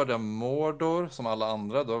 Då körde jag Mordor som alla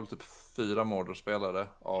andra. Det var väl typ 4 Mordor-spelare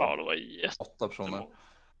av det var 8 personer.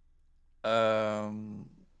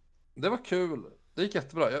 Det var kul. Det gick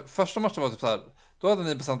jättebra. Första matchen var typ så här. Då hade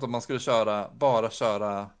ni bestämt att man skulle bara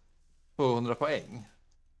köra 200 poäng.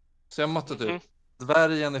 Så jag mötte typ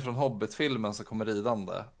dvärgen ifrån Hobbit-filmen som kommer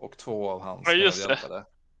ridande och 2 av hans medhjälpare.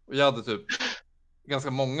 Och jag hade typ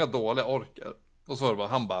ganska många dåliga orker. Och så var det bara,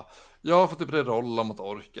 han bara, jag får typ rerolla mot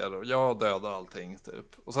orker och jag dödar allting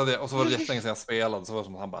typ. Och så var det jättelänge sedan jag spelade, så var det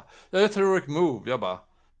som att han bara, jag gör ett heroic move. Jag bara,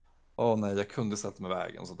 åh nej, jag kunde sätta mig i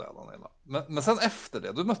vägen, så dödade han hela. Men sen efter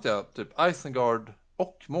det, då mötte jag typ Isengard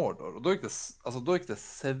och Mordor. Och då gick det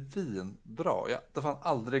svinbra. Det fan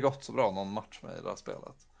aldrig gått så bra någon match med i det här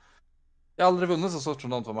spelet. Jag har aldrig vunnit så stort som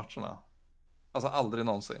de 2 matcherna. Alltså aldrig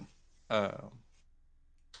någonsin. Vad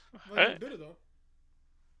gjorde du då?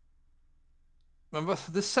 Men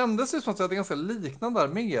det kändes ju som att jag hade ganska liknande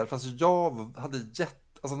arméer, fast jag hade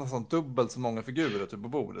nästan dubbelt så många figurer typ på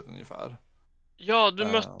bordet ungefär. Ja, du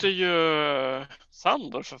mötte ju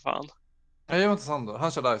Sandor för fan. Nej, jag mötte Sandor.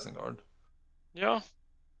 Han körde Isengard. Ja.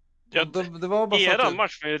 Det var bara era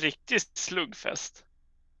match var ju riktigt slugfest.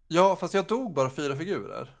 Ja, fast jag dog bara 4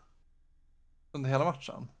 figurer under hela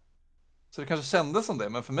matchen. Så det kanske kändes som det,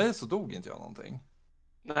 men för mig så dog inte jag någonting.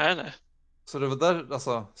 Nej. Så det var där,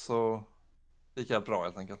 alltså, så det gick helt bra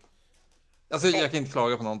helt enkelt. Alltså jag kan inte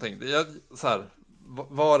klaga på någonting.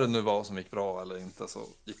 Vad det nu var som gick bra eller inte, så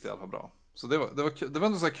gick det i alla fall bra. Så det var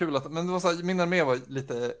ändå så här kul men det var så här, min armé var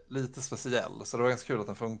lite speciell, så det var ganska kul att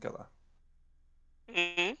den funkade.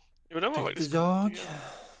 Jo, den var faktiskt jag.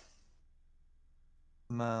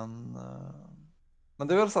 Men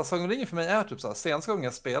det är väl så här, Sagan om ringen för mig är typ så här, senaste gången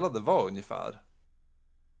jag spelade var ungefär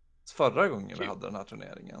förra gången vi hade den här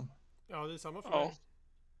turneringen. Ja, det är samma för mig.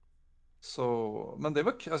 Så, men det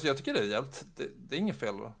var, alltså jag tycker det är jävligt, det är inget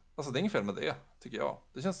fel. Alltså det är inget fel med det, tycker jag.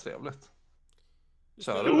 Det känns trevligt.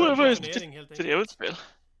 Jo, det var ett trevligt spel.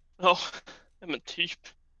 Ja, men typ.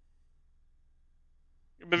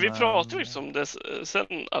 Men vi pratade ju om det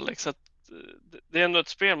sen, Alex, att det är ändå ett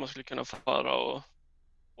spel man skulle kunna fara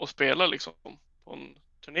och spela liksom på en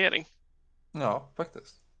turnering. Ja,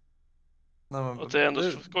 faktiskt. Nej, men, och det är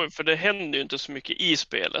ändå så skoj, för det händer ju inte så mycket i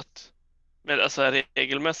spelet. Men alltså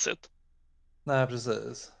regelmässigt. Nej,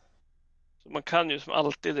 precis. Så man kan ju som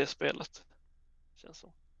alltid det spelet. Känns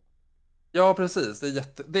så. Ja, precis.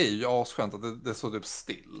 Det är ju asskönt att det är så typ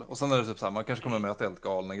still. Och sen är det typ så här, man kanske kommer möta helt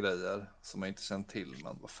galna grejer som man inte känner till,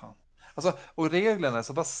 men vad fan. Alltså, och reglerna är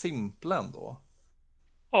så bara simpla ändå.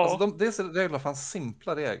 Ja. Alltså, reglerna fanns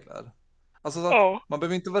simpla regler. Alltså, så att man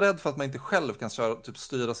behöver inte vara rädd för att man inte själv kan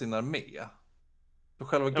styra sin armé. För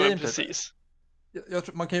själva gameplay. Precis.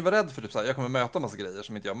 Man kan ju vara rädd för typ så här, jag kommer möta massa grejer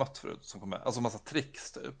som inte jag har mött förut, alltså massa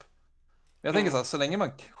tricks typ. Men jag tänker så här, så länge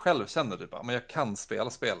man själv känner typ, men jag kan spela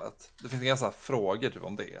spelet. Det finns inga så här frågor typ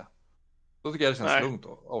om det. Då tycker jag det känns lugnt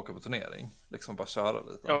att åka på turnering, liksom bara köra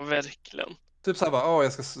lite. Ja, verkligen. Typ så här bara, det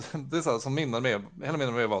är så här som hela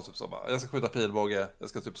min armé var typ så bara, jag ska skjuta pilbåge, jag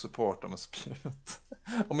ska typ supporta med spjut.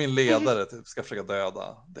 Och min ledare typ ska försöka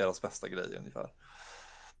döda deras bästa grej ungefär.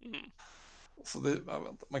 Så det,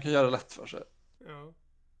 man kan göra det lätt för sig. Ja.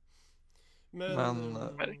 Men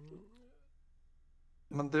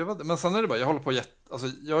det var det. Men sen är det bara, jag håller på alltså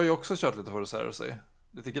jag har ju också kört lite Horus Heresy,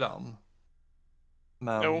 lite grann.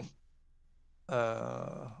 Men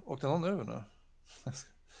åkte någon ur nu? Nej.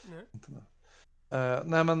 Inte nu.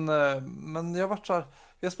 Nej men jag har varit så här,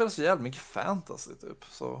 jag spelar så jävla mycket fantasy typ.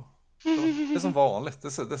 Så det är som vanligt,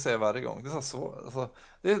 det ser jag varje gång. Det är så svårt, alltså,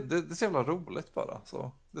 det är så jävla roligt bara.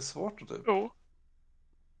 Så det är svårt att typ. Jo.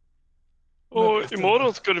 Men jag Och vet imorgon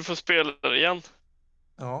inte. ska du få spela det igen.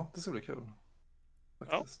 Ja, det ska bli kul.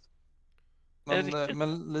 Faktiskt. Är det riktigt?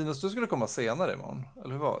 Men Linus, du skulle komma senare imorgon,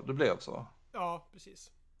 eller hur var det? Det blev så. Ja,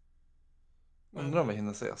 precis. Undrar om vi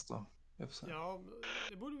hinner ses då. Jag får se. Ja,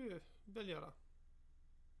 det borde vi väl göra.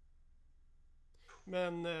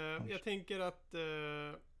 Men jag tänker att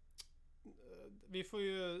vi får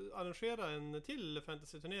ju arrangera en till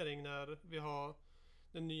fantasy-turnering när vi har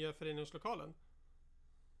den nya föreningslokalen.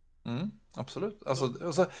 Absolut. Alltså,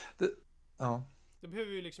 ja. Det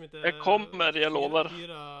behöver vi liksom inte Jag kommer, jag lovar.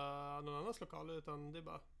 hyra någon annans lokal, utan det är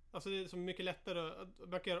bara... Alltså det är så mycket lättare,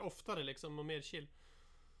 man kan göra oftare liksom och mer chill.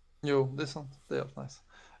 Jo, det är sant. Det är helt nice.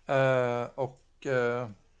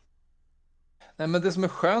 Nej, men det som är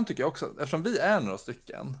skönt tycker jag också, eftersom vi är några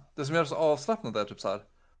stycken, det som gör det så avslappnat är typ så här,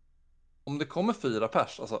 om det kommer 4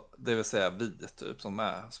 pers, alltså det vill säga vi typ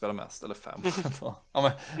som spelar mest, eller 5. Ja,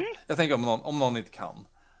 men, jag tänker om någon inte kan.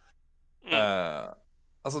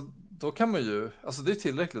 Alltså då kan man ju, alltså det är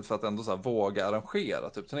tillräckligt för att ändå så här våga arrangera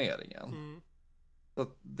typ turneringen. Så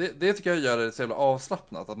att det tycker jag gör det så jävla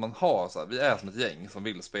avslappnat, att man har så här, vi är som ett gäng som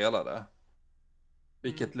vill spela det.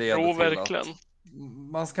 Vilket leder till verkligen. att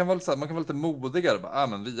man kan vara lite modigare.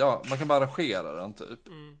 Man kan bara arrangera den typ.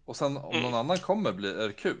 Och sen om någon annan kommer är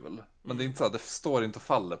det kul. Men det är inte så här, det står inte och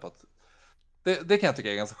faller på att... Det kan jag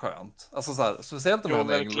tycka är ganska skönt. Alltså så här, speciellt om man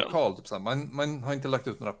har en egen lokal. Typ så här, man har inte lagt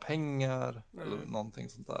ut några pengar eller någonting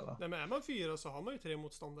sånt där. Nej, men är man 4 så har man ju 3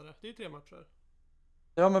 motståndare. Det är ju 3 matcher.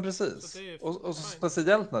 Ja, men precis. Så och så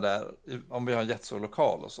speciellt när det är, om vi har en jättestor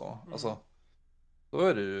lokal och så. Alltså, då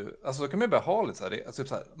är det ju, alltså då kan man ju bara ha lite så här, typ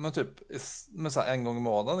så här, men typ med så här en gång i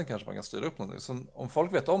månaden kanske man kan styra upp någonting. Så om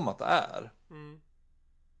folk vet om att det är.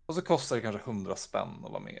 Och så kostar det kanske 100 spänn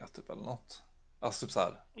att vara med typ eller något. Alltså typ så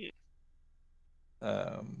här.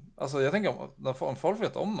 Alltså jag tänker om folk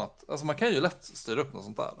vet om att, alltså man kan ju lätt styra upp något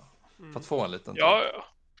sånt där. För att få en liten typ. Ja.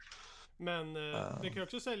 Men vi kan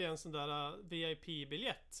också sälja en sån där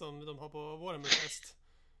VIP-biljett som de har på Warhammerfest.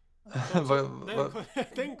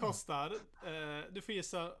 Den kostar, du får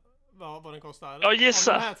gissa vad den kostar. Ja,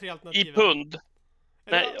 gissa. I pund.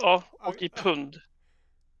 Nej, ja, och i pund.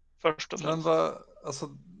 Först och främst. Men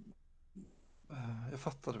alltså, jag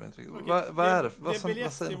fattar det inte riktigt. Vad är det? Det är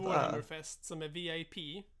biljett till Warhammerfest som är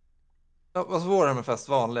VIP. Ja, alltså Warhammerfest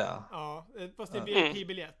vanliga. Ja, fast det är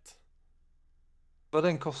VIP-biljett. Vad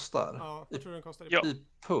den kostar? Ja, jag tror den kostar i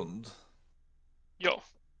pund. Ja.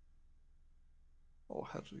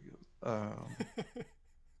 Herregud.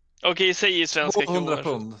 Okej, säg i svenska 200 kronor.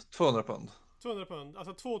 pund. 200 pund. 200 pund,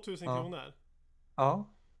 alltså 2000 kronor.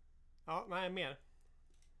 Ja. Ja, nej, mer.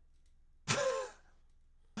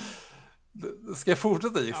 Ska jag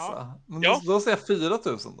fortsätta gissa? Ja. Men då säger jag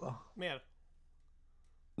 4000 då. Mer.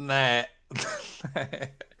 Nej.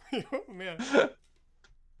 Nej. Jo, mer.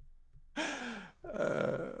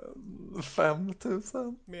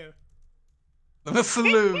 5000. Mer. Men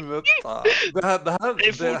sluta. Det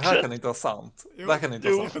här kan inte vara sant. Jo, det här kan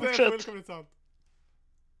inte vara sant. Det är fullkomligt sant.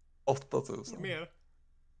 8000. Mer.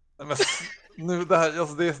 Men nu det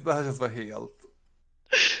här känns bara helt.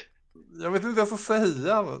 Jag vet inte vad jag ska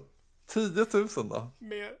säga. Men 10 000 då.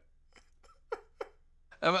 Mer.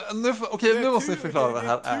 Ja, men nu måste ni förklara vad det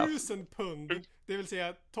här är. 1000 pund. Det vill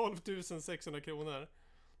säga 12 600 kronor.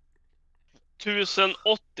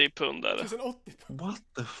 1080 pund är det. 1080 pund. What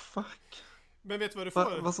the fuck? Men vet du vad du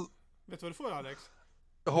får? Vet du vad du får, Alex?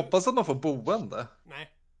 Jag hoppas att man får boende.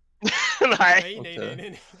 Nej.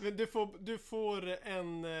 Nej. Men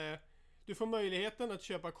du får möjligheten att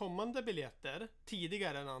köpa kommande biljetter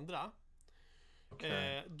tidigare än andra.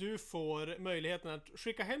 Okay. Du får möjligheten att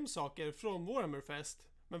skicka hem saker från Warhammerfest,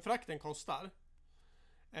 men frakten kostar.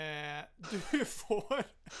 Du får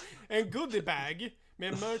en goodiebag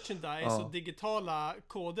med merchandise och digitala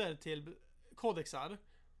koder till kodexar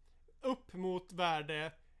upp mot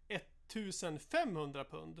värde 1500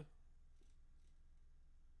 pund.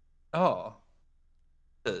 Ja.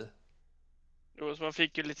 Okej. Jo, så man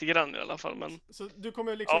fick ju lite grann i alla fall, men... Så du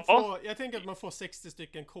kommer liksom få... Jag tänker att man får 60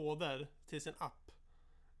 stycken koder till sin app.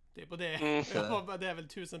 Typ, och det är väl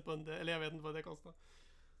 1000 pund, eller jag vet inte vad det kostar.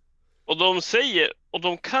 Och de säger, och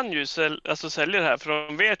de kan ju sälja det här, för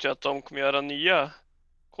de vet ju att de kommer göra nya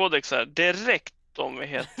kodexar direkt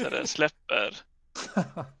de släpper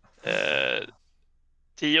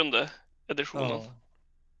 10:e editionen.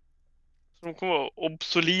 Så de kommer vara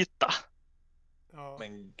obsoleta. Ja.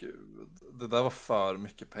 Men gud, det där var för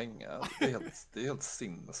mycket pengar. Det är helt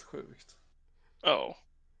sinnessjukt. Ja.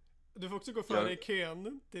 Du får också gå före i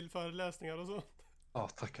kön till föreläsningar och så. Ja,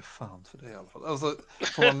 tacka fan för det i alla fall. Alltså,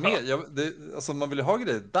 får man med, alltså man vill ju ha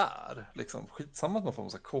grejer där, liksom. Skitsamma att man får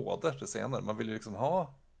massa koder till senare. Man vill ju liksom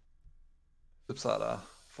ha, typ så här,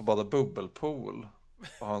 få bada bubbelpool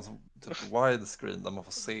och ha en sån typ widescreen där man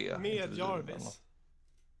får se. Med Jarvis.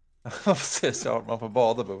 Man får se Jarvis, man får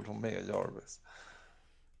bada bubbelpool med Jarvis.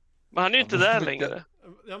 Men han är ju inte där längre.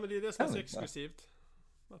 Ja, men det är det som är så exklusivt.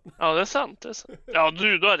 Ja, det är sant. Ja,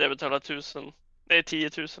 då hade jag betalat 1000. Nej,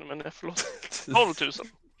 10 000, men förlåt. 12 000.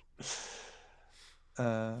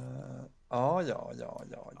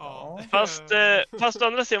 Ja. Fast å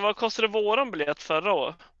andra sidan, vad kostade våran biljett förra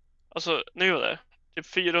året? Alltså, nu var det typ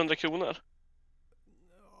 400 kronor.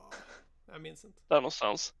 Ja, jag minns inte. Där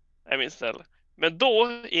någonstans. Jag minns det heller. Men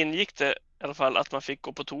då ingick det i alla fall att man fick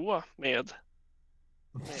gå på toa med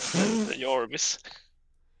Jarvis.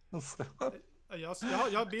 Jag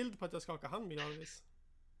har bild på att jag skakar hand med Jarvis.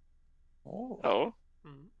 Ja.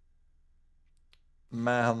 Mm.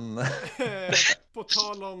 Men... På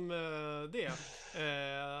tal om det.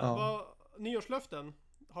 Nyårslöften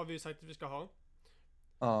har vi ju sagt att vi ska ha.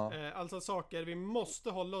 Alltså saker vi måste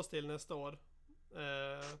hålla oss till nästa år.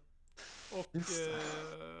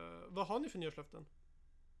 Vad har ni för nyårslöften?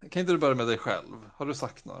 Kan inte du börja med dig själv? Har du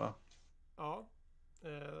sagt några? Ja.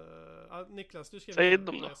 Niklas, du skrev... Säg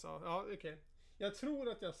dem då. Ja, okej. Jag tror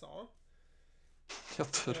att jag sa...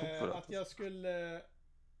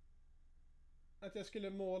 att jag skulle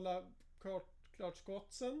måla klart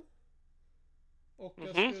skotsen. Och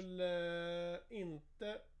jag skulle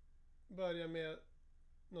inte börja med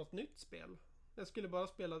något nytt spel. Jag skulle bara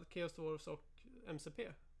spela Chaos Wars och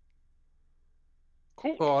MCP.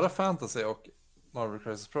 Cool. Bara fantasy och Marvel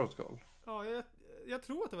Crisis Protocol. Ja, jag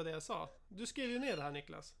tror att det var det jag sa. Du skrev ju ner det här,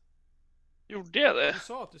 Niklas. Gjorde jag det? Du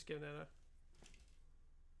sa att du skrev ner det.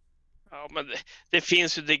 Ja, men det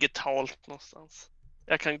finns ju digitalt någonstans.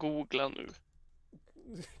 Jag kan googla nu.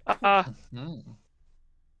 Men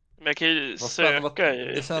jag kan ju söka.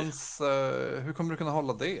 Det känns... hur kommer du kunna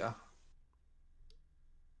hålla det?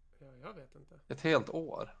 Ja, jag vet inte. Ett helt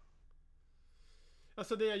år?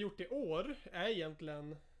 Alltså det jag gjort i år är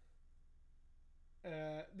egentligen...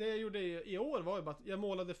 det jag gjorde i år var ju bara att jag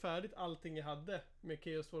målade färdigt allting jag hade med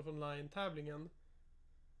Chaos Wars Online-tävlingen.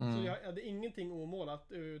 Så jag hade ingenting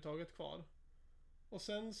omålat överhuvudtaget kvar. Och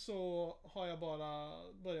sen så har jag bara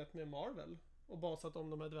börjat med Marvel och basat om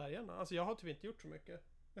de här dvärgarna. Alltså jag har typ inte gjort så mycket.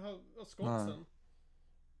 Jag har skotsen.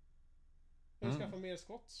 Jag ska få mer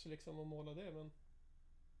skots liksom och måla det, men...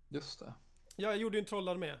 Just det. Ja, jag gjorde ju en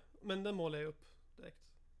trollarmé, men den målade jag upp direkt.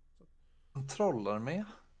 Så. En trollarmé?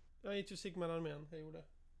 Ja, Age of Sigmar-armén jag gjorde.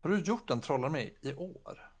 Har du gjort en trollarmé i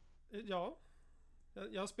år? Ja.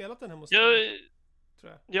 Jag har spelat den här hos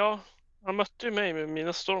tror jag. Ja, han mötte ju mig med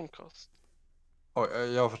mina stormcast. Oj,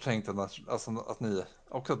 jag har förtänkt att ni...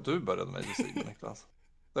 Också att du började med Sigmar, Niklas.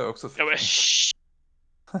 Det är också ja, men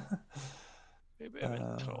vi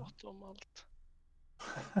behöver inte prata om allt.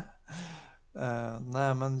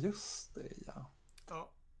 Nej, men just det, ja.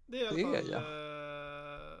 Ja, det är i alla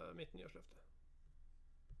fall mitt nyårslöfte.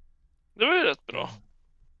 Det var ju rätt bra.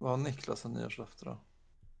 Vad har Niklas en nyårslöfte då?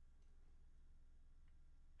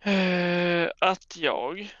 Att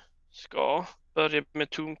jag ska börja med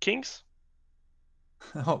Tomb Kings.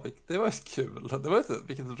 Ja, det var kul. Det var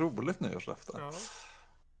vilket roligt nyårslöfte. Ja.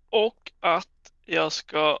 Och att jag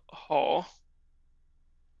ska ha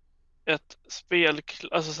ett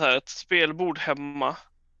ett spelbord hemma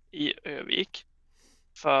i Övik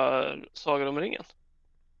för Sagan om ringen.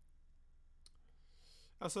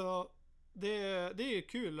 Alltså det är ju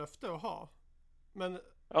kul löfte att ha. Men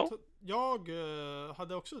jag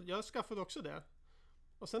skaffade också det.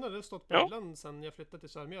 Och sen har det stått på hyllan sen jag flyttade till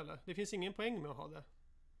Sörmjöle. Det finns ingen poäng med att ha det.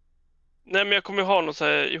 Nej, men jag kommer ha något så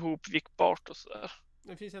här ihopvikbart och sådär.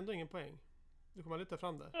 Det finns ändå ingen poäng. Du kommer lite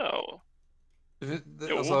fram där. Ja.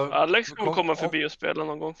 Jo, alltså, Alex kommer komma förbi och spela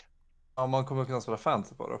någon gång. Ja, man kommer kunna spela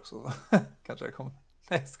fantasy på det också. Kanske jag kommer.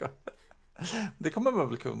 Nej, ska. Det kommer man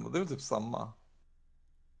väl kunna. Det är väl typ samma.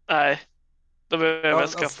 Nej. Då behöver jag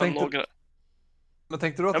skaffa några. Men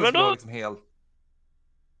tänkte du att det skulle vara liksom helt...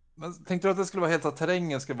 Men tänkte du att det skulle vara helt att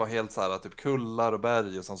terrängen skulle vara helt så här typ kullar och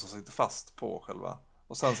berg och sånt som sitter fast på själva.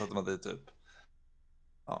 Och sen sätter man dit typ...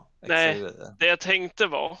 Ja, nej, grejer. Det jag tänkte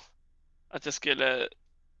var att jag skulle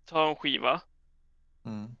ta en skiva.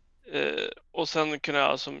 Och sen kunna jag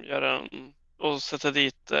alltså göra en och sätta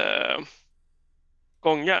dit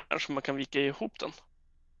gångjärn så man kan vika ihop den.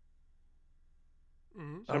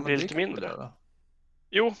 Så den blir lite mindre. Det,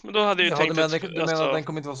 jo, men då hade jag ju tänkt att du menar att den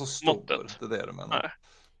kommer inte vara så stor. Måttet. Det är det du menar. Nej.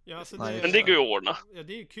 Ja, alltså men det går ju att ordna. Ja,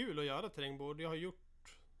 det är kul att göra terrängbord. Jag har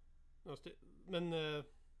gjort Men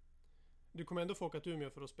du kommer ändå få åka till Umeå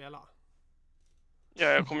för att spela. Ja,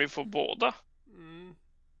 jag kommer ju få båda. Mm.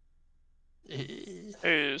 Det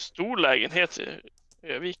är ju stor lägenhet i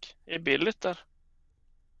Övik. Det är billigt där.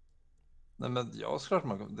 Nej, men jag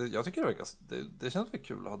tycker det känns väl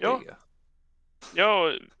kul att ha Ja. det.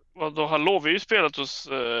 Ja, vadå, hallå, vi har ju spelat hos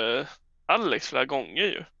Alex flera gånger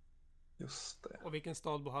ju. Just det. Och vilken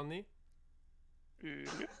stad bor han i?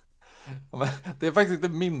 Umeå. Ja, men det är faktiskt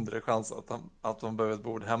inte mindre chans att de behöver ett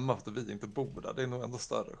bord hemma för att vi inte bor där. Det är nog ändå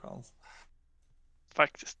större chans.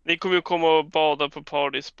 Faktiskt. Ni kommer ju komma och bada på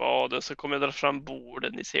Partyspade, så kommer jag dra fram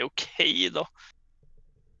borden. Ni säger okej då.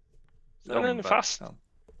 Sen är ni fast.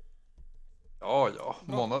 Ja.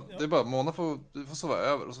 Mona, det är bara Mona får sova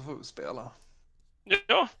över och så får vi spela.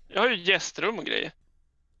 Ja, jag har ju gästrum och grejer.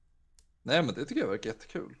 Nej, men det tycker jag verkar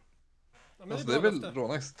jättekul. Ja, men Alltså, det det är är väl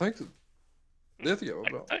rånice. Det tycker jag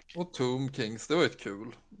var bra. Tack. Och Tomb Kings, det var ju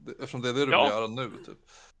kul. Eftersom det är det du vill göra nu, typ.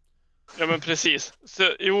 Ja, men precis.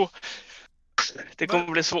 Så, jo, det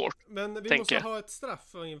kommer bli svårt. Men vi måste ha ett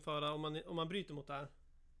straff att införa om man bryter mot det här.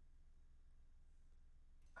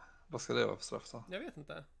 Vad ska det vara för straff då? Jag vet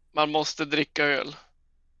inte. Man måste dricka öl.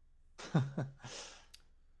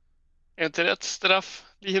 Är inte rätt straff,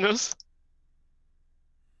 Linus?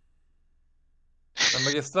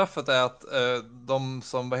 MCP-straffet är att de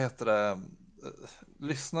som,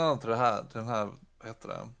 lyssnar till den här,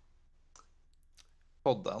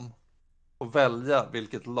 podden och välja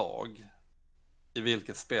vilket lag i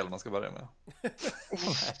vilket spel man ska börja med.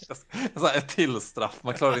 Nej, ett till straff,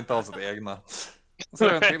 man klarar inte av sitt egna. Så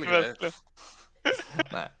är en till grej.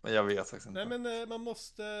 Nej, men jag vet faktiskt inte. Nej, men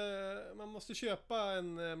man måste köpa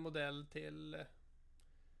en modell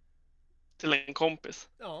till en kompis.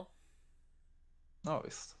 Ja. Ja,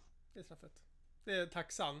 visst. Det är straffet. Det är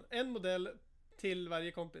taxan. En modell till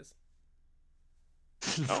varje kompis.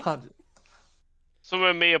 Ja. Som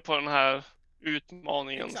är med på den här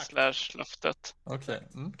utmaningen / löftet. Okej,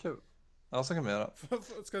 kul. Ja, så kan vi göra.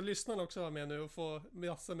 Ska lyssnarna också vara med nu och få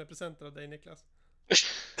massor med presenter av dig, Niklas?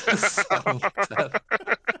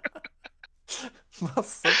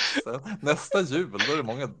 Massor. Nästa jul, då är det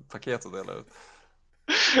många paket att dela ut.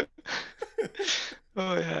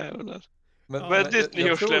 Jävlar. Men ditt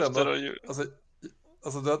nyårslöfte då?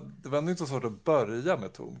 Alltså det var ändå inte så svårt att börja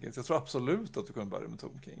med Tomb Kings. Jag tror absolut att du kommer börja med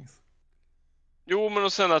Tomb Kings. Jo, men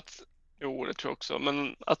och sen att... Jo, det tror jag också.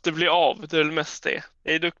 Men att det blir av, det är väl mest det.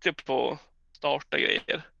 Jag är duktig på att starta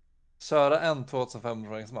grejer. Köra en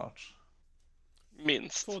 2500 match.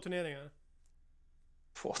 Minst. 2 turneringar.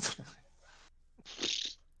 2 turneringar.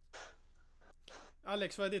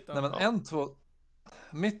 Alex, vad är ditt då? Nej,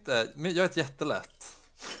 men jag är ett jättelätt.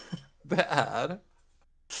 Det är...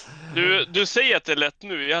 Du säger att det är lätt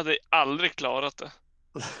nu. Jag hade aldrig klarat det.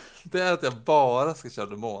 Det är att jag bara ska köra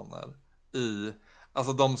demoner i...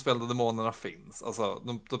 Alltså de spelade demonerna finns. Alltså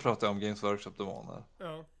då pratar jag om Games Workshop demoner.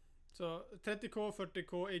 Ja. Så 30K,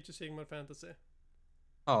 40K, Age of Sigmar Fantasy.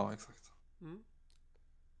 Ja, exakt.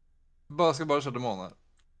 Ska bara köra demoner.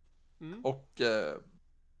 Och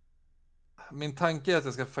min tanke är att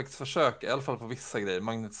jag ska faktiskt försöka, i alla fall på vissa grejer,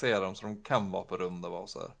 magnetisera dem så de kan vara på runda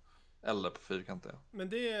baser. Eller på fyrkantiga. Men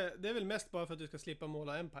det är väl mest bara för att du ska slippa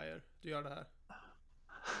måla Empire. Du gör det här.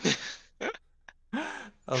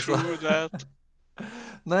 Alltså, True that.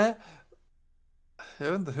 Nej.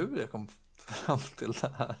 Jag vet inte hur jag kom fram till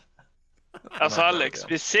det här. Alltså Alex,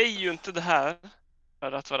 vi säger ju inte det här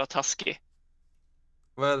för att vara taskig.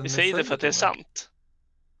 Vi säger det för att det är sant.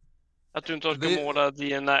 Att du inte orkar måla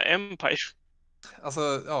dina Empire.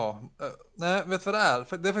 Alltså, ja. Nej, vet du vad det är?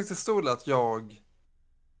 För det är faktiskt stor att jag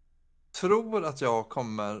tror att jag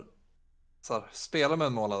kommer spela med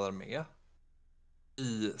en målad armé.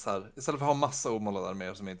 Istället för att ha massa omålade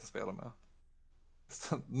arméer som jag inte spelar med.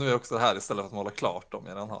 Nu är också det här istället för att måla klart dem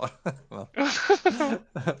jag redan har.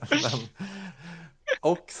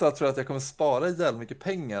 Och så tror jag att jag kommer spara jävligt mycket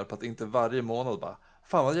pengar på att inte varje månad bara,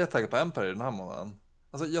 fan vad jag är taggad på Empire den här månaden.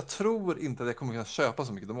 Alltså jag tror inte att jag kommer kunna köpa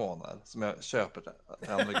så mycket demoner som jag köper till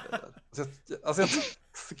andra grejer. Alltså jag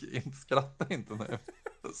skrattar inte nu.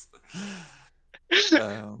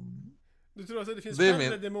 Du tror alltså att det finns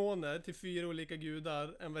färre demoner till 4 olika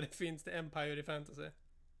gudar än vad det finns till Empire i Fantasy?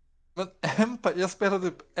 Men jag spelade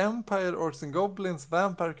typ Empire, Orcs and Goblins,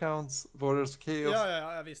 Vampire Counts, Warriors of Chaos.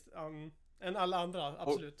 Ja, visst. Än alla andra,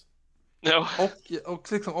 absolut.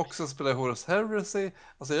 Och liksom också spelar Horus Heresy.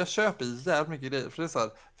 Alltså jag köper jävligt mycket grejer. För det är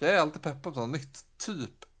för jag är alltid peppad på något nytt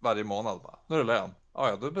typ varje månad. Bara. Nu är det lön.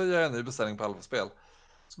 Ja, då börjar jag en ny beställning på Alfa-spel.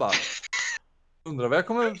 Så bara, undrar vad jag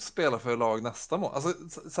kommer spela för lag nästa månad. Alltså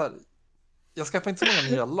jag skaffar inte så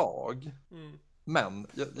många nya lag. Men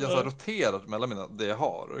jag roterar mellan det jag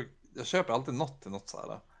har. Och jag köper alltid något till något så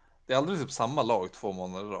här. Det är aldrig typ samma lag 2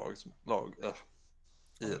 månader i rad som jag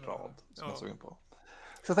är sugen på.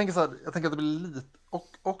 Så jag tänker så här, jag tänker att det blir lite,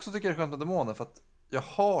 och också tycker jag det är skönt med demoner för att jag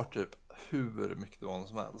har typ hur mycket demoner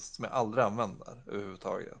som helst som jag aldrig använder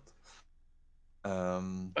överhuvudtaget.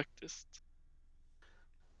 Faktiskt.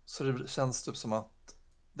 Så det känns typ som att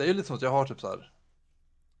det är ju lite som att jag har typ så här.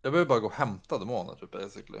 Jag behöver bara gå och hämta demoner typ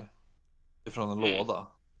basically ifrån en låda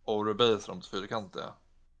och rebase dem till fyrkantiga.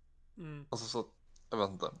 Alltså så, jag vet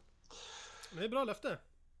inte. Men det är bra löfte.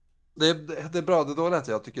 Det är bra, det är dåligt att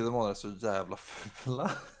jag tycker demoner är så jävla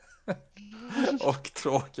fula. Och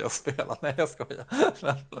tråkiga att spela. Nej, jag skojar.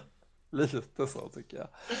 Lite så tycker jag.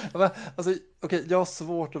 Men, alltså, okej, jag har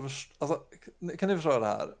svårt att förstå. Alltså, kan ni förstå det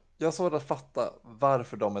här? Jag har svårt att fatta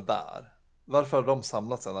varför de är där. Varför har de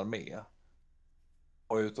samlat sig en armé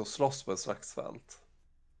och är ute och slåss på ett slagsfält?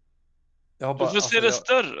 Du får se det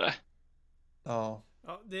större. Ja.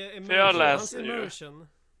 Ja, det är för jag läser immersion.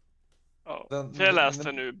 Ja, för jag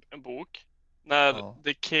läste nu en bok. När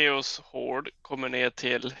The Chaos Horde kommer ner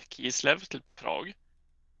till Kislev, till Prag.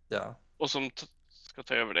 Ja. Och som ska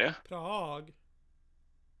ta över det.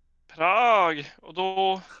 Prag! Och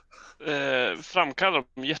då framkallar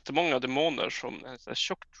de jättemånga demoner som en sån här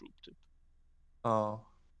shock troop typ. Ja.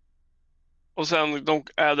 Och sen de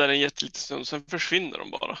är där en jätteliten stund, sen försvinner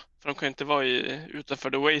de bara. För de kan inte vara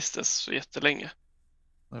utanför The Wastes så jättelänge.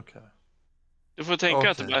 Okej. Du får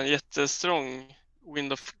tänka att det blir en jättestrong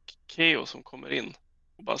Wind of Chaos som kommer in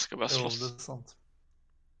och bara ska börja slåss. Jo, det är sant.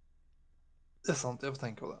 Det är sant, jag får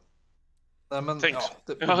tänka på det. Nej, men tänk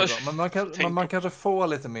det blir bra. Men man kanske får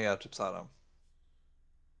lite mer typ så här.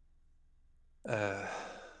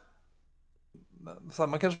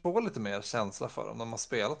 Man kanske får lite mer känsla för dem när man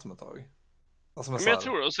spelat dem ett tag. Alltså, men jag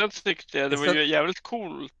tror det. Och sen tyckte jag det var ju jävligt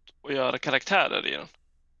coolt att göra karaktärer i den.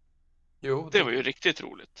 Jo, det var ju riktigt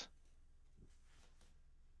roligt.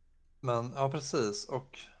 Men, ja precis,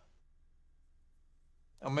 och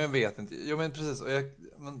ja men jag vet inte, jo men precis, och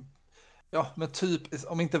men typ,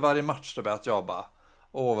 om inte varje match då att jag bara,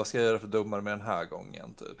 vad ska jag göra för dummare med den här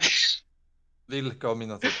gången typ. Vilka av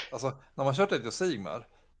mina typ, alltså när man kört ett Sigmar,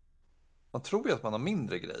 man tror ju att man har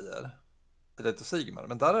mindre grejer i ett Sigmar,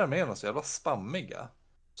 men där är arméerna så jävla spammiga,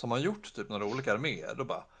 som man gjort typ några olika arméer, då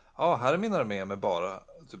bara, här är min armé med bara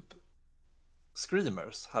typ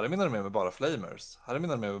Screamers, här är min armé med bara Flamers, här är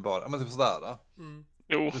min armé med bara, men typ sådär.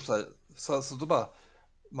 Jo. Typ så då bara,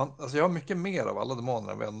 alltså jag har mycket mer av alla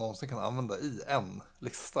demoner än vad jag någonsin kan använda i en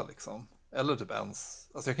lista liksom. Eller typ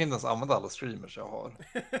ens, alltså jag kan inte ens använda alla streamers jag har.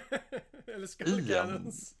 Eller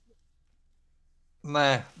skullcannons.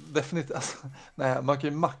 Nej, definitivt, alltså, nej, man kan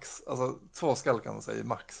ju max, alltså 2 skullcannons är ju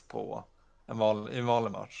max på en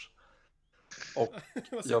vanlig match. Och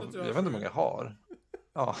jag vet inte hur många jag har.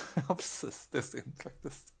 Ja, precis, det är synd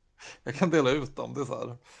faktiskt. Jag kan dela ut dem, det är så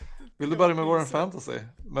här. Vill du börja med Warren Fantasy?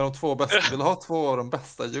 Med de 2 bästa, vill du ha 2 av de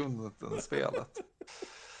bästa uniten i spelet?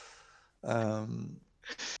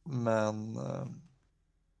 Men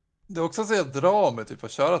det är också så jag drar mig typ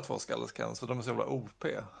att köra 2 skullcannons för de är så jävla OP.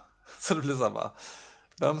 Så det blir så här bara,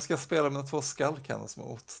 vem ska jag spela med 2 skullcannons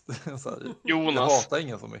mot? Det är så här, Jonas. Jag hatar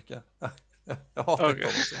ingen så mycket. Jag hatar inte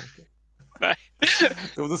honom så mycket. Nej.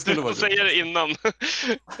 Jo, det skulle du vara får säga det innan.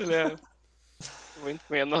 Eller, det var inte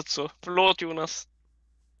menat så. Förlåt Jonas.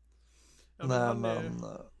 Ja, men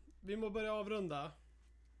vi må börja avrunda.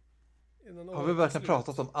 Har vi verkligen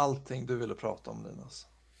pratat om allting du ville prata om, Linus?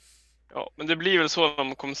 Ja, men det blir väl så när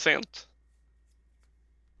man kommer sent.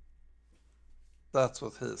 That's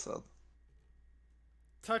what he said.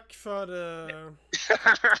 Tack för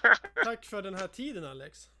tack för den här tiden,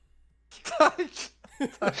 Alex. Tack.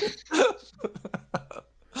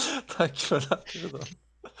 Tack för den här tiden.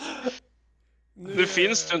 Nu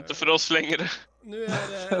finns det inte för oss längre. Nu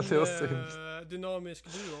är det en dynamisk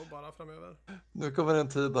duo bara framöver. Nu kommer en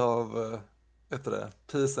tid av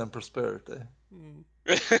peace and prosperity.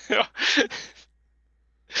 Ja.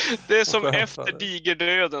 Det är som efter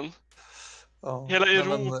digerdöden. Ja, hela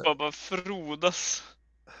Europa bara frodas.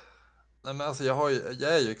 Nej men alltså jag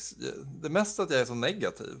är ju det mesta att jag är så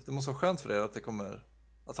negativ. Det måste vara skönt för er att det kommer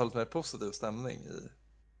att ha lite mer positiv stämning i.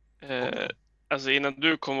 Alltså innan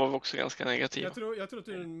du kom var vi också ganska negativa. Jag tror att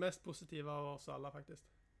du är den mest positiva av oss alla faktiskt.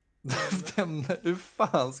 Hur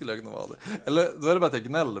fan skulle jag kunna vara det? Eller då är det bara att jag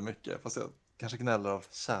gnäller mycket, fast jag kanske gnäller av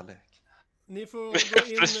kärlek. Ni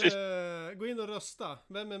får gå in och rösta.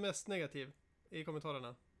 Vem är mest negativ i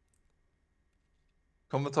kommentarerna?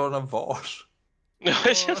 Kommentarerna var?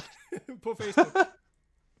 På Facebook.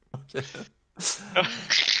 Okej.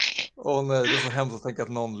 Åh nej, det är så hemskt att tänka att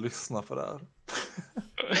någon lyssnar på det här.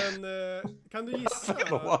 Men kan du gissa,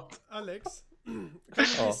 Alex, Kan du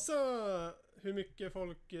gissa hur mycket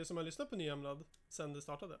folk som har lyssnat på Nÿhammrad sen det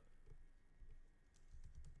startade?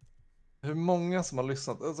 Hur många som har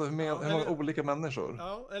lyssnat? Alltså hur många olika människor?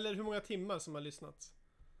 Ja, eller hur många timmar som har lyssnat?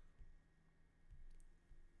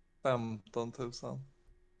 15 000.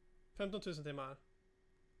 15 000 timmar.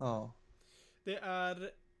 Ja. Det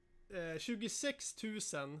är 26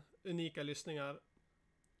 000 unika lyssningar.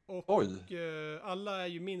 Och alla är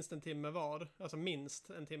ju minst en timme var. Alltså minst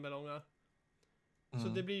en timme långa. Så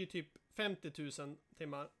det blir ju typ 50 000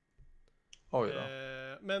 timmar. Oj då.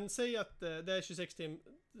 Men säg att det är 26 000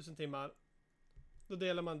 timmar. Då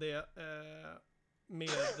delar man det med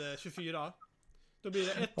 24. Då blir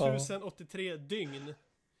det 1083 dygn.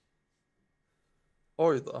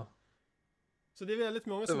 Oj då. Så det är väldigt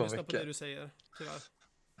många som lyssnar på det du säger, tyvärr.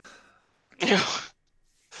 Ja.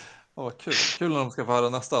 Vad kul. Kul när de ska få höra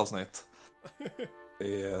nästa avsnitt.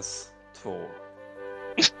 PS2.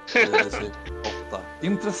 Leadership 8.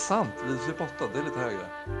 Intressant. Leadership 8, det är lite högre.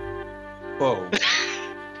 Bow.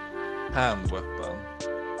 Hand weapon.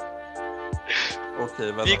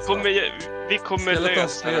 Okej, vi kommer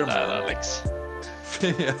lösa det där, Alex.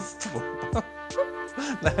 PS2.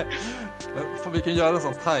 Nej, för vi kan göra en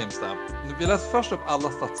sån timestamp. Vi läser först upp alla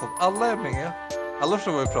stats så att alla är med. Alla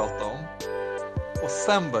förstår vad vi pratar om. Och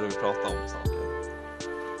sen börjar vi prata om saker.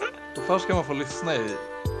 Så först kan man få lyssna i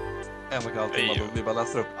 1,5 timmar då vi bara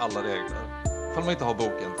läser upp alla regler. För man inte har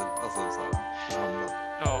boken till, alltså så här.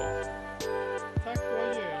 Ja. Tack och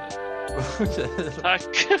adjö. Okej.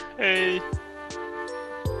 Tack. Hej.